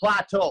I will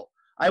plateau.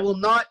 I will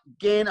not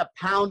gain a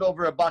pound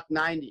over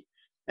 $190.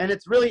 And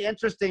it's really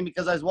interesting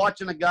because I was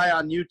watching a guy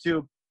on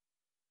YouTube,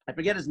 I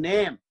forget his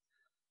name.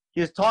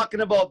 He was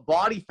talking about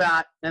body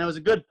fat, and it was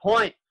a good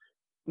point.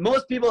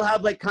 Most people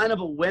have like kind of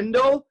a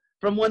window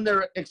from when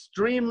they're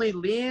extremely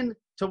lean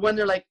to when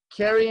they're like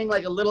carrying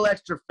like a little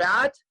extra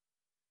fat.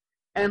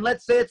 And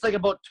let's say it's like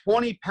about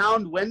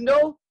 20-pound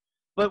window.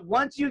 But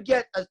once you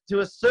get to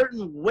a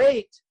certain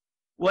weight,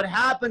 what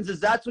happens is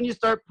that's when you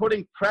start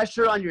putting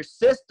pressure on your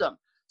system.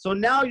 So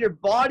now your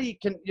body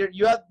can,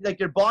 you have like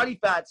your body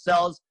fat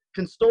cells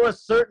can store a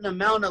certain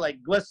amount of like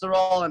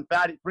glycerol and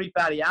free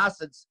fatty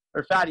acids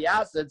or fatty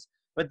acids.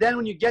 But then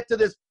when you get to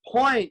this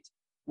point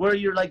where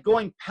you're like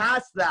going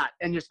past that,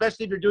 and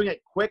especially if you're doing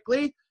it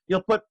quickly,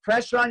 you'll put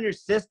pressure on your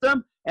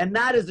system. And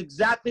that is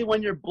exactly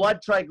when your blood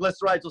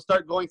triglycerides will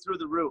start going through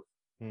the roof.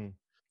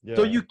 Yeah.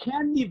 So you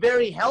can be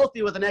very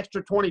healthy with an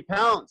extra 20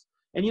 pounds.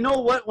 And you know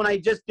what? When I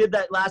just did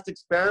that last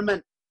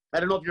experiment, I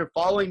don't know if you're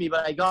following me,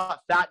 but I got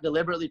fat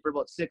deliberately for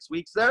about 6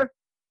 weeks there.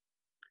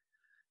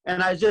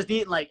 And I was just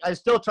eating, like, I was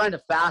still trying to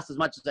fast as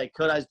much as I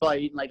could. I was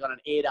probably eating like on an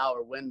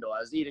 8-hour window.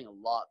 I was eating a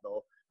lot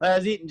though. I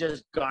was eating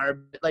just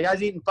garbage. Like I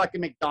was eating fucking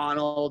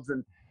McDonald's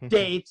and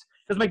dates,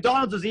 because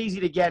McDonald's was easy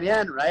to get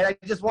in, right? I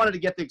just wanted to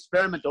get the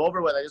experiment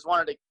over with. I just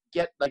wanted to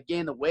get, like,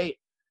 gain the weight.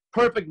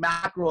 Perfect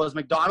macro is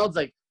McDonald's.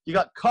 Like, you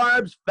got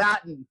carbs,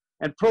 fat,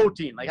 and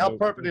protein. Like, how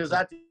perfect is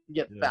that to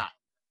get fat?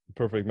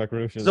 Perfect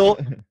macronutrients. So,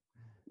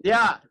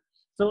 yeah.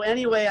 So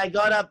anyway, I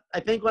got up, I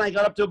think when I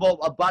got up to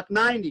about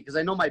 $1.90, because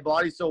I know my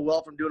body so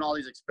well from doing all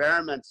these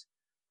experiments,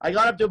 I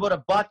got up to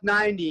about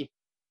 $1.90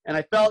 and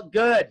I felt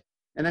good.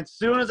 And as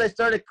soon as I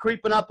started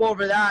creeping up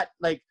over that,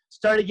 like,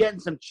 started getting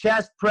some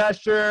chest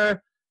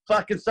pressure,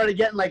 fucking started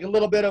getting like a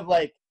little bit of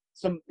like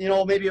some, you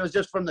know, maybe it was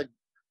just from the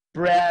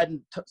bread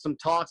and some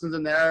toxins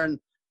in there and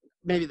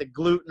maybe the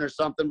gluten or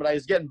something, but I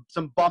was getting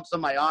some bumps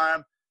on my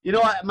arm. You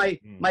know,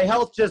 my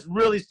health just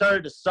really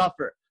started to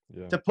suffer.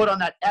 To put on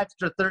that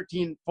extra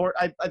 13,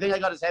 I think I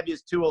got as heavy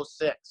as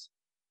 206.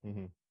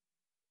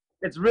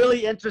 It's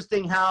really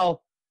interesting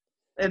how,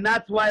 and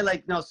that's why,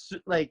 like, you know,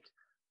 like,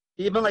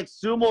 even like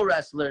sumo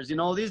wrestlers, you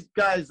know, these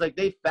guys, like,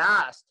 they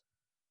fast,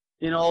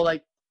 you know,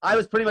 like, I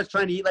was pretty much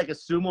trying to eat like a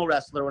sumo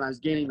wrestler when I was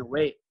gaining the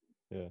weight,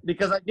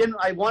 because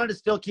I wanted to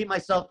still keep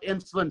myself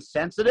insulin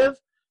sensitive.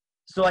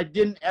 So I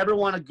didn't ever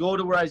want to go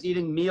to where I was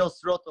eating meals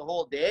throughout the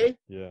whole day.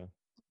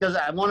 Because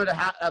I wanted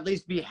to at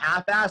least be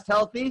half-assed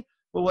healthy.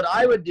 But what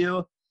I would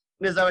do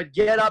is I would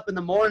get up in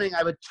the morning,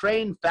 I would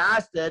train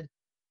fasted. As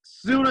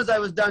soon as I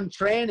was done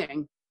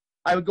training,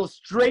 I would go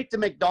straight to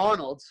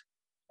McDonald's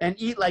and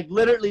eat like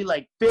literally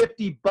like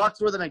 $50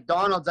 worth of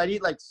McDonald's. I'd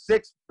eat like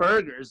 6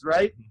 burgers,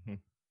 right?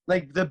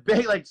 Like the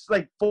big, like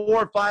 4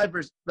 or 5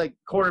 or like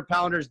quarter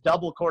pounders,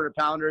 double quarter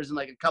pounders, and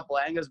like a couple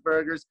Angus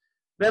burgers.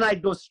 Then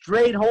I'd go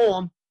straight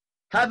home,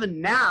 have a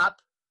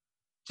nap,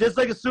 just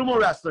like a sumo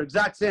wrestler,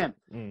 exact same.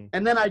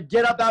 And then I'd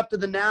get up after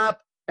the nap,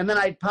 and then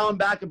I'd pound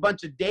back a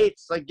bunch of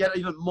dates, like get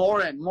even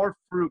more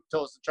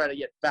fructose to try to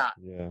get fat.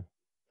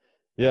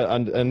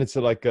 And it's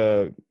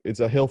it's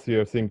a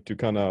healthier thing to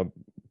kind of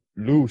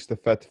lose the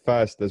fat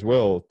fast as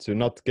well, to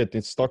not get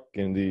it stuck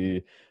in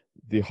the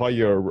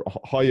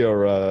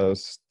higher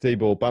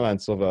stable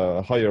balance of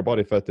a higher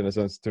body fat, in a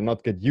sense, to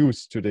not get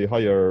used to the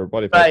higher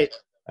body fat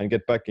and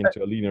get back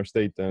into a leaner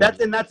state.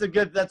 That's a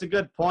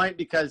good point,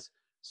 because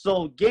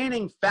so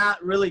gaining fat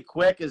really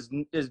quick is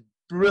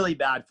really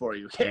bad for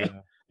you. Okay.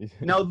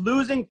 Now,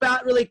 losing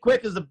fat really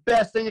quick is the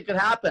best thing that could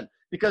happen,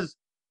 because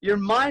your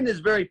mind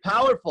is very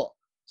powerful.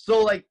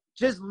 So, like,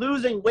 just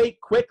losing weight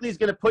quickly is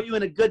going to put you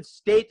in a good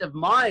state of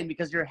mind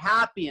because you're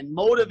happy and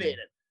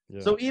motivated.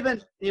 So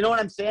even, you know what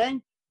I'm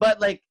saying? But,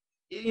 like,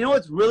 you know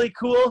what's really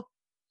cool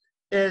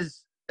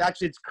is,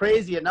 actually, it's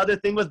crazy. Another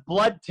thing was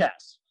blood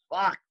tests.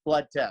 Fuck,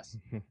 blood tests.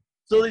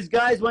 So these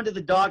guys went to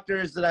the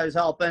doctors that I was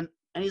helping,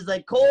 and he's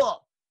like,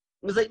 Cole,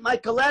 he was like, my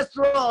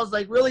cholesterol is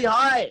like really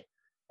high.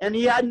 And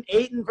he hadn't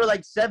eaten for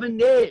like 7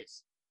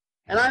 days.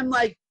 And I'm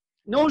like,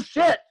 no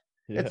shit.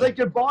 It's like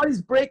your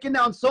body's breaking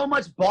down so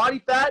much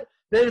body fat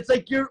that it's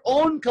like your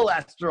own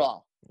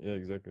cholesterol.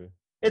 Exactly.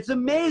 It's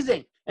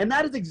amazing. And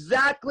that is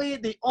exactly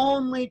the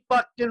only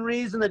fucking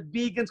reason that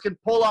vegans can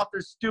pull off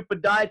their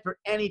stupid diet for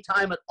any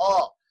time at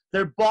all.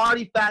 Their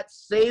body fat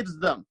saves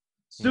them.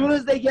 Soon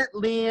as they get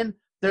lean,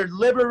 their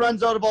liver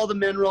runs out of all the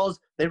minerals.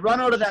 They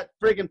run out of that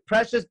friggin'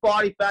 precious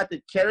body fat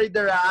that carried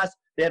their ass.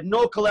 They have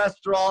no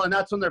cholesterol, and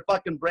that's when their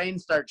fucking brain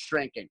starts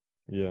shrinking.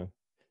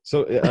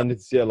 So, and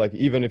it's, like,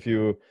 even if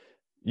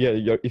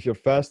if you're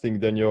fasting,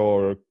 then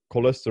your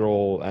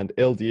cholesterol and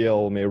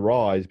LDL may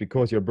rise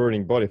because you're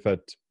burning body fat.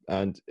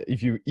 And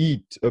if you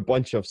eat a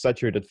bunch of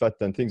saturated fat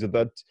and things like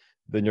that,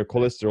 then your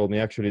cholesterol may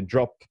actually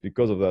drop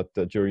because of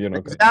that you're,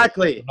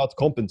 exactly not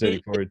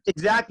compensating for it.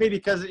 Exactly,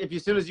 because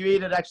as soon as you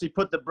eat it, actually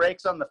put the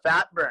brakes on the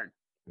fat burn.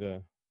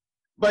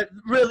 But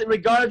really,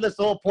 regardless,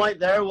 the whole point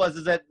there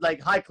is that,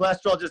 like, high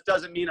cholesterol just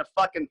doesn't mean a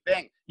fucking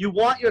thing. You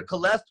want your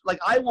cholesterol, like,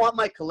 I want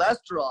my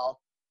cholesterol,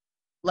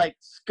 like,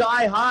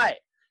 sky high.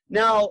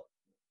 Now,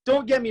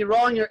 don't get me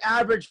wrong, your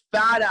average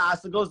fat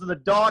ass that goes to the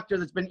doctor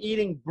that's been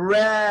eating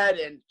bread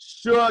and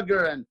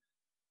sugar and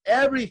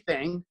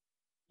everything,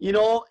 you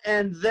know,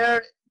 and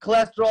their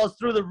cholesterol is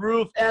through the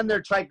roof and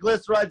their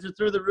triglycerides are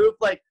through the roof,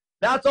 like,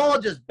 that's all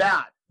just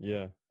bad.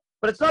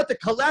 But it's not the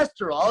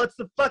cholesterol. It's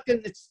the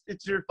fucking,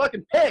 it's your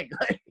fucking pig.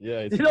 Like,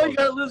 you know, you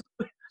gotta lose,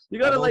 you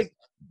gotta, like.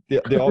 The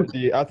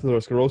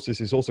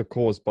atherosclerosis is also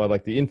caused by,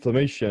 like, the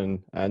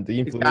inflammation, and the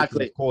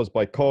inflammation is caused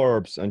by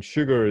carbs and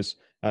sugars,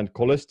 and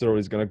cholesterol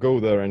is going to go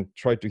there and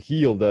try to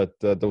heal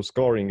those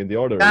scarring in the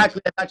arteries.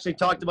 Exactly. I've actually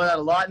talked about that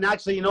a lot. And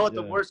actually, you know what,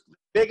 the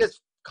biggest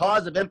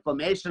cause of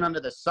inflammation under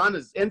the sun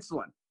is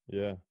insulin.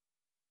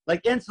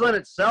 Like, insulin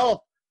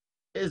itself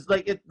is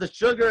like the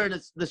sugar, and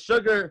it's the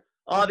sugar.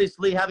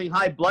 Obviously, having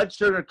high blood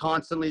sugar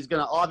constantly is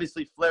going to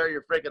obviously flare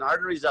your freaking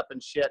arteries up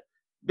and shit.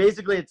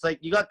 Basically, it's like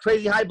you got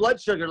crazy high blood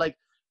sugar. Like,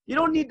 you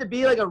don't need to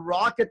be like a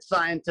rocket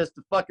scientist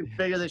to fucking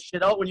figure this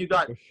shit out when you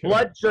got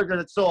blood sugar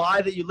that's so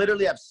high that you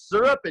literally have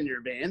syrup in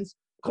your veins.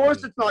 Of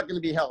course, it's not going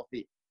to be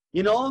healthy,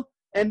 you know?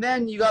 And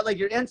then you got, like,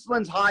 your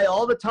insulin's high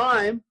all the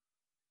time.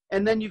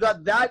 And then you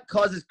got that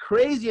causes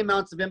crazy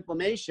amounts of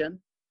inflammation.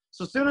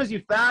 So as soon as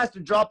you fast,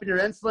 you're dropping your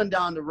insulin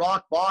down to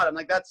rock bottom.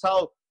 Like that's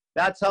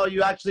how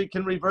you actually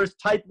can reverse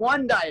type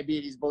 1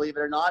 diabetes, believe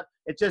it or not.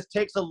 It just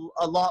takes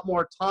a lot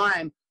more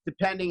time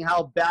depending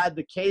how bad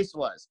the case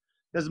was.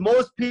 Because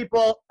most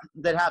people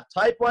that have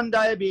type 1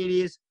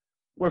 diabetes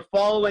were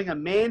following a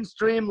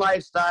mainstream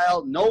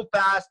lifestyle, no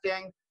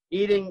fasting,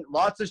 eating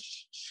lots of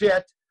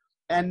shit.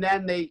 And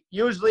then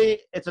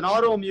it's an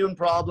autoimmune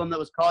problem that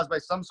was caused by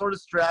some sort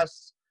of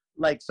stress,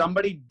 like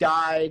somebody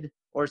died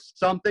or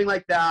something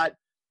like that.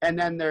 And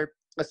then their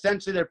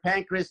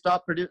pancreas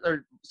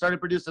started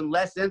producing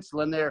less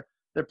insulin.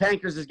 Their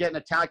pancreas is getting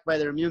attacked by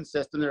their immune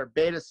system, their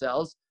beta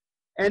cells.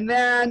 And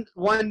then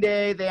one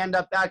day they end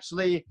up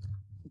actually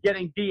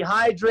getting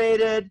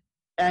dehydrated,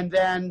 and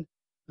then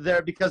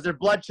because their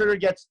blood sugar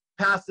gets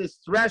past this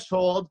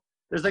threshold,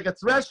 there's like a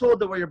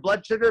threshold where your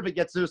blood sugar, if it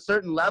gets to a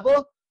certain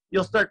level,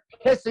 you'll start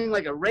pissing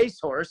like a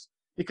racehorse,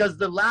 because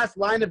the last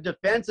line of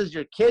defense is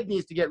your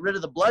kidneys to get rid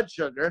of the blood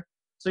sugar.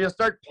 So you'll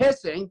start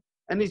pissing,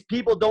 and these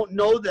people don't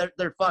know that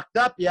they're fucked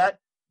up yet.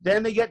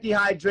 Then they get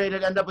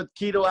dehydrated, end up with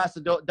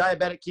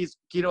diabetic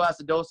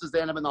ketoacidosis.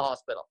 They end up in the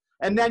hospital.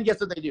 And then guess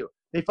what they do?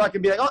 They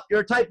fucking be like, oh,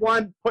 you're type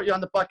 1, put you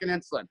on the fucking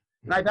insulin.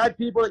 And I've had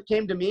people that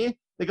came to me,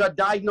 they got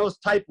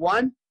diagnosed type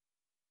 1.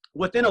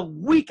 Within a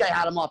week, I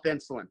had them off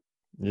insulin.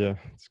 Yeah,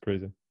 it's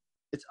crazy.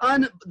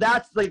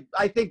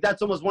 I think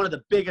that's almost one of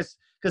the biggest,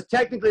 because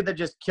technically they're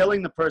just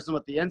killing the person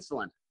with the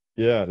insulin.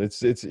 Yeah,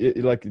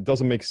 it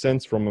doesn't make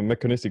sense from a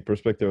mechanistic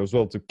perspective as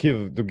well to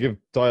give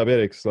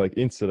diabetics like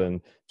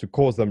insulin to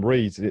cause them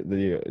raise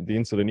the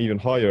insulin even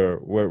higher.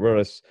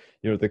 Whereas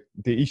the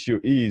issue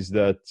is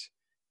that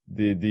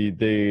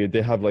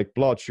they have like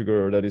blood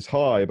sugar that is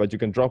high, but you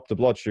can drop the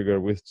blood sugar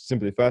with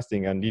simply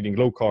fasting and eating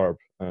low carb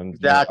and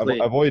exactly.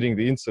 Avoiding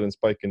the insulin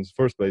spike in the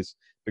first place,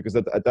 because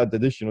that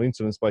additional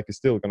insulin spike is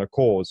still going to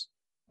cause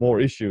more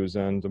issues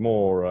and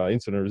more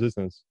insulin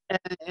resistance.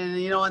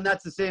 And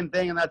that's the same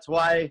thing, and that's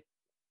what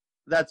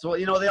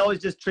they always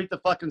just treat the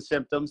fucking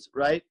symptoms,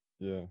 right?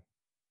 Yeah.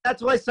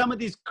 That's why some of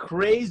these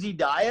crazy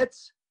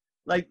diets,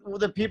 like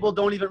the people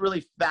don't even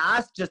really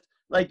fast, just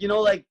like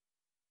the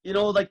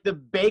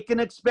bacon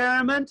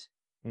experiment,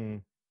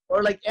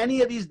 or like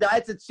any of these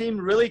diets that seem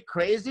really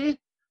crazy.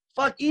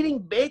 Fuck, eating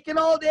bacon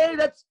all day,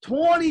 that's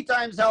 20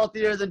 times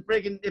healthier than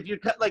freaking if you're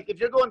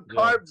going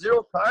carb,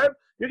 zero carb,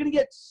 you're going to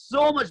get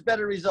so much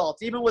better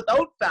results, even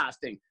without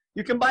fasting.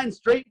 You combine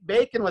straight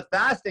bacon with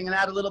fasting and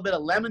add a little bit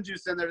of lemon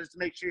juice in there just to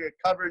make sure you're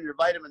covering your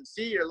vitamin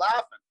C, you're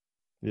laughing.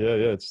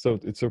 Yeah, it's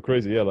so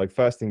crazy. Yeah, like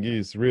fasting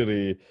is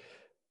really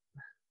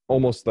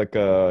almost like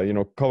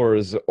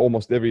covers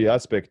almost every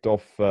aspect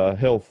of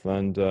health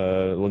and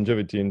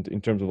longevity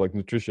in terms of like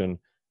nutrition.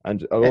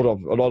 And a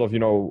lot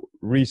of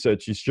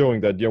research is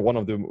showing that one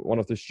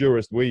of the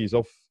surest ways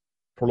of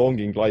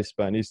prolonging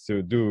lifespan is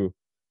to do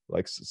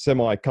like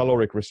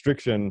semi-caloric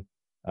restriction,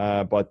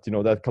 but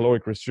that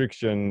caloric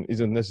restriction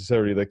isn't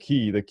necessarily the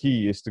key. The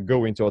key is to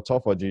go into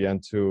autophagy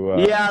and to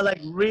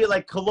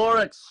like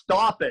caloric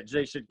stoppage,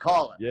 they should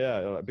call it.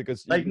 Yeah,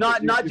 because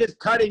not just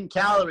cutting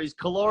calories,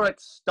 caloric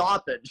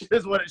stoppage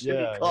is what it should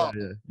be called.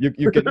 Yeah.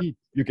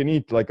 You can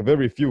eat like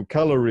very few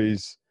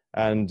calories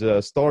and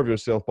starve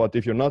yourself, but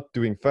if you're not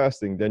doing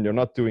fasting, then you're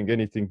not doing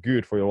anything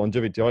good for your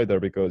longevity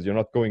either, because you're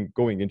not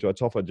going into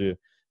autophagy,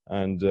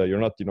 and you're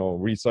not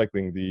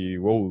recycling the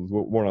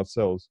worn out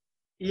cells.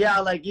 Yeah,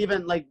 like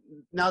even like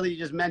now that you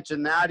just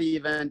mentioned that,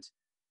 even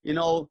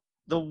the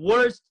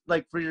worst,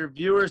 like for your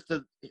viewers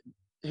to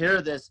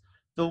hear this,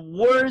 the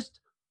worst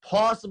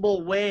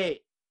possible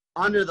way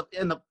under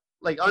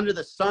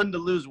the sun to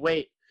lose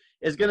weight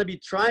is going to be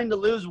trying to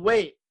lose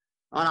weight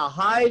on a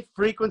high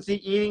frequency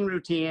eating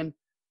routine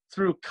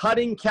through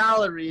cutting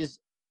calories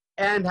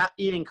and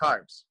eating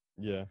carbs.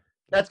 Yeah.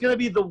 That's going to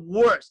be the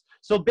worst.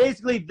 So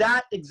basically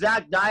that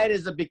exact diet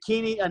is a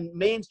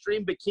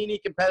mainstream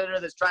bikini competitor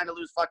that's trying to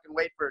lose fucking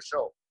weight for a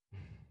show.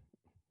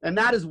 And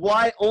that is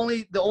why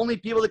the only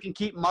people that can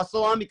keep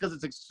muscle on, because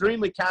it's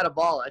extremely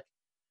catabolic,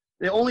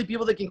 the only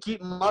people that can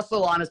keep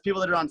muscle on is people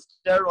that are on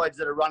steroids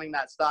that are running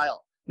that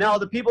style. Now,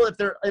 the people, if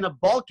they're in a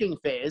bulking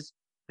phase,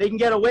 they can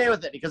get away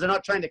with it because they're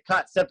not trying to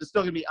cut, except it's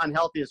still going to be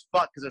unhealthy as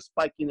fuck because they're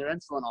spiking their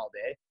insulin all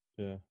day.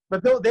 Yeah.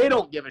 But they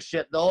don't give a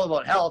shit though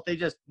about health. They're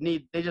taking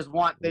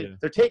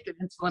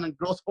insulin and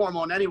growth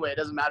hormone anyway. It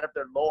doesn't matter if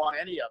they're low on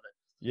any of it.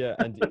 Yeah,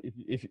 and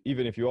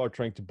even if you are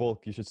trying to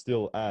bulk, you should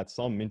still add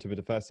some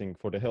intermittent fasting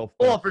for the health.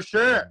 Oh, for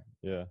sure.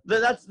 Yeah.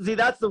 That's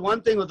the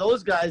one thing with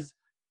those guys.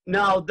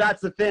 Now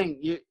that's the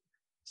thing.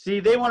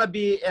 They want to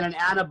be in an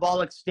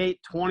anabolic state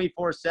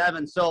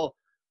 24/7. So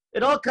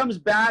it all comes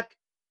back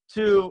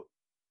to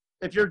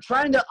if you're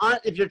trying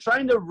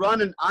to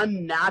run an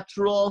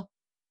unnatural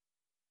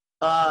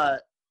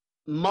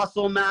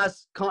muscle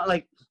mass,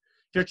 like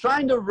if you're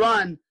trying to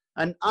run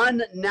an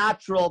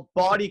unnatural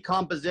body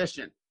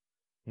composition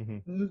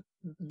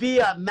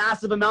via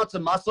massive amounts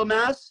of muscle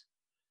mass,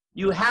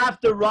 you have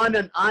to run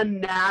an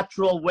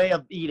unnatural way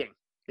of eating.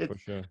 For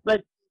sure.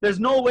 Like there's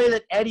no way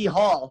that Eddie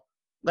Hall,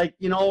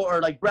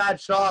 or like Brad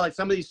Shaw, like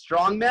some of these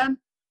strong men,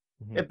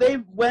 If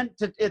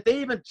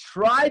they even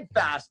tried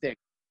fasting,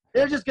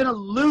 they're just going to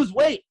lose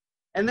weight.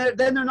 And then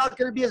they're not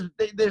going to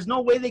be there's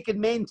no way they could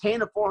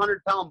maintain a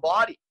 400-pound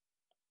body.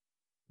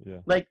 Yeah.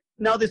 Like,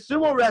 now the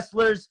sumo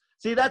wrestlers,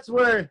 see, that's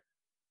where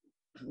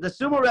the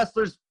sumo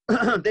wrestlers,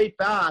 they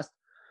fast,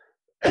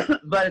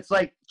 but it's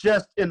like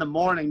just in the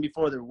morning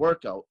before their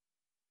workout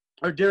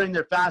or during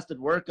their fasted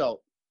workout.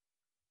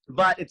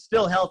 But it's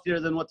still healthier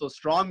than what those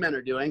strongmen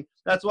are doing.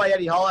 That's why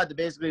Eddie Hall had to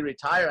basically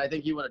retire. I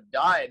think he would have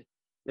died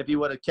if he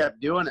would have kept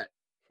doing it.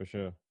 For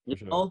sure. You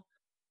know?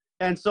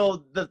 And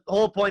so the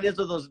whole point is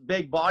with those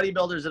big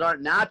bodybuilders that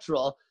aren't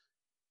natural,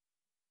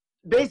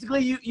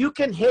 basically you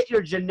can hit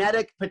your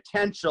genetic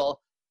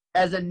potential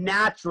as a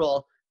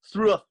natural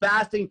through a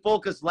fasting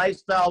focused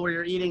lifestyle where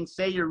you're eating,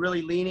 say you're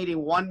really lean,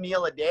 eating 1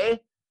 meal a day.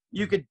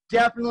 You could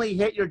definitely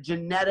hit your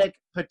genetic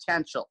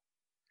potential.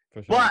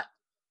 For sure.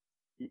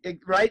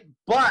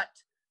 But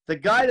the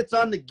guy that's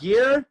on the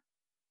gear,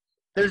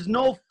 there's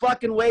no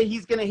fucking way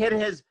he's going to hit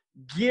his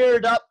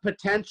geared up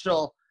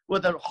potential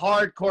with a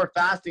hardcore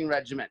fasting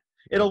regimen.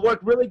 It'll work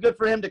really good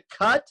for him to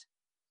cut,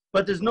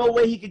 but there's no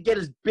way he could get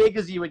as big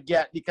as he would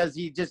get because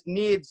he just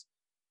needs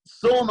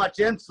so much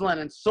insulin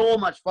and so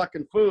much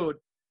fucking food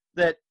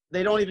that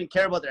they don't even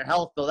care about their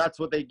health, though. That's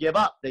what they give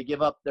up. They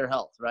give up their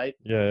health, right?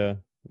 Yeah.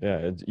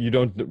 You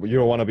don't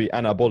want to be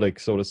anabolic,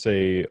 so to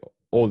say,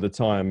 all the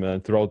time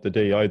and throughout the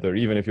day either,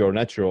 even if you're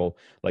natural.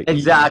 Like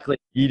exactly.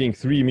 Eating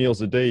 3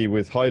 meals a day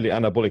with highly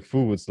anabolic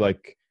foods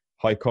like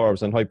high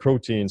carbs and high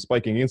protein,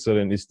 spiking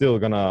insulin is still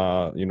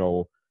gonna,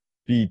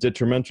 be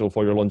detrimental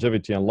for your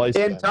longevity and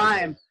lifespan. In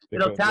time,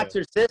 it'll tax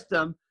your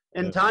system.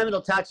 Time, it'll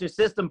tax your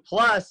system.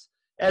 Plus,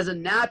 as a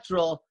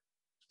natural,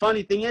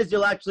 funny thing is,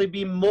 you'll actually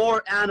be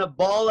more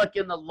anabolic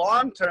in the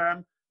long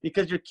term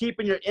because you're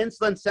keeping your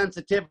insulin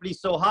sensitivity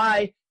so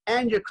high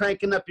and you're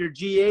cranking up your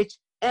GH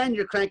and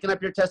you're cranking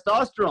up your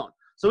testosterone.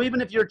 So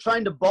even if you're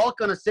trying to bulk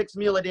on a 6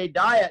 meal a day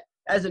diet,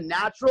 as a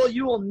natural,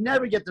 you will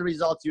never get the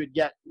results you would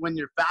get when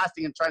you're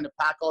fasting and trying to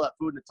pack all that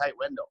food in a tight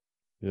window.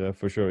 Yeah,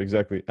 for sure.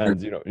 Exactly.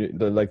 And,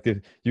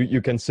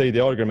 you can say the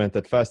argument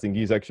that fasting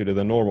is actually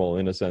the normal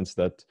in a sense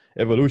that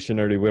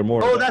evolutionarily we're more,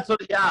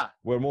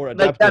 we're more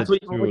adapted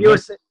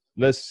to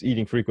less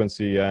eating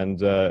frequency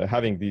and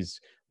having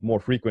these more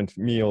frequent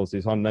meals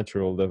is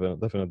unnatural,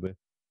 definitely.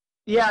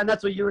 Yeah. And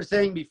that's what you were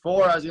saying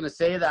before. I was going to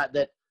say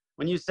that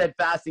when you said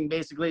fasting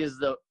basically is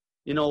the,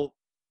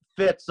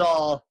 fits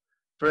all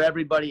for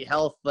everybody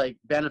health, like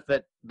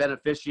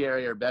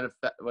beneficiary or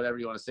benefit, whatever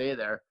you want to say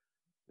there.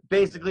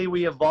 Basically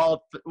we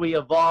evolved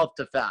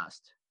to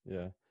fast.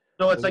 Yeah.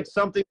 So it's like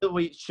something that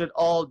we should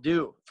all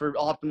do for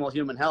optimal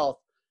human health.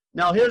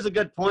 Now here's a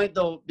good point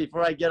though,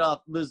 before I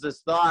lose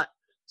this thought.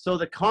 So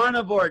the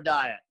carnivore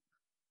diet.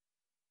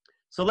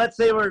 So let's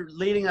say we're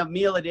leading a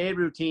meal a day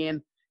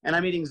routine and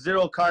I'm eating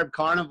 0 carb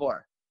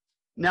carnivore.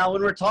 Now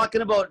when we're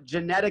talking about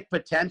genetic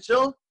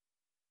potential,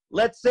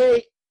 let's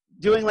say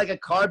doing like a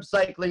carb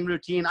cycling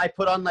routine, I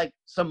put on like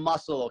some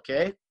muscle,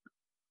 okay?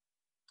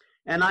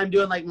 And I'm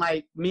doing like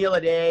my meal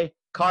a day,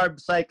 carb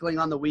cycling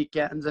on the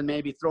weekends, and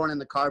maybe throwing in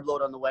the carb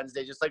load on the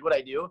Wednesday, just like what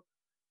I do.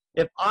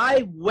 If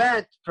I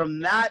went from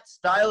that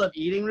style of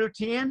eating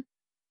routine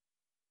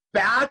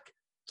back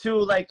to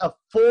like a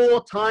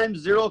full-time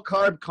 0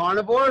 carb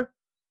carnivore,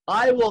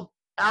 I will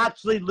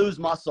actually lose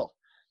muscle.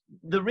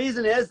 The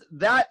reason is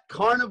that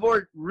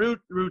carnivore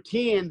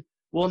routine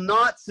will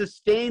not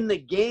sustain the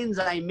gains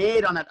I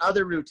made on that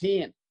other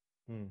routine.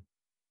 Yeah.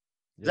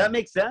 Does that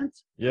make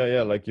sense?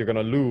 Yeah. Like you're going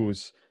to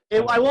lose.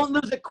 I won't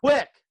lose it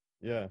quick.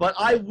 Yeah. But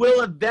I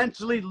will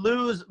eventually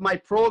lose my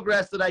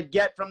progress that I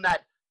get from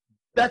that.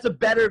 That's a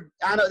better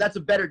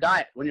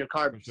diet when you're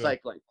carb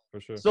cycling.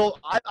 For sure. So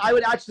I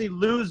would actually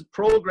lose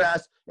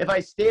progress if I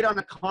stayed on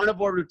a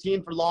carnivore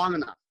routine for long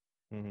enough.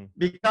 Mm-hmm.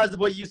 Because of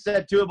what you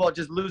said too about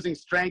just losing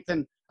strength,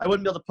 and I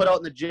wouldn't be able to put out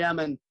in the gym,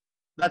 and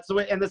that's the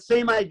way. And the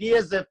same idea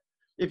is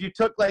if you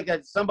took like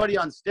somebody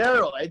on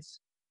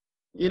steroids,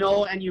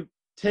 and you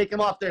take them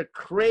off their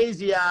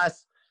crazy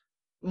ass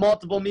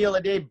multiple meal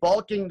a day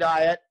bulking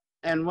diet,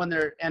 and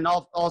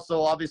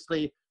also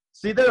obviously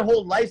see their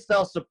whole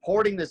lifestyle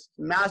supporting this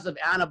massive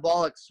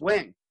anabolic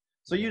swing.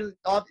 So you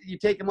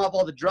take them off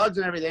all the drugs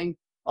and everything,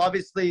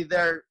 obviously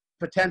their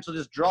potential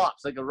just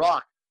drops like a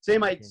rock.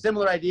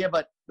 Similar idea,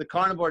 but the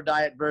carnivore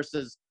diet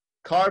versus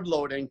carb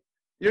loading,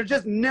 you're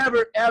just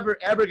never, ever,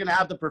 ever going to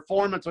have the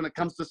performance when it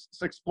comes to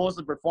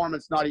explosive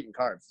performance not eating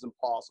carbs. It's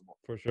impossible.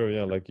 For sure,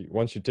 yeah. Like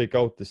once you take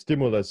out the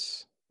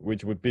stimulus,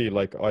 which would be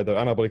like either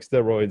anabolic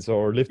steroids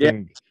or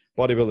lifting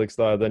bodybuilding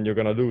style, then you're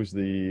going to lose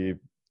the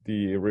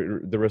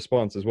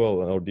response as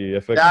well, or the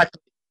effect,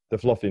 exactly. The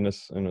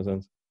fluffiness in a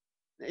sense.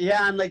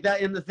 Yeah, and like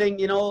that in the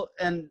thing,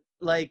 and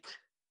like,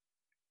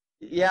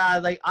 yeah,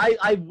 like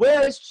I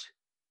wish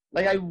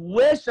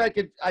I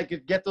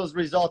could get those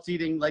results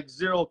eating like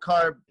 0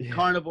 carb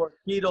carnivore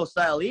keto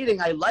style eating.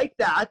 I like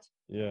that.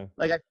 Yeah.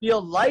 Like I feel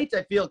light,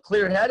 I feel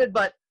clear headed,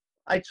 but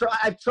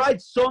I've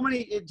tried so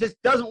many, it just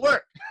doesn't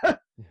work.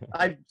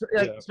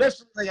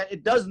 Especially like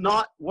it does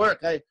not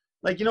work. Like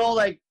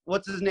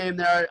what's his name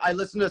there? I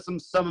listen to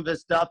some of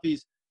his stuff. He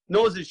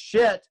knows his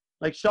shit,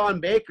 like Sean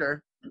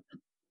Baker.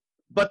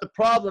 But the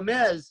problem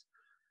is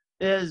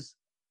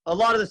a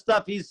lot of the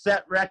stuff he's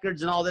set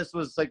records and all this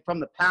was like from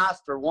the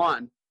past for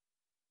one.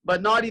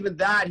 But not even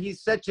that.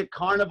 He's such a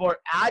carnivore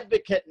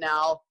advocate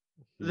now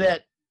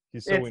that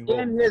he's so it's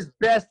in his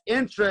best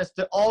interest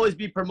to always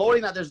be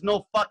promoting that. There's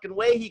no fucking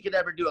way he could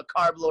ever do a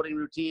carb loading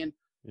routine.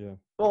 Yeah.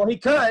 Well, he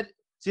could.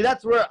 See,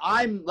 that's where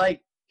I'm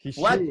like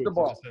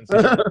flexible.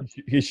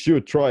 He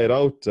should try it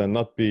out and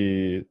not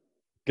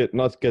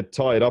get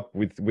tied up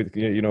with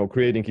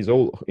creating his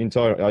whole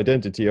entire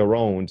identity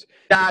around.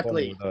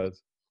 Exactly.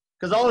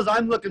 Because all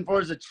I'm looking for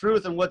is the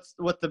truth and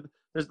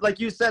there's, like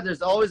you said,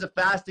 there's always a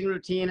fasting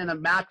routine and a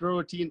macro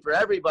routine for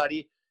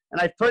everybody.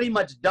 And I pretty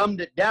much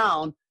dumbed it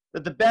down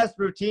that the best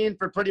routine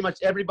for pretty much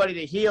everybody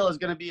to heal is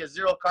going to be a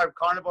zero carb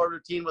carnivore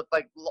routine with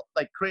like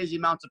crazy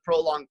amounts of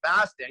prolonged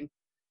fasting.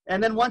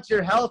 And then once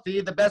you're healthy,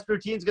 the best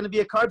routine is going to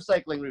be a carb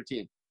cycling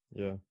routine.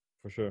 Yeah,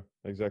 for sure.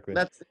 Exactly.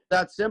 That's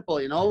that simple,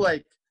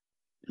 like.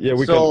 Yeah,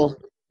 we can.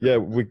 Yeah,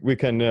 we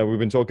can. We've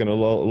been talking a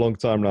long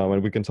time now,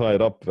 and we can tie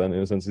it up. And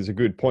in a sense, it's a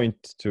good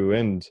point to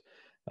end.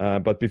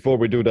 But before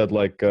we do that,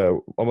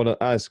 I want to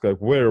ask,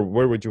 where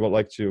would you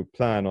like to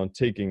plan on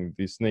taking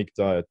the snake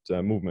diet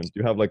movement?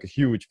 You have a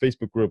huge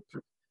Facebook group.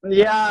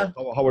 Yeah.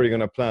 How are you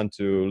gonna plan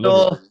to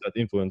leverage that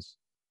influence?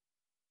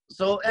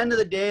 So end of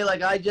the day,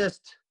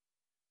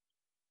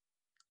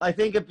 I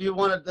think if you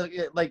want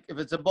to, if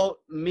it's about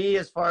me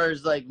as far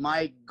as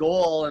my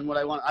goal and what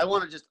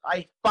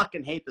I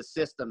fucking hate the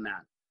system,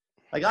 man.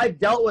 I've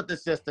dealt with the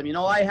system,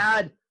 I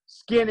had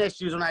skin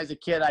issues when I was a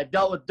kid. I've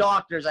dealt with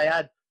doctors. I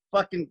had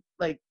fucking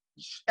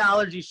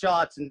allergy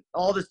shots and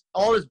all this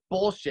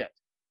bullshit,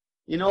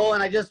 and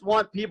I just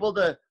want people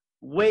to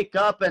wake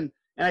up and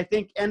I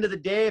think end of the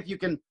day, if you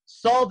can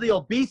solve the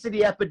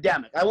obesity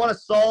epidemic, I want to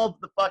solve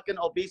the fucking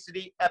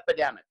obesity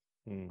epidemic.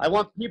 I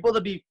want people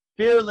to be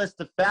fearless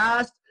to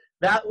fast.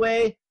 That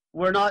way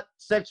we're not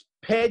such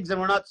pigs and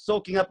we're not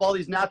soaking up all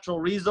these natural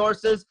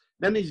resources.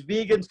 Then these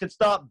vegans could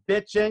stop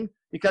bitching,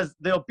 because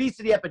the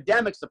obesity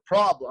epidemic's the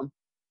problem,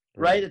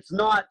 right? It's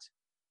not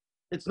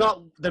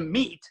the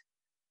meat.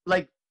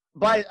 On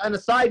a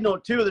side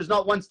note too, there's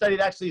not one study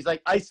that actually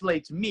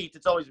isolates meat.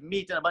 It's always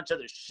meat and a bunch of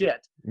other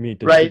shit.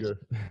 Meat, right? Sugar.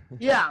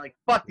 Yeah,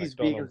 fuck these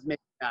vegans, make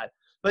me mad.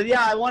 But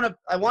yeah, I want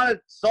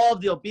to solve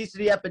the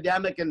obesity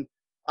epidemic, and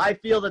I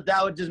feel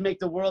that would just make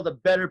the world a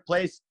better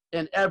place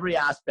in every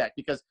aspect,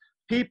 because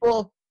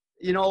people,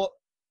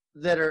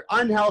 that are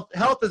unhealthy,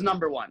 health is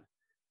number one.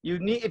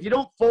 If you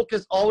don't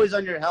focus always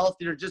on your health,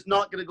 you're just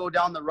not going to go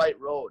down the right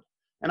road.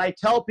 And I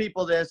tell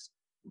people this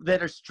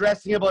that are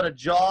stressing about a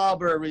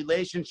job or a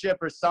relationship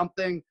or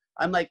something.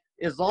 I'm like,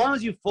 as long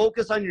as you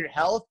focus on your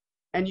health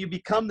and you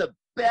become the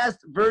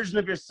best version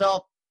of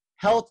yourself,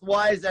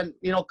 health-wise and,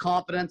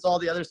 confidence, all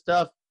the other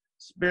stuff,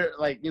 spirit,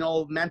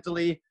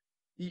 mentally,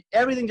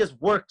 everything just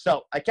works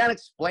out. I can't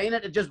explain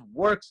it. It just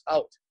works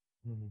out.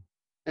 Mm-hmm.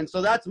 And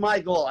so that's my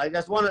goal. I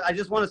just want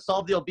to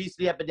solve the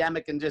obesity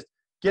epidemic and just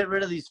get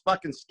rid of these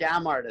fucking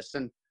scam artists.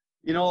 And,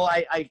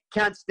 I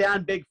can't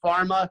stand big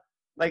pharma.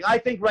 I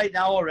think right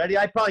now already,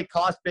 I probably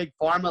cost big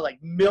pharma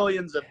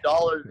millions of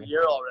dollars a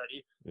year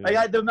already.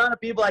 Yeah. The amount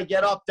of people I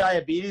get off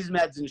diabetes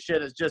meds and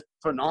shit is just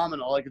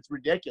phenomenal. It's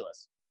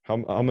ridiculous.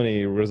 How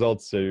many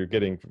results are you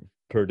getting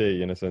per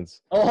day, in a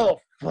sense? Oh,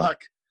 fuck.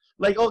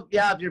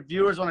 If your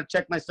viewers want to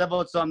check my stuff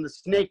out, so I'm the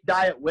Snake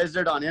Diet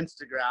Wizard on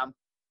Instagram.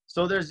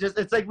 So there's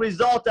it's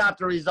result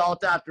after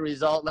result after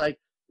result.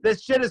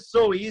 This shit is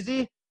so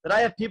easy that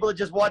I have people that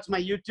just watch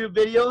my YouTube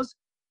videos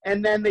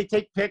and then they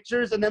take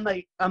pictures, and then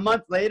a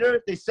month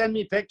later they send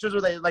me pictures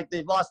where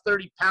they've lost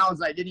 30 pounds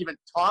and I didn't even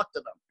talk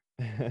to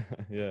them.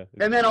 Yeah.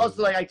 And then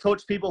also I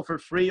coach people for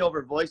free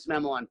over voice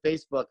memo on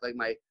Facebook.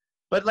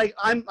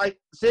 I'm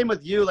same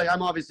with you.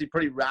 I'm obviously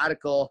pretty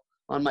radical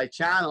on my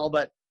channel,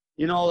 but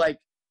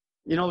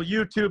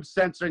YouTube's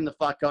censoring the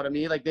fuck out of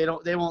me.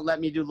 They won't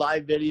let me do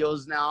live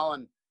videos now,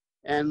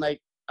 and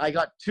I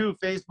got 2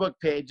 Facebook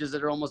pages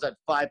that are almost at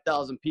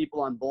 5,000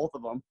 people on both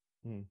of them.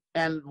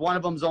 And one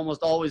of them's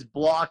almost always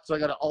blocked, so I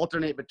got to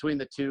alternate between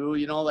the two.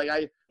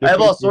 I have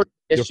all sorts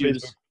of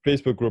issues.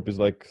 Facebook group is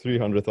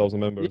 300,000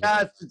 members.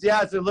 Yeah,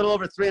 it's a little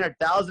over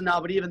 300,000 now.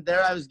 But even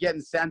there, I was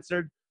getting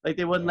censored.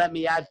 They wouldn't let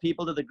me add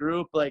people to the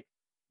group. But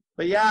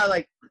yeah,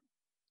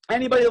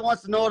 anybody that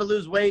wants to know how to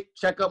lose weight,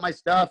 check out my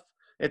stuff.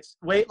 It's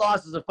weight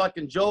loss is a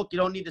fucking joke. You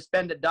don't need to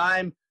spend a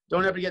dime.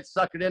 Don't ever get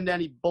suckered into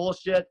any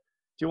bullshit.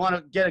 If you want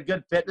to get a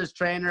good fitness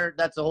trainer,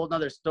 that's a whole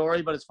nother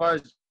story. But as far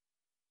as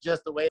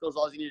just the weight goes,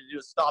 all you need to do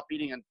is stop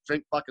eating and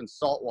drink fucking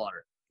salt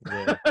water.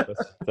 Yeah,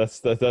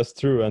 that's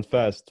true, and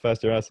fast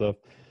your ass off.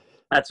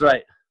 That's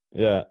right.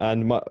 Yeah,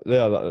 and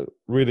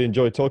really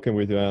enjoyed talking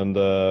with you. And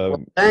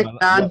thanks,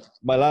 man.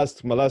 My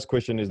last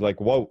question is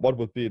what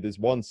would be this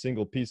one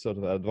single piece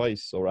of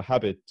advice or a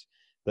habit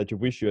that you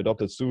wish you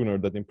adopted sooner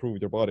that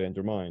improved your body and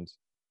your mind?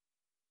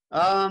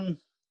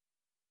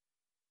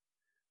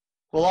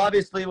 Well,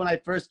 obviously, when I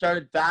first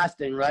started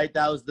fasting, right,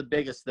 that was the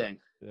biggest thing.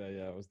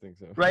 Yeah, I was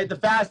thinking so. Right, the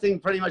fasting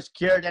pretty much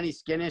cured any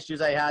skin issues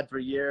I had for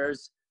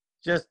years.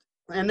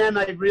 And then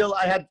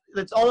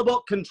it's all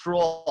about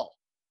control.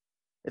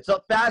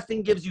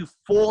 Fasting gives you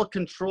full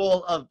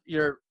control of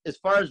as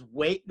far as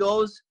weight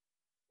goes,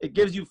 it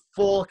gives you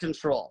full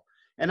control.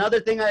 Another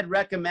thing I'd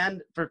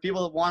recommend for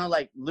people that want to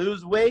like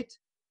lose weight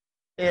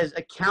is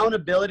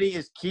accountability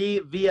is key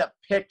via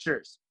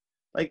pictures,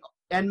 like,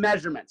 and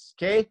measurements,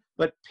 okay?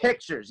 But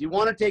pictures, you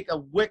want to take a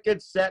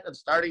wicked set of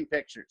starting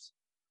pictures,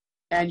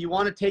 and you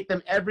want to take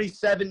them every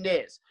 7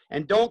 days.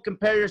 And don't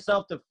compare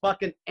yourself to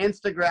fucking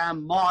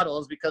Instagram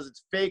models because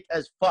it's fake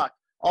as fuck.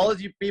 All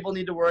you people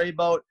need to worry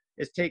about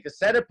is take a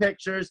set of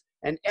pictures,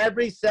 and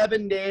every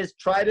 7 days,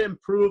 try to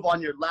improve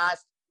on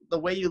the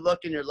way you look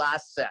in your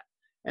last set.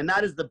 And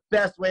that is the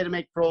best way to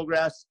make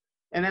progress.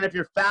 And then if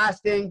you're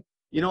fasting,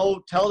 you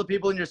know, tell the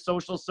people in your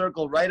social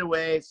circle right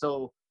away.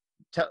 So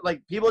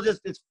like people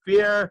just, it's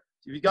fear.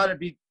 You got to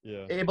be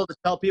able to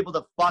tell people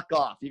to fuck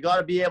off. You got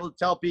to be able to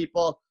tell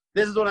people,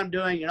 this is what I'm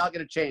doing. You're not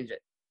going to change it.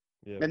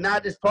 Yeah. And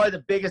that is probably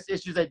the biggest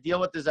issues I deal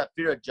with, is that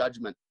fear of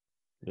judgment.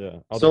 Yeah.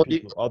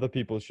 Other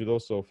people should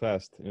also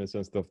fast, in a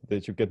sense that they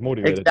should get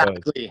motivated.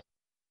 Exactly.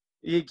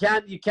 You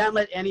can't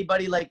let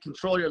anybody like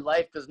control your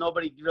life, because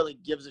nobody really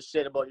gives a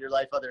shit about your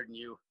life other than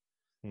you.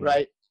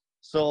 Right.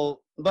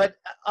 So, but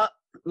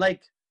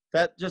like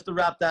that, just to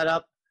wrap that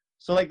up.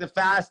 So like the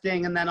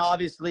fasting, and then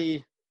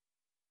obviously,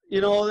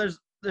 you know,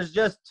 there's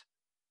just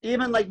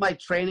even like my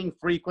training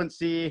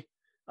frequency,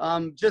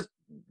 just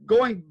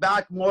going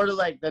back more to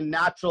like the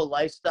natural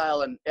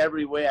lifestyle in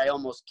every way I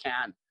almost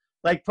can.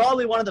 Like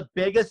probably one of the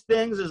biggest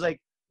things is like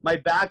my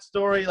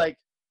backstory. Like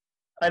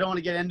I don't want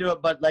to get into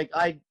it, but like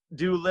I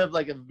do live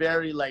like a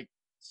very like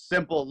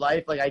simple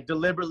life. Like I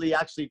deliberately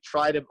actually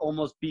try to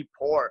almost be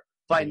poor,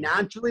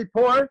 financially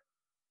poor,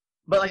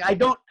 but like I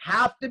don't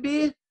have to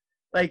be.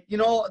 Like, you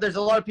know, there's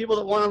a lot of people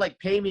that want to like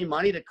pay me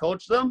money to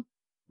coach them,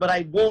 but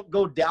I won't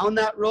go down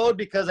that road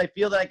because I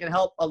feel that I can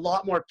help a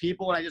lot more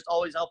people, and I just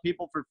always help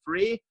people for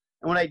free.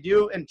 And what I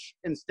do,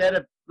 instead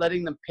of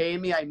letting them pay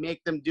me, I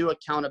make them do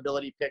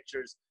accountability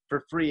pictures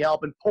for free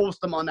help and post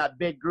them on that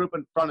big group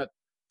in front of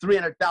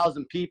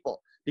 300,000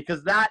 people,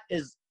 because that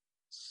is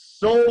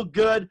so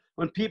good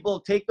when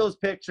people take those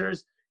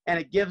pictures and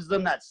it gives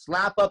them that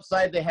slap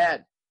upside the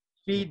head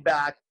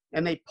feedback,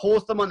 and they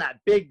post them on that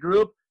big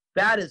group.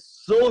 That is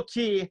so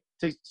key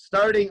to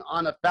starting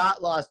on a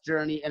fat loss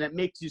journey, and it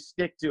makes you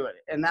stick to it.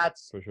 And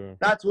that's for sure.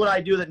 That's what I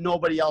do that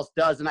nobody else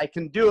does. And I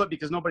can do it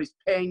because nobody's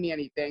paying me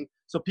anything.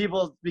 So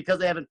people, because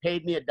they haven't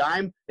paid me a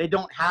dime, they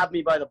don't have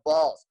me by the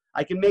balls.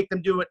 I can make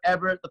them do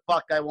whatever the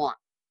fuck I want.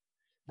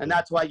 And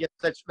that's why I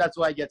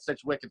get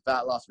such wicked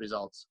fat loss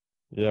results.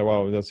 Yeah,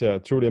 wow, that's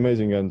truly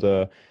amazing.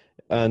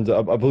 And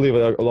I believe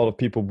a lot of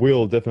people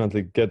will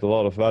definitely get a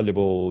lot of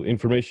valuable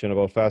information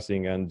about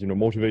fasting and, you know,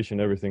 motivation,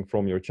 everything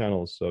from your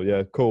channel. So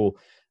yeah, cool.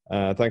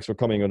 Thanks for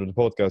coming onto the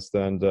podcast,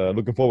 and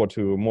looking forward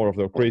to more of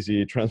the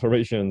crazy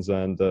transformations,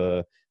 and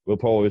we'll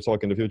probably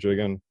talk in the future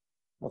again.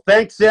 Well,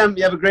 thanks, Sim.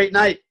 You have a great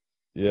night.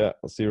 Yeah,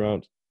 I'll see you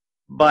around.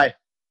 Bye.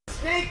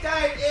 Snake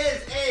diet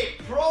is a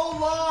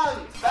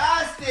prolonged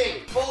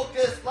fasting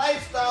focused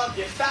lifestyle.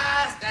 You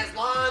fast as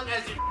long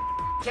as you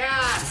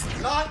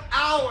can, not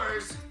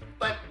hours,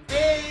 but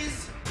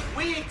days,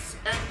 weeks,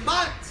 and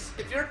months.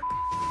 If you're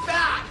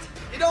fat,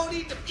 you don't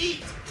need to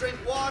eat, drink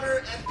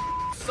water,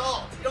 and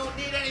salt. You don't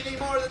need anything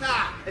more than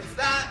that. It's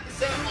that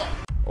simple.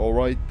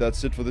 Alright,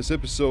 that's it for this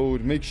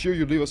episode. Make sure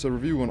you leave us a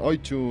review on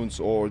iTunes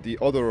or the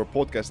other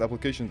podcast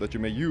applications that you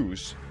may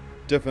use.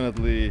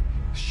 Definitely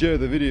share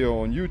the video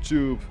on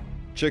YouTube.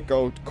 Check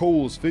out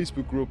Cole's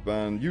Facebook group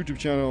and YouTube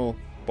channel.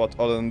 But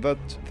other than that,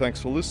 thanks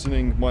for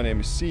listening. My name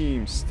is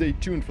Siim. Stay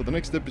tuned for the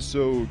next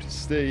episode.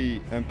 Stay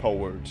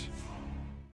empowered.